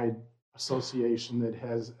statewide association that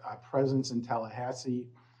has a presence in Tallahassee,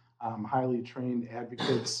 highly trained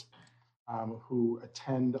advocates who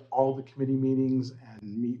attend all the committee meetings and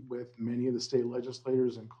meet with many of the state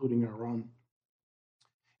legislators, including our own.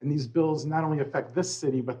 And these bills not only affect this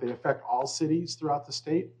city, but they affect all cities throughout the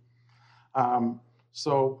state.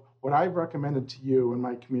 So what I've recommended to you in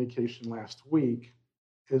my communication last week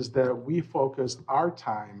is that we focus our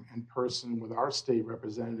time in person with our state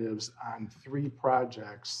representatives on 3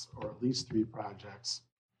 projects, or at least 3 projects,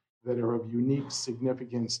 that are of unique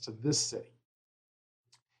significance to this city.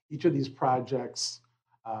 Each of these projects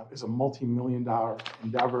is a multi-million-dollar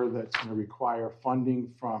endeavor that's going to require funding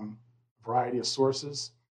from a variety of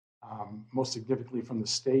sources, most significantly from the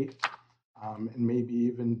state, and maybe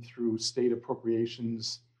even through state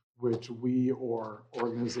appropriations, which we or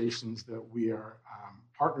organizations that we are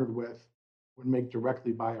partnered with would make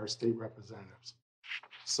directly by our state representatives.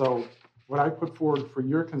 So what I put forward for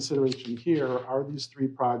your consideration here are these 3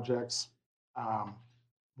 projects.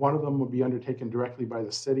 One of them will be undertaken directly by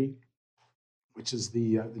the city, which is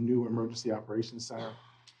the new Emergency Operations Center.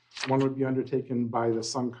 One would be undertaken by the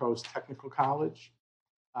Suncoast Technical College.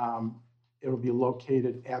 It will be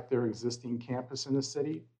located at their existing campus in the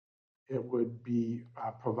city. It would be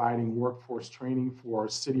providing workforce training for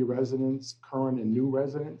city residents, current and new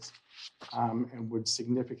residents, and would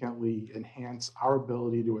significantly enhance our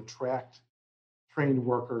ability to attract trained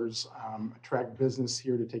workers, attract business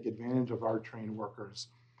here to take advantage of our trained workers.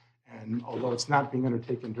 And although it's not being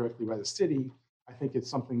undertaken directly by the city, I think it's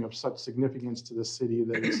something of such significance to the city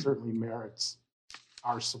that it certainly merits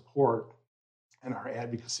our support and our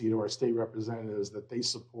advocacy to our state representatives that they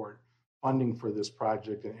support funding for this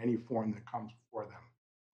project in any form that comes before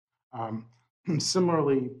them.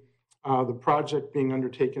 Similarly, the project being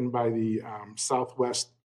undertaken by the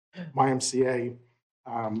Southwest YMCA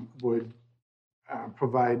would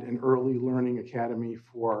provide an early learning academy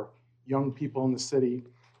for young people in the city.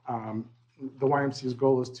 The YMCA's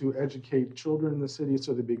goal is to educate children in the city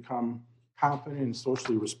so they become confident and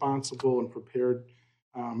socially responsible and prepared,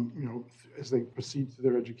 as they proceed through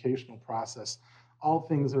their educational process. All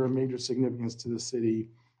things that are of major significance to the city.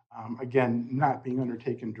 Again, not being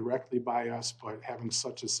undertaken directly by us, but having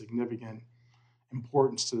such a significant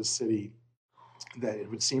importance to the city that it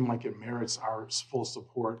would seem like it merits our full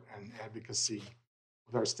support and advocacy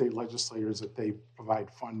with our state legislators that they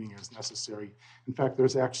provide funding as necessary. In fact,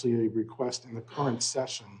 there's actually a request in the current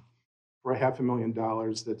session for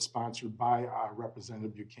 $500,000 that's sponsored by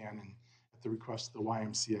Representative Buchanan at the request of the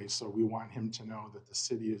YMCA. So we want him to know that the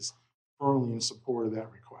city is firmly in support of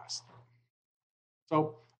that request.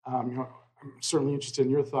 So, I'm certainly interested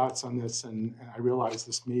in your thoughts on this, and I realize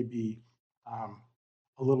this may be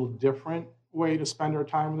a little different way to spend our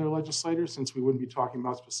time with our legislators, since we wouldn't be talking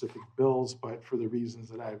about specific bills, but for the reasons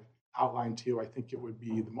that I've outlined to you, I think it would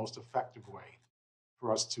be the most effective way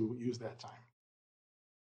for us to use that time.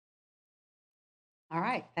 All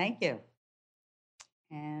right, thank you.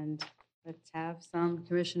 And let's have some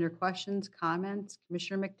commissioner questions, comments.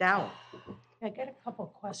 Commissioner McDowell. I got a couple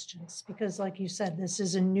of questions because, like you said, this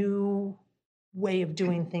is a new way of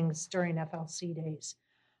doing things during FLC days.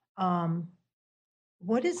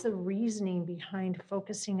 What is the reasoning behind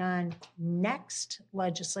focusing on next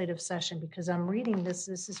legislative session? Because I'm reading this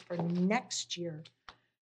is for next year,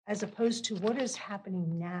 as opposed to what is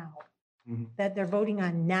happening now, that they're voting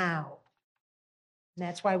on now. And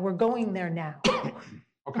that's why we're going there now.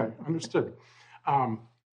 Okay, understood.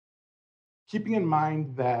 Keeping in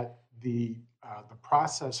mind that the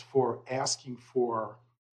process for asking for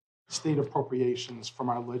state appropriations from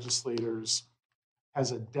our legislators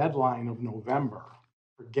has a deadline of November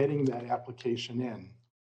for getting that application in.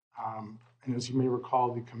 And as you may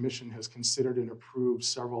recall, the commission has considered and approved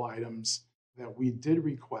several items that we did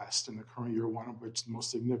request in the current year, one of which the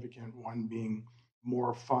most significant one being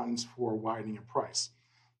more funds for widening of price.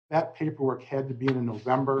 That paperwork had to be in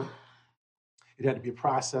November. It had to be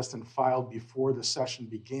processed and filed before the session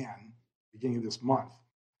began, beginning of this month.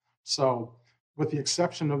 So with the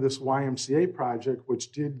exception of this YMCA project,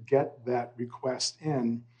 which did get that request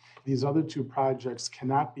in, these other two projects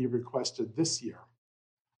cannot be requested this year.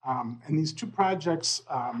 And these two projects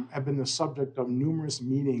have been the subject of numerous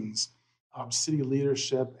meetings of city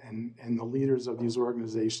leadership and the leaders of these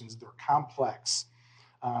organizations. They're complex.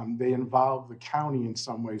 They involve the county in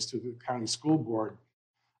some ways through the county school board.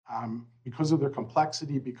 Because of their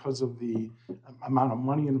complexity, because of the amount of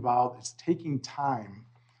money involved, it's taking time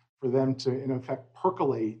for them to, in effect,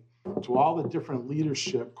 percolate to all the different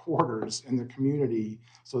leadership quarters in the community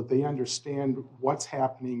so that they understand what's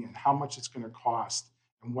happening and how much it's going to cost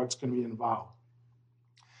and what's going to be involved.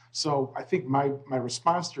 So I think my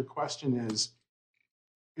response to your question is,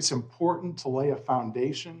 it's important to lay a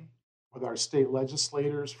foundation with our state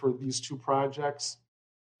legislators for these two projects.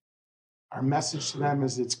 Our message to them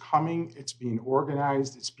is it's coming, it's being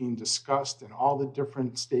organized, it's being discussed in all the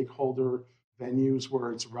different stakeholder venues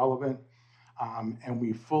where it's relevant. And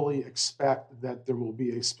we fully expect that there will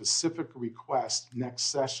be a specific request next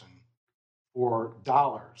session for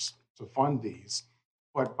dollars to fund these.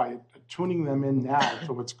 But by tuning them in now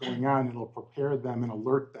to what's going on, it'll prepare them and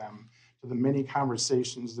alert them to the many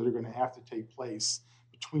conversations that are going to have to take place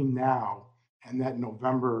between now and that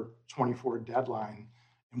November 24 deadline,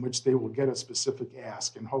 in which they will get a specific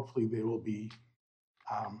ask, and hopefully they will be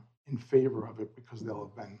in favor of it because they'll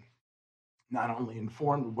have been not only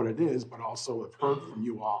informed of what it is, but also have heard from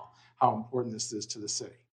you all how important this is to the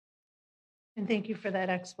city. And thank you for that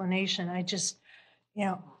explanation. I just,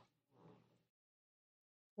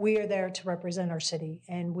 we are there to represent our city,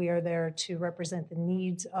 and we are there to represent the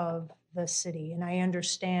needs of the city. And I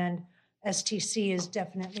understand STC is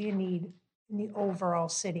definitely a need in the overall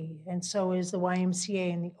city, and so is the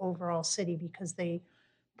YMCA in the overall city, because they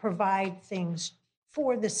provide things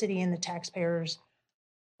for the city and the taxpayers,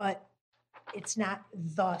 but it's not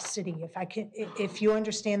the city. If you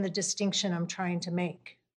understand the distinction I'm trying to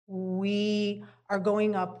make, we are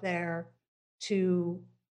going up there to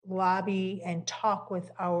lobby and talk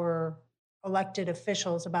with our elected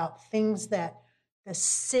officials about things that the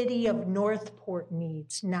city of Northport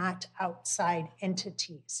needs, not outside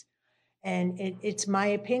entities. And it's my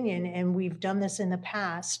opinion, and we've done this in the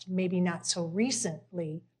past, maybe not so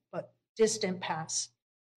recently, but distant past,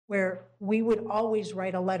 where we would always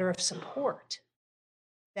write a letter of support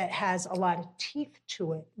that has a lot of teeth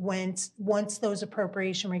to it. Once those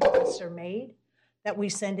appropriation requests are made, that we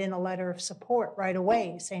send in a letter of support right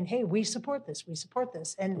away saying, hey, we support this,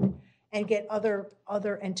 and get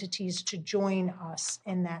other entities to join us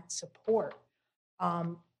in that support.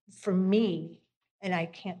 For me, and I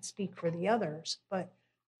can't speak for the others, but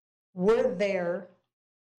we're there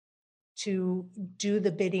to do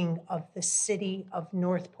the bidding of the city of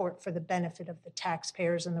Northport for the benefit of the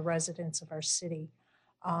taxpayers and the residents of our city.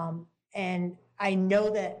 And I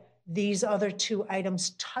know that these other two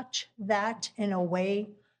items touch that in a way,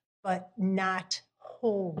 but not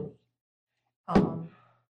wholly.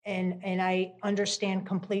 And I understand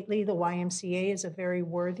completely the YMCA is a very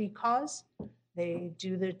worthy cause. They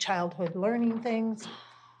do the childhood learning things,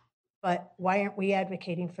 but why aren't we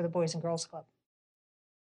advocating for the Boys and Girls Club?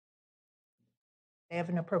 They have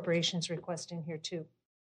an appropriations request in here too.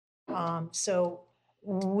 So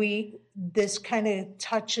this kind of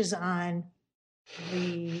touches on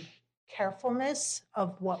the carefulness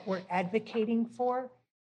of what we're advocating for,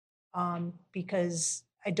 because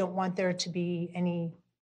I don't want there to be any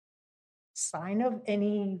sign of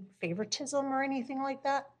any favoritism or anything like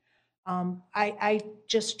that. I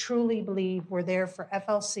just truly believe we're there for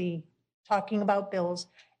FLC, talking about bills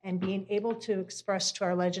and being able to express to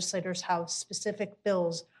our legislators how specific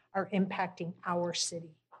bills are impacting our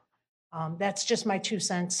city. That's just my 2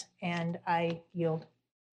 cents, and I yield.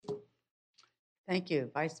 Thank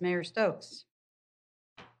you. Vice Mayor Stokes.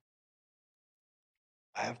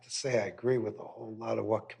 I have to say, I agree with a whole lot of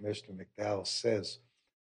what Commissioner McDowell says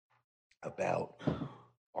about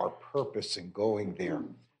our purpose in going there.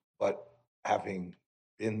 But having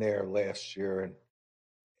been there last year and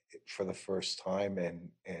for the first time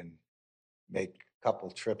and make a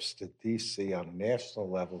couple trips to DC on a national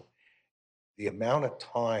level, the amount of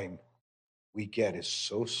time we get is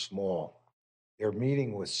so small. They're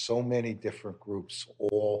meeting with so many different groups,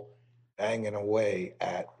 all banging away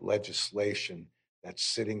at legislation that's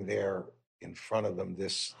sitting there in front of them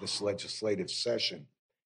this legislative session.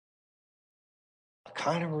 I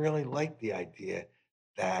kind of really like the idea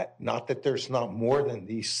that, not that there's not more than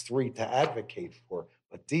these three to advocate for,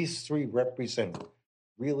 but these three represent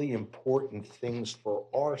really important things for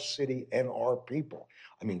our city and our people.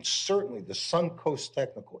 I mean, certainly the Suncoast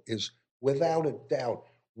Technical is, without a doubt,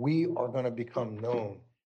 we are going to become known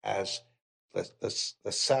as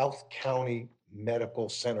the South County Medical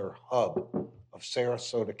Center hub of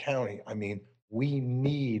Sarasota County. I mean, we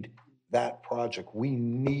need that project. We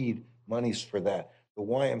need monies for that. The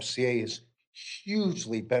YMCA is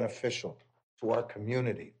hugely beneficial to our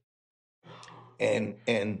community. And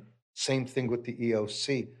same thing with the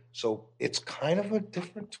EOC. So it's kind of a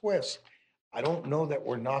different twist. I don't know that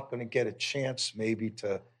we're not going to get a chance maybe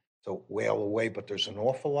to wail away, but there's an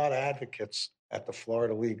awful lot of advocates at the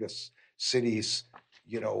Florida League of Cities,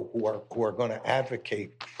 you know, who are going to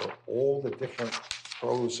advocate for all the different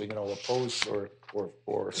pros, you know, opposed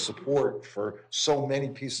or support for so many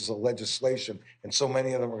pieces of legislation, and so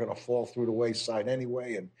many of them are going to fall through the wayside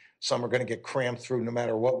anyway, and some are going to get crammed through no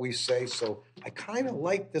matter what we say. So I kind of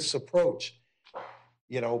like this approach,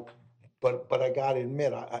 you know, but I got to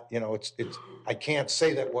admit, you know, it's I can't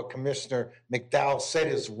say that what Commissioner McDowell said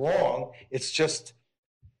is wrong. It's just,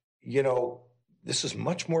 you know, this is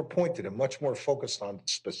much more pointed and much more focused on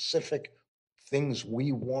specific things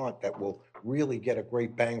we want that will really get a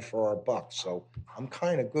great bang for our buck. So I'm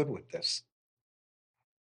kind of good with this.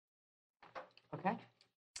 Okay.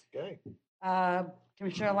 Okay.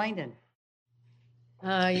 Commissioner Langdon.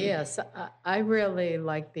 Yes, I really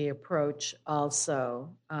like the approach also,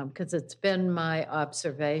 because it's been my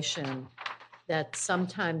observation that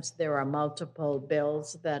sometimes there are multiple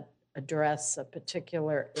bills that address a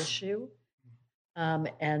particular issue.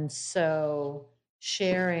 And so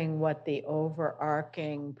sharing what the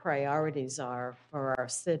overarching priorities are for our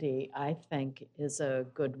city, I think, is a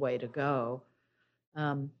good way to go.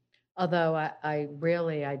 Although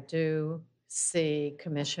I do see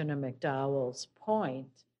Commissioner McDowell's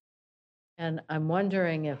point, and I'm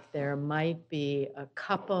wondering if there might be a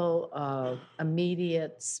couple of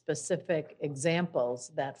immediate specific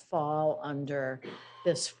examples that fall under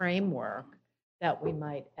this framework that we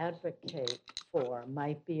might advocate for,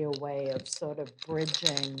 might be a way of sort of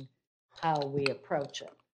bridging how we approach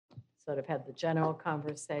it. Sort of have the general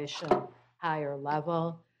conversation, higher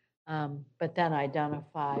level, but then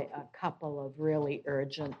identify a couple of really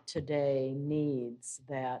urgent today needs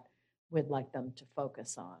that we'd like them to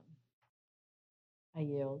focus on. I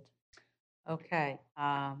yield. Okay,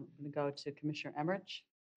 I'm going to go to Commissioner Emmerich.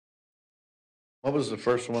 What was the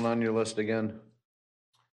first one on your list again?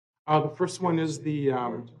 The first one is the,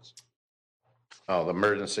 Oh, the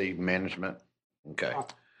emergency management. Okay.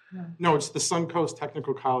 no, it's the Suncoast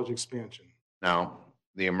Technical College expansion. Now,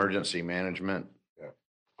 the emergency management.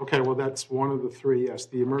 Okay, well, that's one of the three, yes.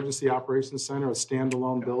 The Emergency Operations Center, a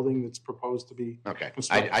standalone building that's proposed to be. Okay.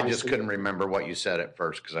 constructed I by just city. couldn't remember what you said at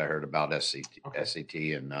first because I heard about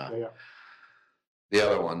SCT and Yeah. the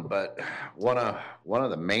other one. But one of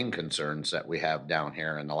the main concerns that we have down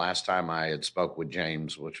here, and the last time I had spoke with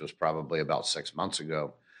James, which was probably about 6 months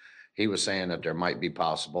ago, he was saying that there might be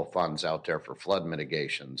possible funds out there for flood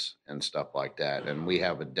mitigations and stuff like that. And we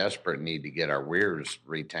have a desperate need to get our weirs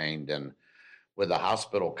retained. And with the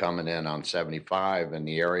hospital coming in on 75 in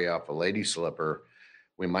the area off of Lady Slipper,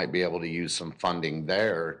 we might be able to use some funding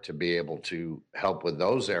there to be able to help with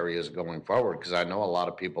those areas going forward. Because I know a lot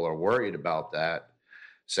of people are worried about that,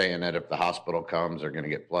 saying that if the hospital comes, they're going to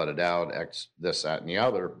get flooded out, X, this, that, and the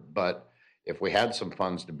other. But if we had some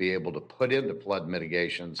funds to be able to put into flood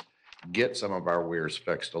mitigations, get some of our weirs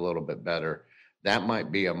fixed a little bit better, that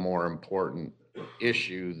might be a more important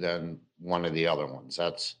issue than one of the other ones.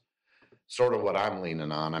 That's sort of what I'm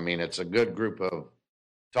leaning on. I mean, it's a good group of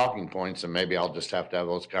talking points, and maybe I'll just have to have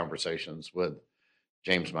those conversations with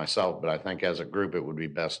James myself, but I think as a group, it would be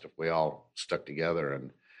best if we all stuck together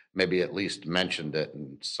and maybe at least mentioned it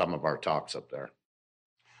in some of our talks up there.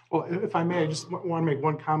 Well, if I may, I just want to make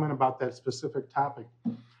one comment about that specific topic.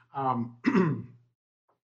 I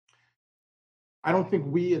don't think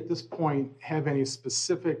we at this point have any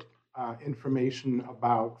specific information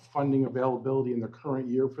about funding availability in the current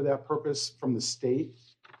year for that purpose from the state.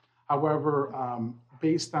 However,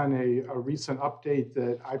 based on a recent update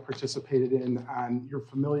that I participated in, you're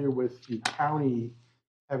familiar with the county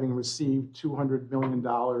having received $200 million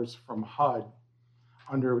from HUD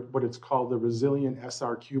under what it's called the Resilient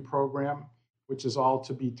SRQ program, which is all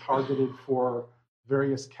to be targeted for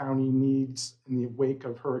various county needs in the wake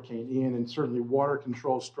of Hurricane Ian, and certainly water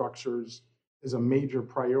control structures is a major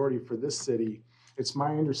priority for this city. It's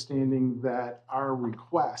my understanding that our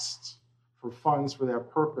request for funds for that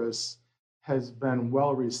purpose has been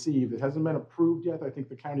well received. It hasn't been approved yet. I think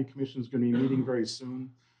the county commission is going to be meeting very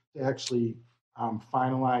soon to actually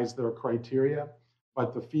finalize their criteria.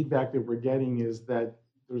 But the feedback that we're getting is that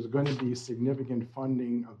there's going to be significant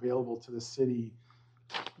funding available to the city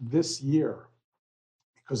this year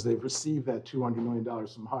because they've received that $200 million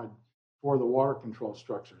from HUD for the water control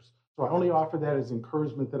structures. So I only offer that as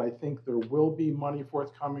encouragement that I think there will be money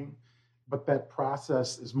forthcoming, but that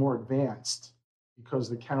process is more advanced because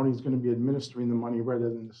the county is going to be administering the money rather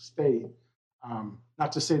than the state.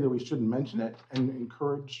 Not to say that we shouldn't mention it and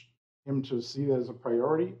encourage him to see that as a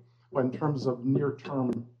priority, but in terms of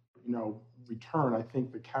near-term, return, I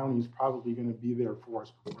think the county is probably going to be there for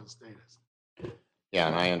us before the state is. Yeah,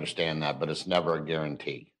 and I understand that, but it's never a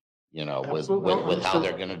guarantee, with Absolutely. how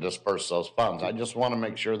they're going to disperse those funds. I just want to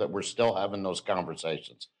make sure that we're still having those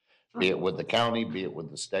conversations, be it with the county, be it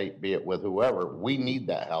with the state, be it with whoever. We need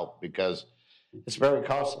that help because it's very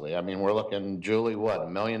costly. I mean, we're looking, Julie, what,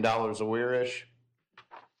 $1 million a year-ish?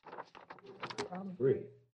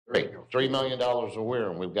 $3 million a year,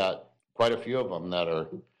 and we've got quite a few of them that are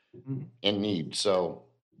in need. So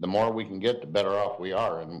the more we can get, the better off we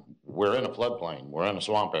are. And we're in a floodplain. We're in a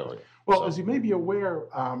swamp area. Well, as you may be aware,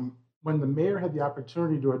 when the mayor had the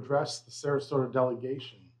opportunity to address the Sarasota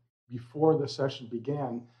delegation before the session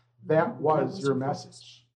began, that was your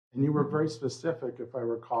message. And you were very specific, if I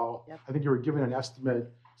recall. Yep. I think you were giving an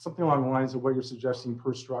estimate, something along the lines of what you're suggesting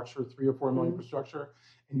per structure, 3 or 4 million per structure.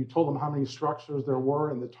 And you told them how many structures there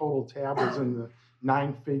were, and the total tab was in the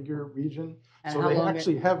 9-figure region. And so they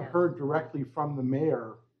actually have heard directly from the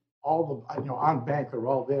mayor, all the, on bank, they're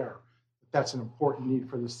all there. That's an important need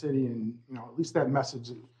for the city, and at least that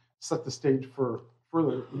message set the stage for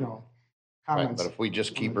further, comments. Right, but if we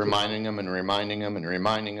just keep reminding them and reminding them and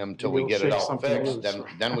reminding them till we get it all fixed,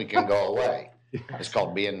 then we can go away. Yes. It's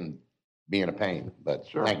called being a pain. But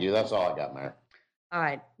Thank you. That's all I got, Mayor. All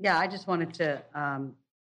right. Yeah, I just wanted to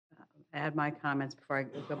add my comments before I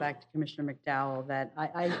go back to Commissioner McDowell that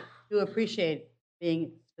I do appreciate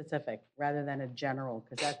being specific rather than a general,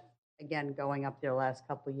 because that's, again, going up there the last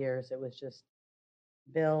couple of years, it was just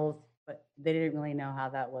bills, but they didn't really know how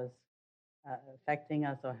that was affecting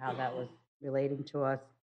us or how that was relating to us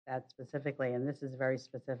that specifically, and this is very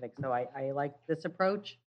specific. So I like this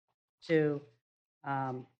approach to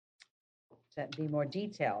be more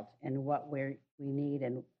detailed in what we need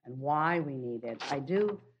and why we need it.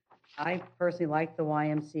 I personally like the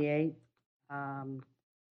YMCA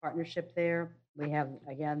partnership there. We have,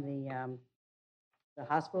 again, the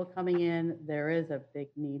hospital coming in. There is a big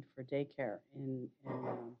need for daycare in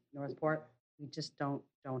Northport. We just don't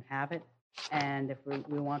have it. And if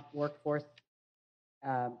we want workforce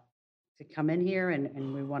to come in here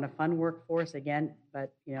and we want to fund workforce again,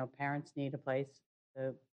 but parents need a place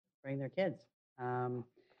to bring their kids.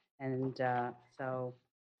 So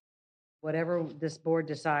whatever this board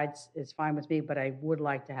decides is fine with me, but I would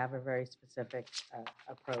like to have a very specific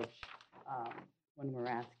approach when we're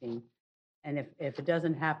asking. And if it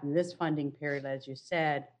doesn't happen this funding period, as you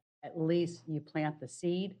said, at least you plant the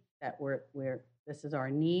seed that this is our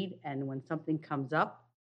need. And when something comes up,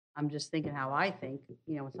 I'm just thinking how I think,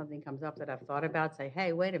 when something comes up that I've thought about, say,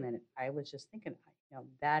 hey, wait a minute, I was just thinking,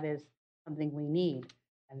 that is something we need.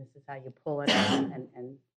 And this is how you pull it out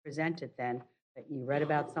and present it then, that you read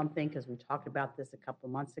about something, because we talked about this a couple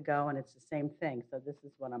of months ago, and it's the same thing. So this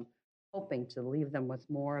is what I'm hoping to leave them with,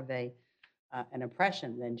 more of an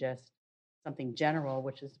impression than just something general,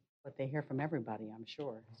 which is what they hear from everybody, I'm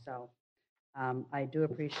sure. So I do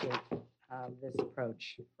appreciate this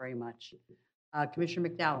approach very much. Commissioner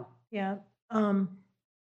McDowell. Yeah.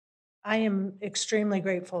 I am extremely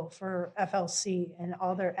grateful for FLC and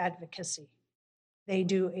all their advocacy. They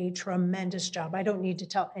do a tremendous job. I don't need to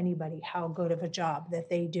tell anybody how good of a job that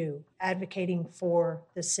they do advocating for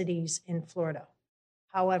the cities in Florida.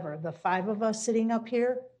 However, the 5 of us sitting up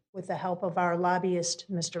here, with the help of our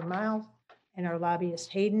lobbyist, Mr. Miles, and our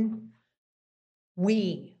lobbyist, Hayden,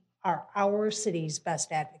 we are our city's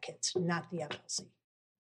best advocates, not the FLC.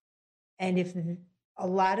 And if a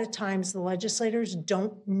lot of times the legislators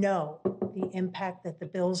don't know the impact that the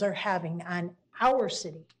bills are having on our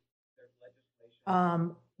city.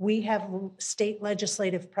 We have state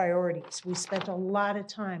legislative priorities. We spent a lot of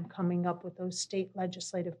time coming up with those state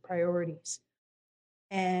legislative priorities.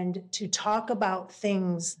 And to talk about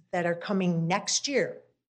things that are coming next year,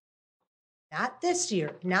 not this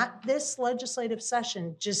year, not this legislative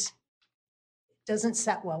session, just doesn't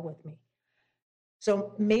set well with me.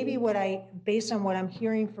 So maybe based on what I'm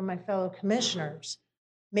hearing from my fellow commissioners,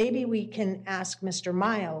 maybe we can ask Mr.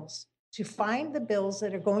 Miles to find the bills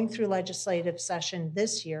that are going through legislative session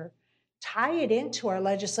this year, tie it into our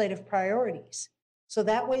legislative priorities. So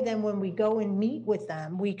that way, then when we go and meet with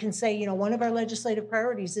them, we can say, you know, one of our legislative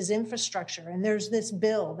priorities is infrastructure. And there's this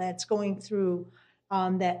bill that's going through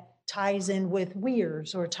that ties in with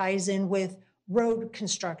weirs or ties in with road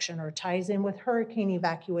construction or ties in with hurricane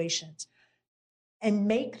evacuations. And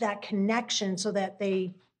make that connection so that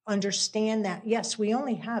they understand that, yes, we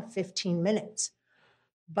only have 15 minutes,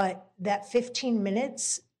 but that 15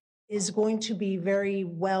 minutes is going to be very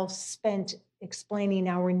well spent explaining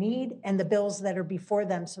our need and the bills that are before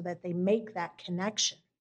them so that they make that connection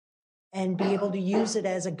and be able to use it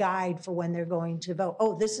as a guide for when they're going to vote.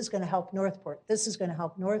 Oh, this is going to help Northport. This is going to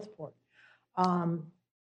help Northport.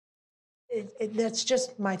 That's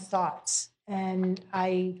just my thoughts. And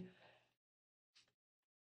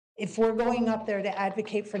if we're going up there to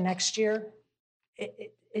advocate for next year,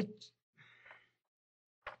 it's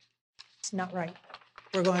not right.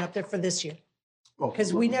 We're going up there for this year.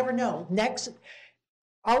 Because we never know.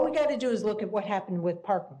 All we got to do is look at what happened with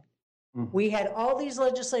Parkland. We had all these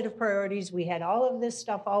legislative priorities. We had all of this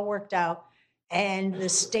stuff all worked out. And the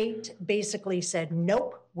state basically said,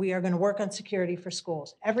 nope, we are going to work on security for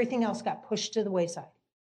schools. Everything else got pushed to the wayside.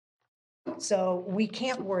 So we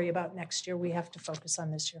can't worry about next year. We have to focus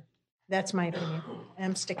on this year. That's my opinion, and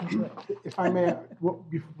I'm sticking to it. If I may,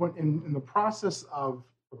 in the process of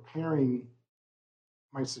preparing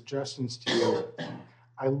my suggestions to you,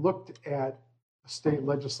 I looked at the state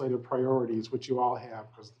legislative priorities, which you all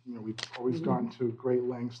have, because we've always gone to great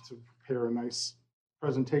lengths to prepare a nice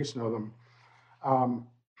presentation of them.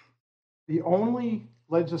 The only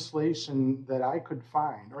legislation that I could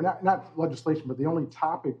find, or not legislation, but the only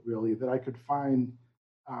topic really that I could find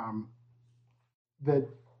that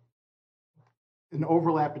an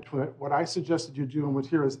overlap between what I suggested you do and what's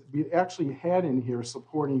here is we actually had in here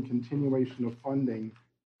supporting continuation of funding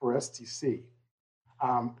for STC.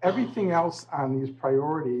 Everything else on these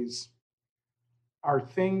priorities are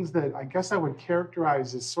things that I guess I would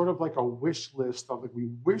characterize as sort of like a wish list of like, we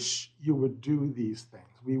wish you would do these things.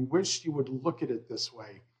 We wish you would look at it this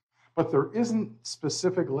way. But there isn't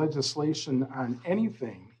specific legislation on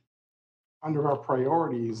anything under our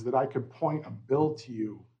priorities that I could point a bill to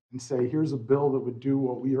you and say, here's a bill that would do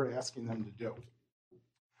what we are asking them to do.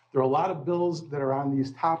 There are a lot of bills that are on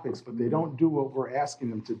these topics, but they don't do what we're asking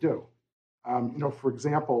them to do. For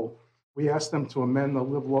example, we asked them to amend the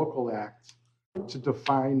Live Local Act to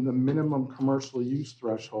define the minimum commercial use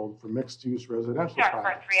threshold for mixed-use residential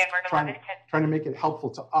projects, trying to make it helpful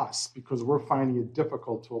to us because we're finding it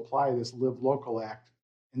difficult to apply this Live Local Act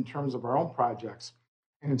in terms of our own projects.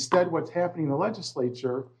 And instead, what's happening in the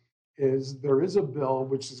legislature is there is a bill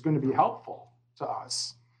which is going to be helpful to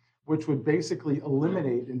us, which would basically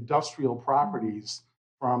eliminate industrial properties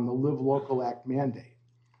from the Live Local Act mandate.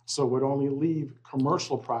 So it would only leave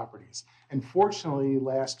commercial properties. And fortunately,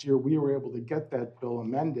 last year, we were able to get that bill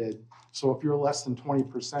amended. So if you're less than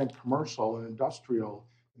 20% commercial and industrial,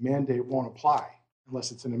 the mandate won't apply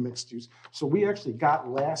unless it's in a mixed use. So we actually got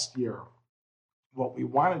last year what we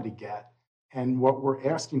wanted to get. And what we're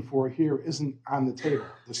asking for here isn't on the table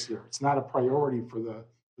this year. It's not a priority for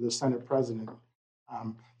the Senate president.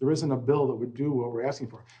 There isn't a bill that would do what we're asking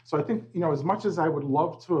for. So I think, as much as I would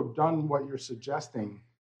love to have done what you're suggesting,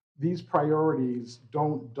 these priorities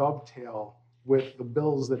don't dovetail with the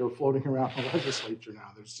bills that are floating around the legislature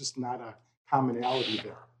now. There's just not a commonality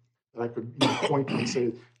there that I could point to and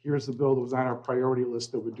say, here's the bill that was on our priority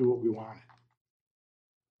list that would do what we wanted.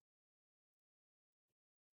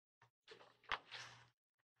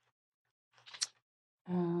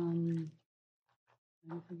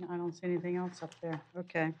 I don't see anything else up there.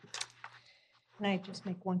 Okay. Can I just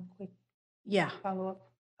make one quick Yeah. follow-up?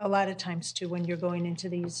 A lot of times too, when you're going into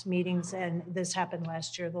these meetings, and this happened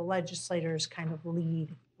last year, the legislators kind of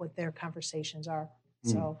lead what their conversations are.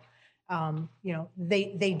 So, you know,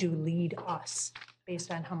 they do lead us based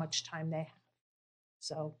on how much time they have.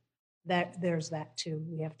 So there's that too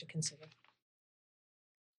we have to consider.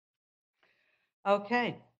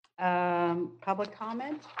 Okay, public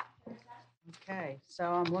comment? Okay, so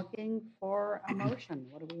I'm looking for a motion.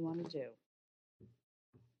 What do we want to do?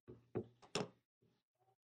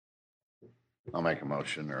 I'll make a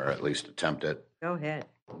motion, or at least attempt it. Go ahead.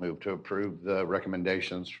 Move to approve the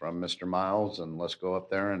recommendations from Mr. Miles, and let's go up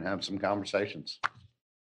there and have some conversations.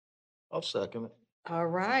 I'll second it. All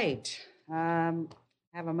right. I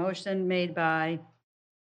have a motion made by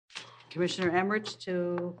Commissioner Emmerich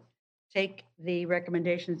to take the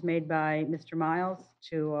recommendations made by Mr. Miles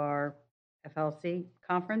to our FLC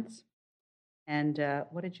conference. And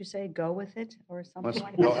what did you say? Go with it or something Let's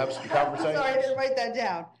like go that? have some conversation. Sorry, I didn't write that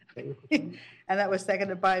down. And that was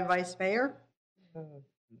seconded by Vice Mayor.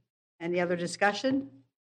 Any other discussion?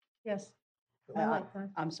 Yes. I like that.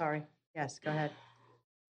 I'm sorry. Yes, go ahead.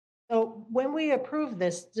 So when we approve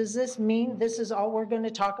this, does this mean this is all we're going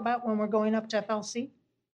to talk about when we're going up to FLC?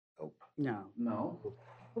 No. No.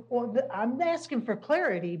 Well, I'm asking for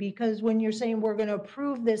clarity, because when you're saying we're going to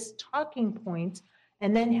approve this talking points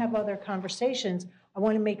and then have other conversations, I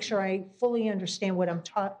want to make sure I fully understand what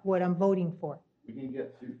I'm voting for.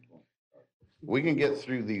 We can get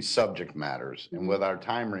through these subject matters, and with our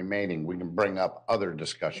time remaining, we can bring up other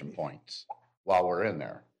discussion points while we're in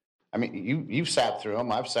there. I mean, you've sat through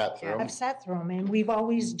them, I've sat through them. I've sat through them, and we've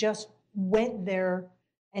always just went there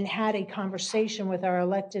and had a conversation with our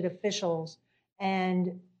elected officials,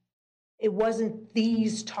 and it wasn't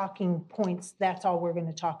these talking points, that's all we're going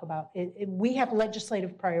to talk about. We have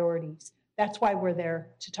legislative priorities. That's why we're there,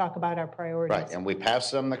 to talk about our priorities. Right, and we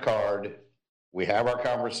pass them the card, we have our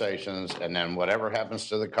conversations, and then whatever happens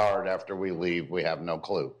to the card after we leave, we have no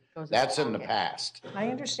clue. That's in the past. I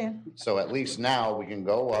understand. So at least now we can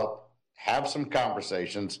go up, have some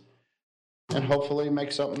conversations, and hopefully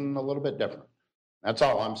make something a little bit different. That's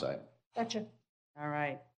all I'm saying. Gotcha. All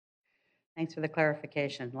right. Thanks for the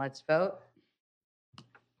clarification. Let's vote.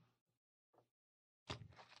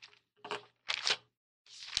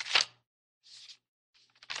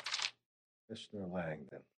 Commissioner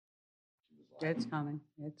Langdon. It's coming.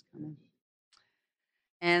 It's coming.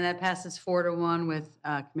 And that passes 4-1 with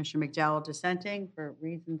Commissioner McDowell dissenting for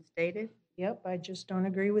reasons stated. Yep, I just don't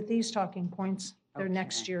agree with these talking points. They're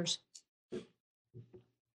next year's.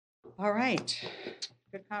 All right.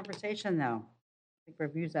 Good conversation, though. I think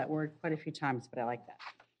we've used that word quite a few times, but I like that.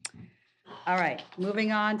 All right,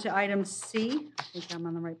 moving on to item C. I think I'm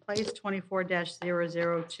on the right place,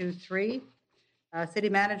 24-0023. City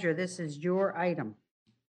Manager, this is your item.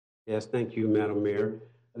 Yes, thank you, Madam Mayor.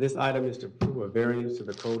 This item is to approve a variance to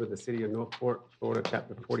the code of the City of Northport, Florida,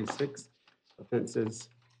 Chapter 46, offenses,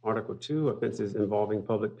 Article 2, offenses involving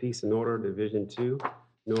public peace and order, Division 2,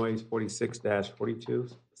 noise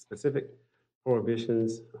 46-42, specific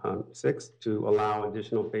prohibitions, 6, to allow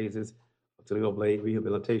additional phases of Toledo Blade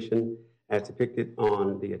rehabilitation as depicted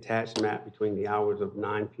on the attached map between the hours of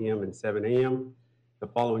 9 p.m. and 7 a.m. the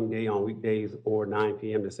following day on weekdays, or 9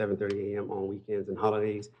 p.m. to 7:30 a.m. on weekends and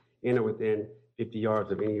holidays, in or within 50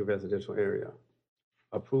 yards of any residential area.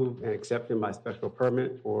 Approved and accepted by special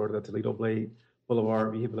permit for the Toledo Blade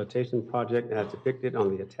Boulevard Rehabilitation Project as depicted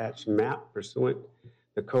on the attached map pursuant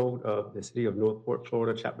the code of the City of Northport,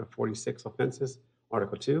 Florida, Chapter 46 offenses,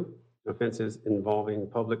 Article 2, offenses involving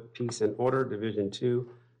public peace and order, Division 2,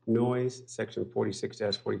 noise, Section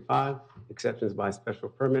 46-45, exceptions by special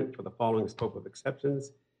permit for the following scope of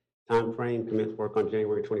exceptions. Time frame, commence work on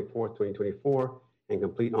January 24th, 2024, and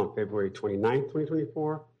complete on February 29th,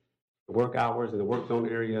 2024. The work hours in the work zone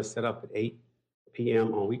area set up at 8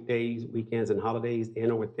 p.m. on weekdays, weekends, and holidays,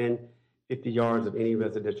 in or within 50 yards of any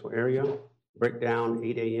residential area. Breakdown,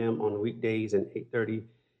 8 a.m. on weekdays and 8:30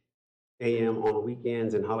 a.m. on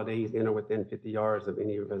weekends and holidays, in or within 50 yards of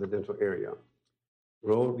any residential area.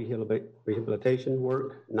 Road rehabilitation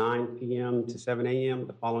work, 9 p.m. to 7 a.m.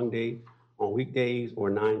 the following day on weekdays, or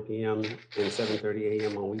 9 p.m. and 7:30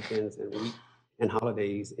 a.m. on weekends and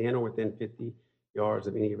holidays, in or within 50 yards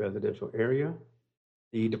of any residential area.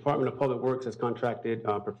 The Department of Public Works has contracted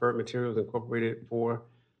Preferred Materials Incorporated for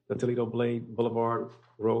the Toledo Blade Boulevard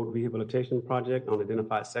Road Rehabilitation Project on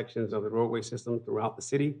identified sections of the roadway system throughout the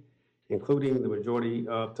city, including the majority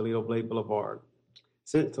of Toledo Blade Boulevard.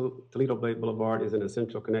 Since Toledo Blade Boulevard is an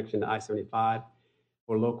essential connection to I-75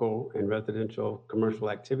 for local and residential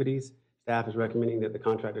commercial activities, staff is recommending that the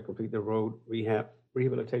contractor complete the road rehab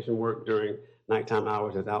rehabilitation work during nighttime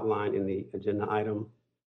hours as outlined in the agenda item.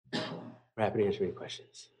 We're happy to answer any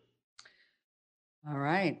questions. All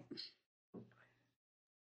right.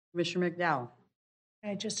 Commissioner McDowell.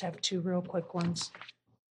 I just have two real quick ones.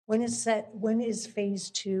 When is phase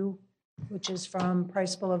 2, which is from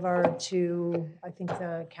Price Boulevard to, I think,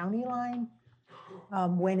 the county line?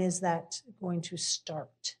 When is that going to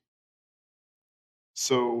start?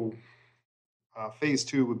 So phase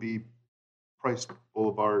 2 would be Price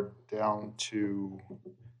Boulevard down to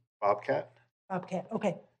Bobcat. Bobcat,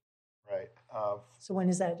 okay. Right. So when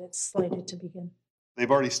is that? It's slated to begin?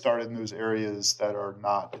 They've already started in those areas that are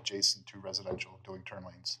not adjacent to residential doing turn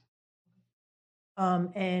lanes.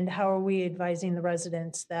 And how are we advising the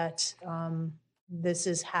residents that this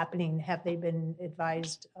is happening? Have they been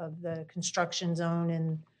advised of the construction zone?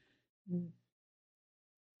 And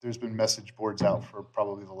There's been message boards out for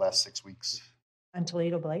probably the last 6 weeks. on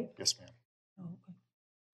Toledo Blade? Yes, ma'am. Oh, okay.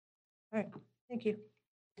 All right, thank you.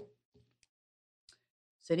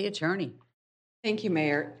 City Attorney. Thank you,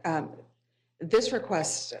 Mayor. This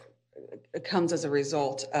request comes as a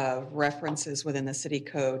result of references within the city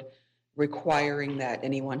code requiring that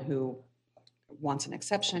anyone who wants an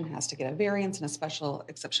exception has to get a variance and a special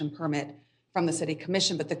exception permit from the city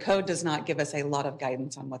commission, but the code does not give us a lot of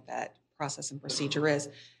guidance on what that process and procedure is.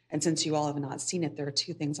 And since you all have not seen it, there are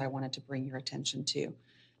two things I wanted to bring your attention to.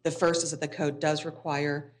 The first is that the code does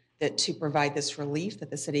require that to provide this relief,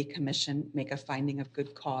 that the city commission make a finding of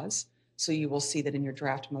good cause. So you will see that in your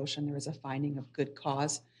draft motion, there is a finding of good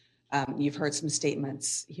cause. You've heard some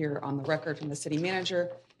statements here on the record from the city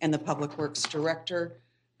manager and the public works director.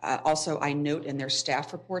 Also, I note in their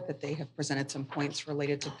staff report that they have presented some points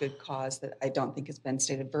related to good cause that I don't think has been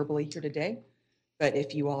stated verbally here today. But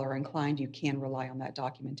if you all are inclined, you can rely on that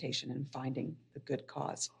documentation in finding the good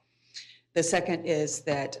cause. The second is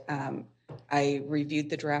that I reviewed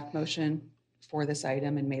the draft motion for this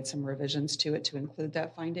item and made some revisions to it to include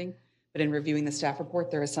that finding. But in reviewing the staff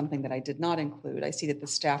report, there is something that I did not include. I see that the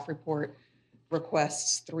staff report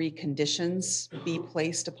requests 3 conditions be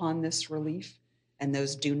placed upon this relief, and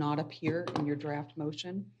those do not appear in your draft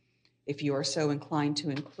motion. If you are so inclined to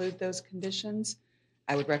include those conditions,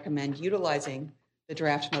 I would recommend utilizing the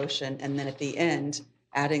draft motion and then at the end,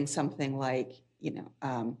 adding something like,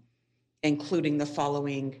 including the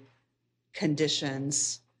following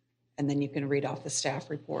conditions, and then you can read off the staff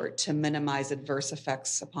report to minimize adverse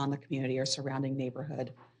effects upon the community or surrounding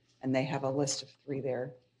neighborhood. And they have a list of 3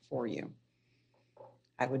 there for you.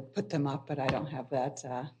 I would put them up, but I don't have that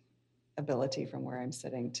ability from where I'm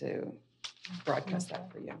sitting to broadcast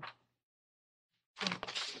that for you.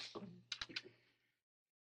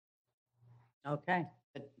 Okay.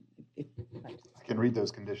 I can read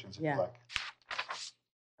those conditions if you like.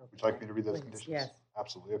 Would you like me to read those Please, conditions? yes.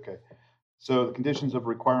 Absolutely, okay. So the conditions of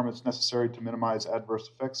requirements necessary to minimize adverse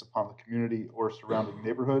effects upon the community or surrounding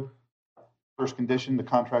neighborhood. First condition, the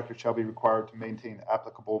contractor shall be required to maintain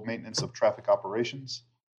applicable maintenance of traffic operations.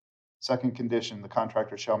 Second condition, the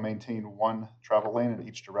contractor shall maintain 1 travel lane in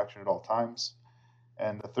each direction at all times.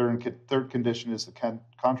 And the third condition is the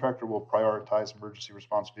contractor will prioritize emergency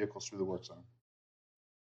response vehicles through the work zone.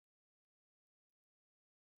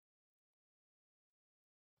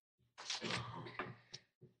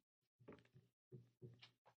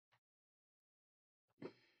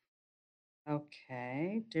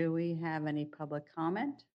 Okay, do we have any public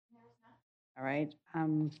comment? All right,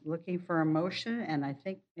 I'm looking for a motion, and I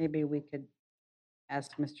think maybe we could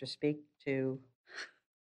ask Mr. Speak to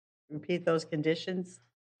repeat those conditions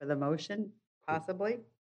for the motion, possibly,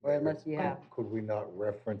 or unless you have. Could we not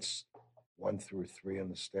reference 1 through 3 in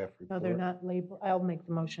the staff report? No, they're not labeled. I'll make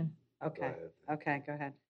the motion. Okay, okay, go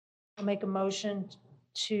ahead. I'll make a motion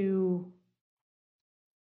to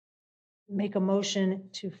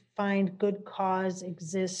find good cause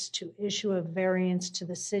exists to issue a variance to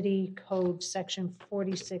the city code section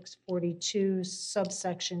 4642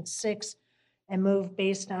 subsection 6 and move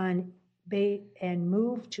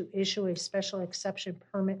to issue a special exception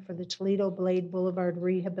permit for the Toledo Blade Boulevard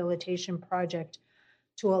Rehabilitation Project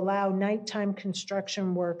to allow nighttime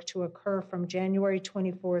construction work to occur from January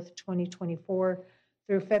 24th, 2024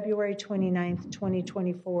 through February 29th,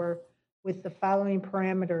 2024 with the following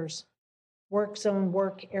parameters. Work zone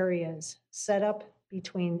work areas set up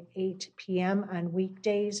between 8 p.m. on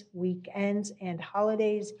weekdays, weekends, and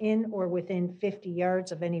holidays in or within 50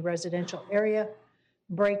 yards of any residential area.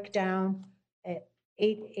 Breakdown at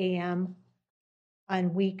 8 a.m.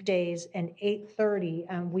 on weekdays and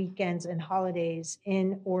 8:30 on weekends and holidays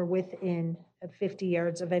in or within 50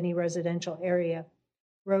 yards of any residential area.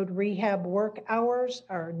 Road rehab work hours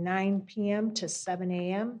are 9 p.m. to 7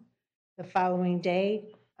 a.m. the following day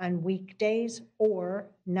on weekdays, or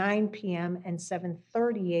 9 p.m. and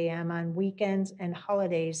 7:30 a.m. on weekends and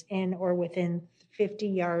holidays in or within 50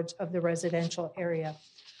 yards of the residential area.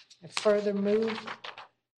 I further move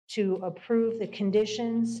to approve the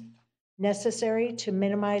conditions necessary to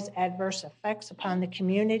minimize adverse effects upon the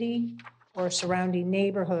community or surrounding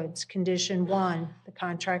neighborhoods. Condition 1, the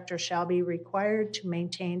contractor shall be required to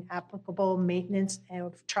maintain applicable maintenance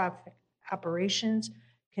of traffic operations.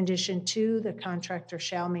 Condition 2, the contractor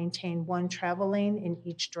shall maintain one travel lane in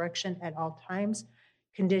each direction at all times.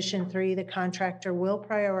 Condition 3, the contractor will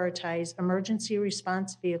prioritize emergency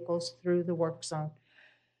response vehicles through the work zone.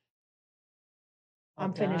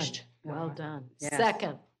 I'm Well done. finished. Well done. Yes.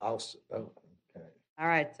 Second. Okay. All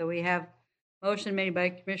right, so we have motion made by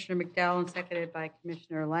Commissioner McDowell and seconded by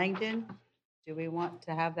Commissioner Langdon. Do we want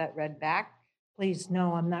to have that read back? Please,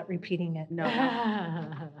 no, I'm not repeating it. No,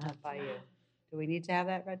 not by you. Do we need to have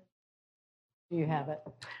that read? You have it.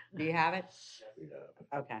 Do you have it?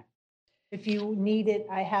 Okay, If you need it,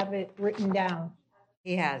 I have it written down.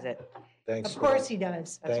 he has it. Thanks. Of course he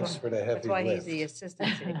does. Thanks for the heavy That's why he's lift. the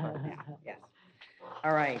assistant city clerk now, yes.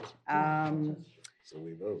 All right. So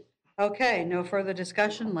we vote. Okay, no further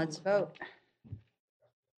discussion, let's vote.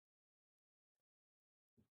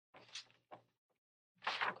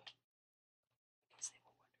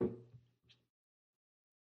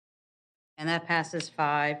 And that passes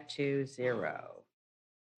 5-0.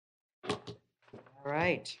 All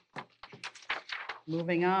right.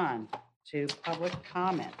 Moving on to public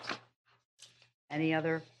comment. Any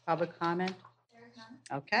other public comment?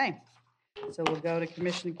 Okay, so we'll go to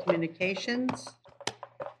Commission Communications.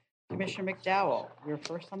 Commissioner McDowell, you're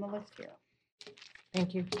first on the list here.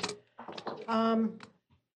 Thank you. All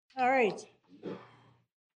right.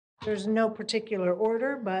 There's no particular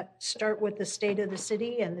order, but start with the state of the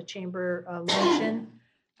city and the chamber motion.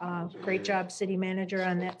 Great job, city manager,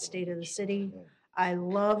 on that state of the city. I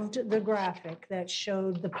loved the graphic that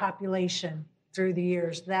showed the population through the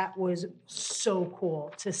years. That was so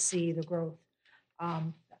cool to see the growth.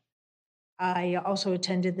 I also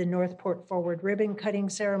attended the Northport Forward Ribbon Cutting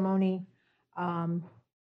Ceremony.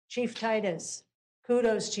 Chief Titus,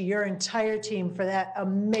 kudos to your entire team for that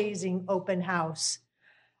amazing open house.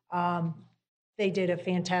 They did a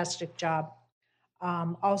fantastic job.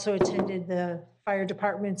 Also attended the fire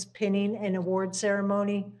department's pinning and award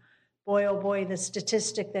ceremony. Boy, oh boy, the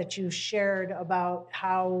statistic that you shared about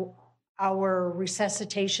how our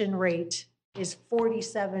resuscitation rate is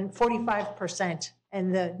 45%,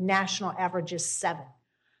 and the national average is 7.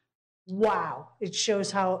 Wow, it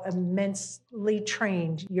shows how immensely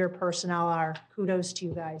trained your personnel are. Kudos to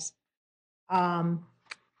you guys. I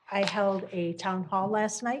held a town hall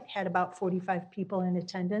last night, had about 45 people in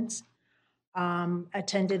attendance.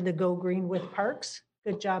 Attended the Go Green with Parks.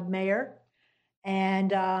 Good job, Mayor.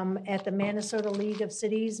 And at the Minnesota League of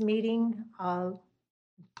Cities meeting a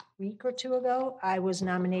week or two ago, I was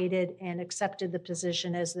nominated and accepted the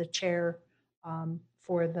position as the chair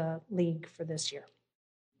for the league for this year.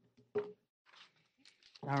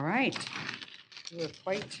 All right. You were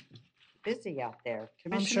quite busy out there.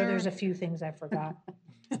 I'm sure there's a few things I forgot.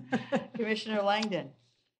 Commissioner Langdon.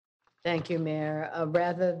 Thank you, Mayor.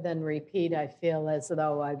 Rather than repeat, I feel as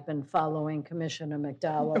though I've been following Commissioner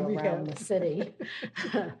McDowell We around have. the city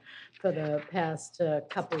for the past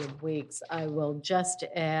couple of weeks. I will just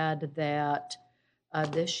add that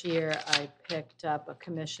this year I picked up a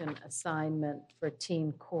commission assignment for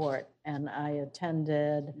teen court, and I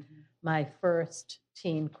attended my first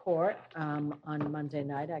teen court on Monday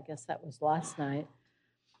night. I guess that was last night.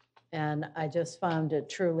 And I just found it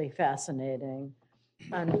truly fascinating.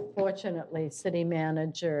 Unfortunately, city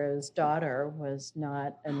manager's daughter was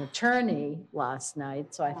not an attorney last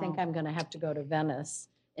night, so I think I'm going to have to go to Venice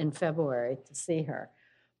in February to see her.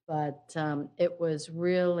 But it was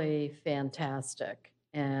really fantastic.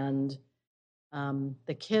 And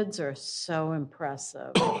the kids are so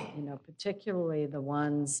impressive, you know, particularly the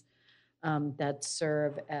ones that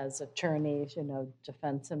serve as attorneys, you know,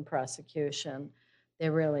 defense and prosecution.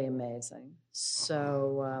 They're really amazing.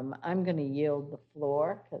 So I'm going to yield the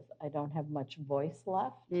floor because I don't have much voice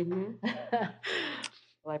left. Well,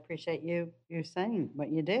 I appreciate you saying what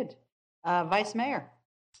you did. Vice Mayor.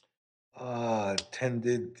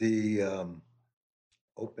 Attended the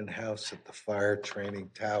open house at the fire training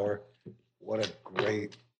tower. What a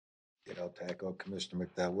great, to echo Commissioner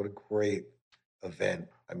McDowell, what a great event.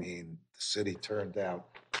 I mean, the city turned out,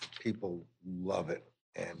 people love it.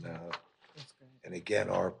 And again,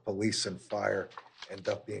 our police and fire end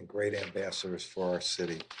up being great ambassadors for our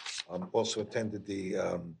city. Also attended the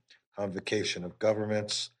Convocation of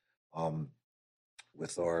Governments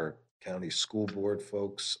with our County School Board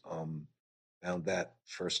folks. Found that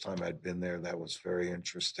first time I'd been there, that was very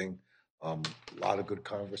interesting. A lot of good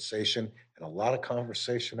conversation and a lot of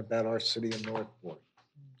conversation about our city of Northport,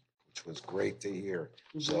 which was great to hear.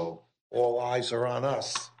 So all eyes are on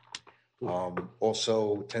us.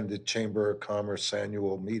 Also attended Chamber of Commerce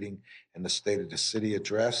annual meeting and the State of the City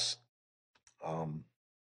address. Jerome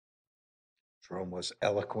was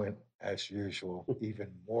eloquent as usual, even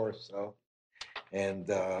more so.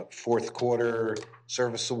 And fourth quarter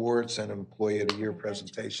service awards and employee of the year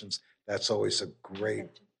presentations. That's always a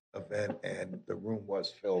great event, and the room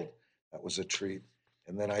was filled. That was a treat.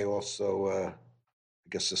 And then I also, I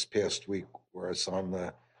guess this past week, was on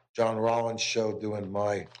the John Rollins show doing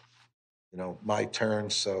my turn.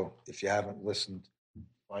 So if you haven't listened,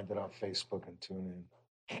 find it on Facebook and tune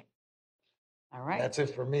in. All right. That's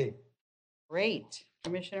it for me. Great.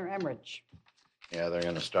 Commissioner Emmerich. Yeah, they're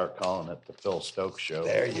gonna start calling it the Phil Stokes Show.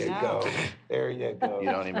 There you go. There you go.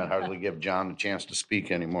 You don't even hardly give John a chance to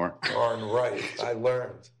speak anymore. Darn right. I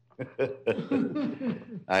learned.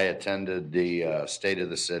 I attended the State of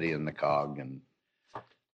the City and the COG, and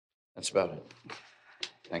that's about it.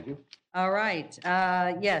 Thank you. All right.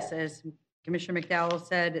 Yes, as Commissioner McDowell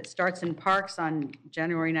said, it starts in parks on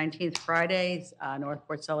January 19th, Fridays.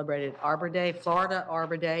 Northport celebrated Arbor Day. Florida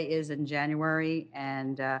Arbor Day is in January,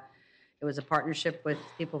 and it was a partnership with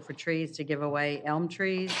People for Trees to give away elm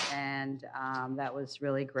trees, and that was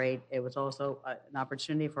really great. It was also an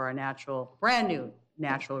opportunity for our brand new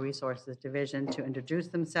Natural Resources Division to introduce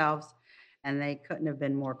themselves, and they couldn't have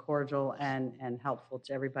been more cordial and helpful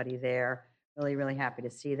to everybody there. Really, really happy to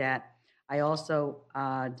see that. I also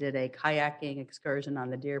did a kayaking excursion on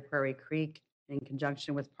the Deer Prairie Creek in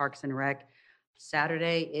conjunction with Parks and Rec.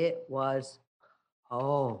 Saturday, it was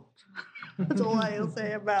cold. That's all I'll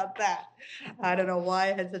say about that. I don't know why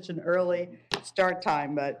I had such an early start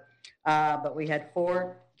time, but we had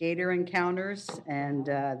 4 gator encounters, and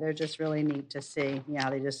they're just really neat to see. Yeah,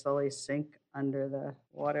 they just slowly sink under the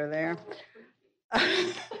water there.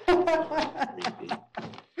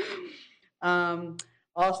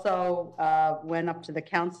 Also went up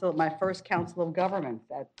to my first council of governments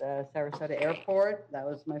at Sarasota Airport. That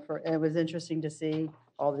was my first. It was interesting to see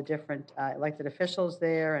all the different elected officials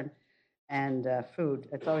there and food.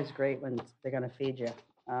 It's always great when they're going to feed you.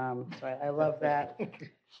 So I love that.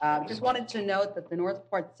 Just wanted to note that the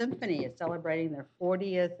Northport Symphony is celebrating their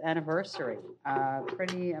 40th anniversary.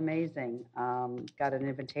 Pretty amazing. Got an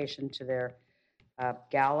invitation to their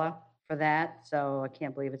gala for that, so I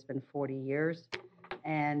can't believe it's been 40 years.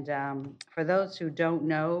 And for those who don't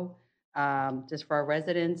know, just for our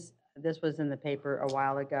residents, this was in the paper a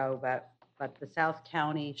while ago, but the South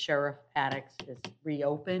County Sheriff Annex is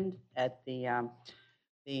reopened at the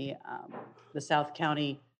South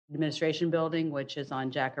County Administration Building, which is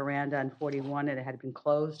on Jacaranda and 41, and it had been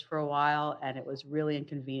closed for a while, and it was really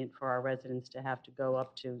inconvenient for our residents to have to go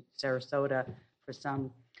up to Sarasota for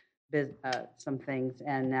some things,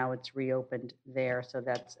 and now it's reopened there, so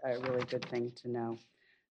that's a really good thing to know.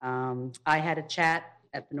 I had a chat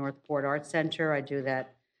at the Northport Arts Center. I do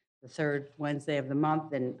that the third Wednesday of the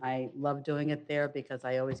month, and I love doing it there because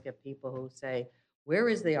I always get people who say, "Where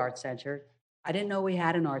is the Arts Center? I didn't know we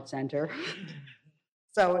had an Arts Center."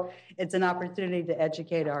 So it's an opportunity to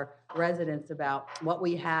educate our residents about what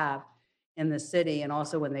we have in the city, and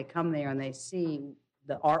also when they come there and they see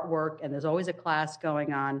the artwork, and there's always a class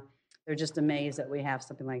going on, they're just amazed that we have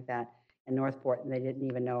something like that in Northport, and they didn't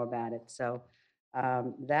even know about it. So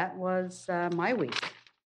that was my week.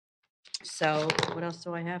 So what else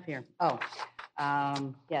do I have here? Oh,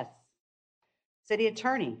 yes. City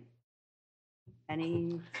Attorney.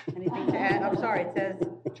 Anything to add? I'm sorry, it says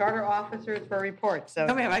charter officers for reports. So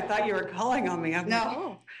No, ma'am, I thought you were calling on me.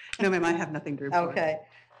 No. No, ma'am, I have nothing to report. Okay.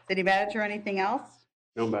 City Manager, anything else?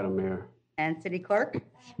 No, Madam Mayor. And City Clerk?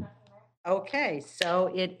 Okay,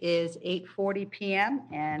 so it is 8:40 PM,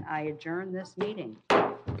 and I adjourn this meeting.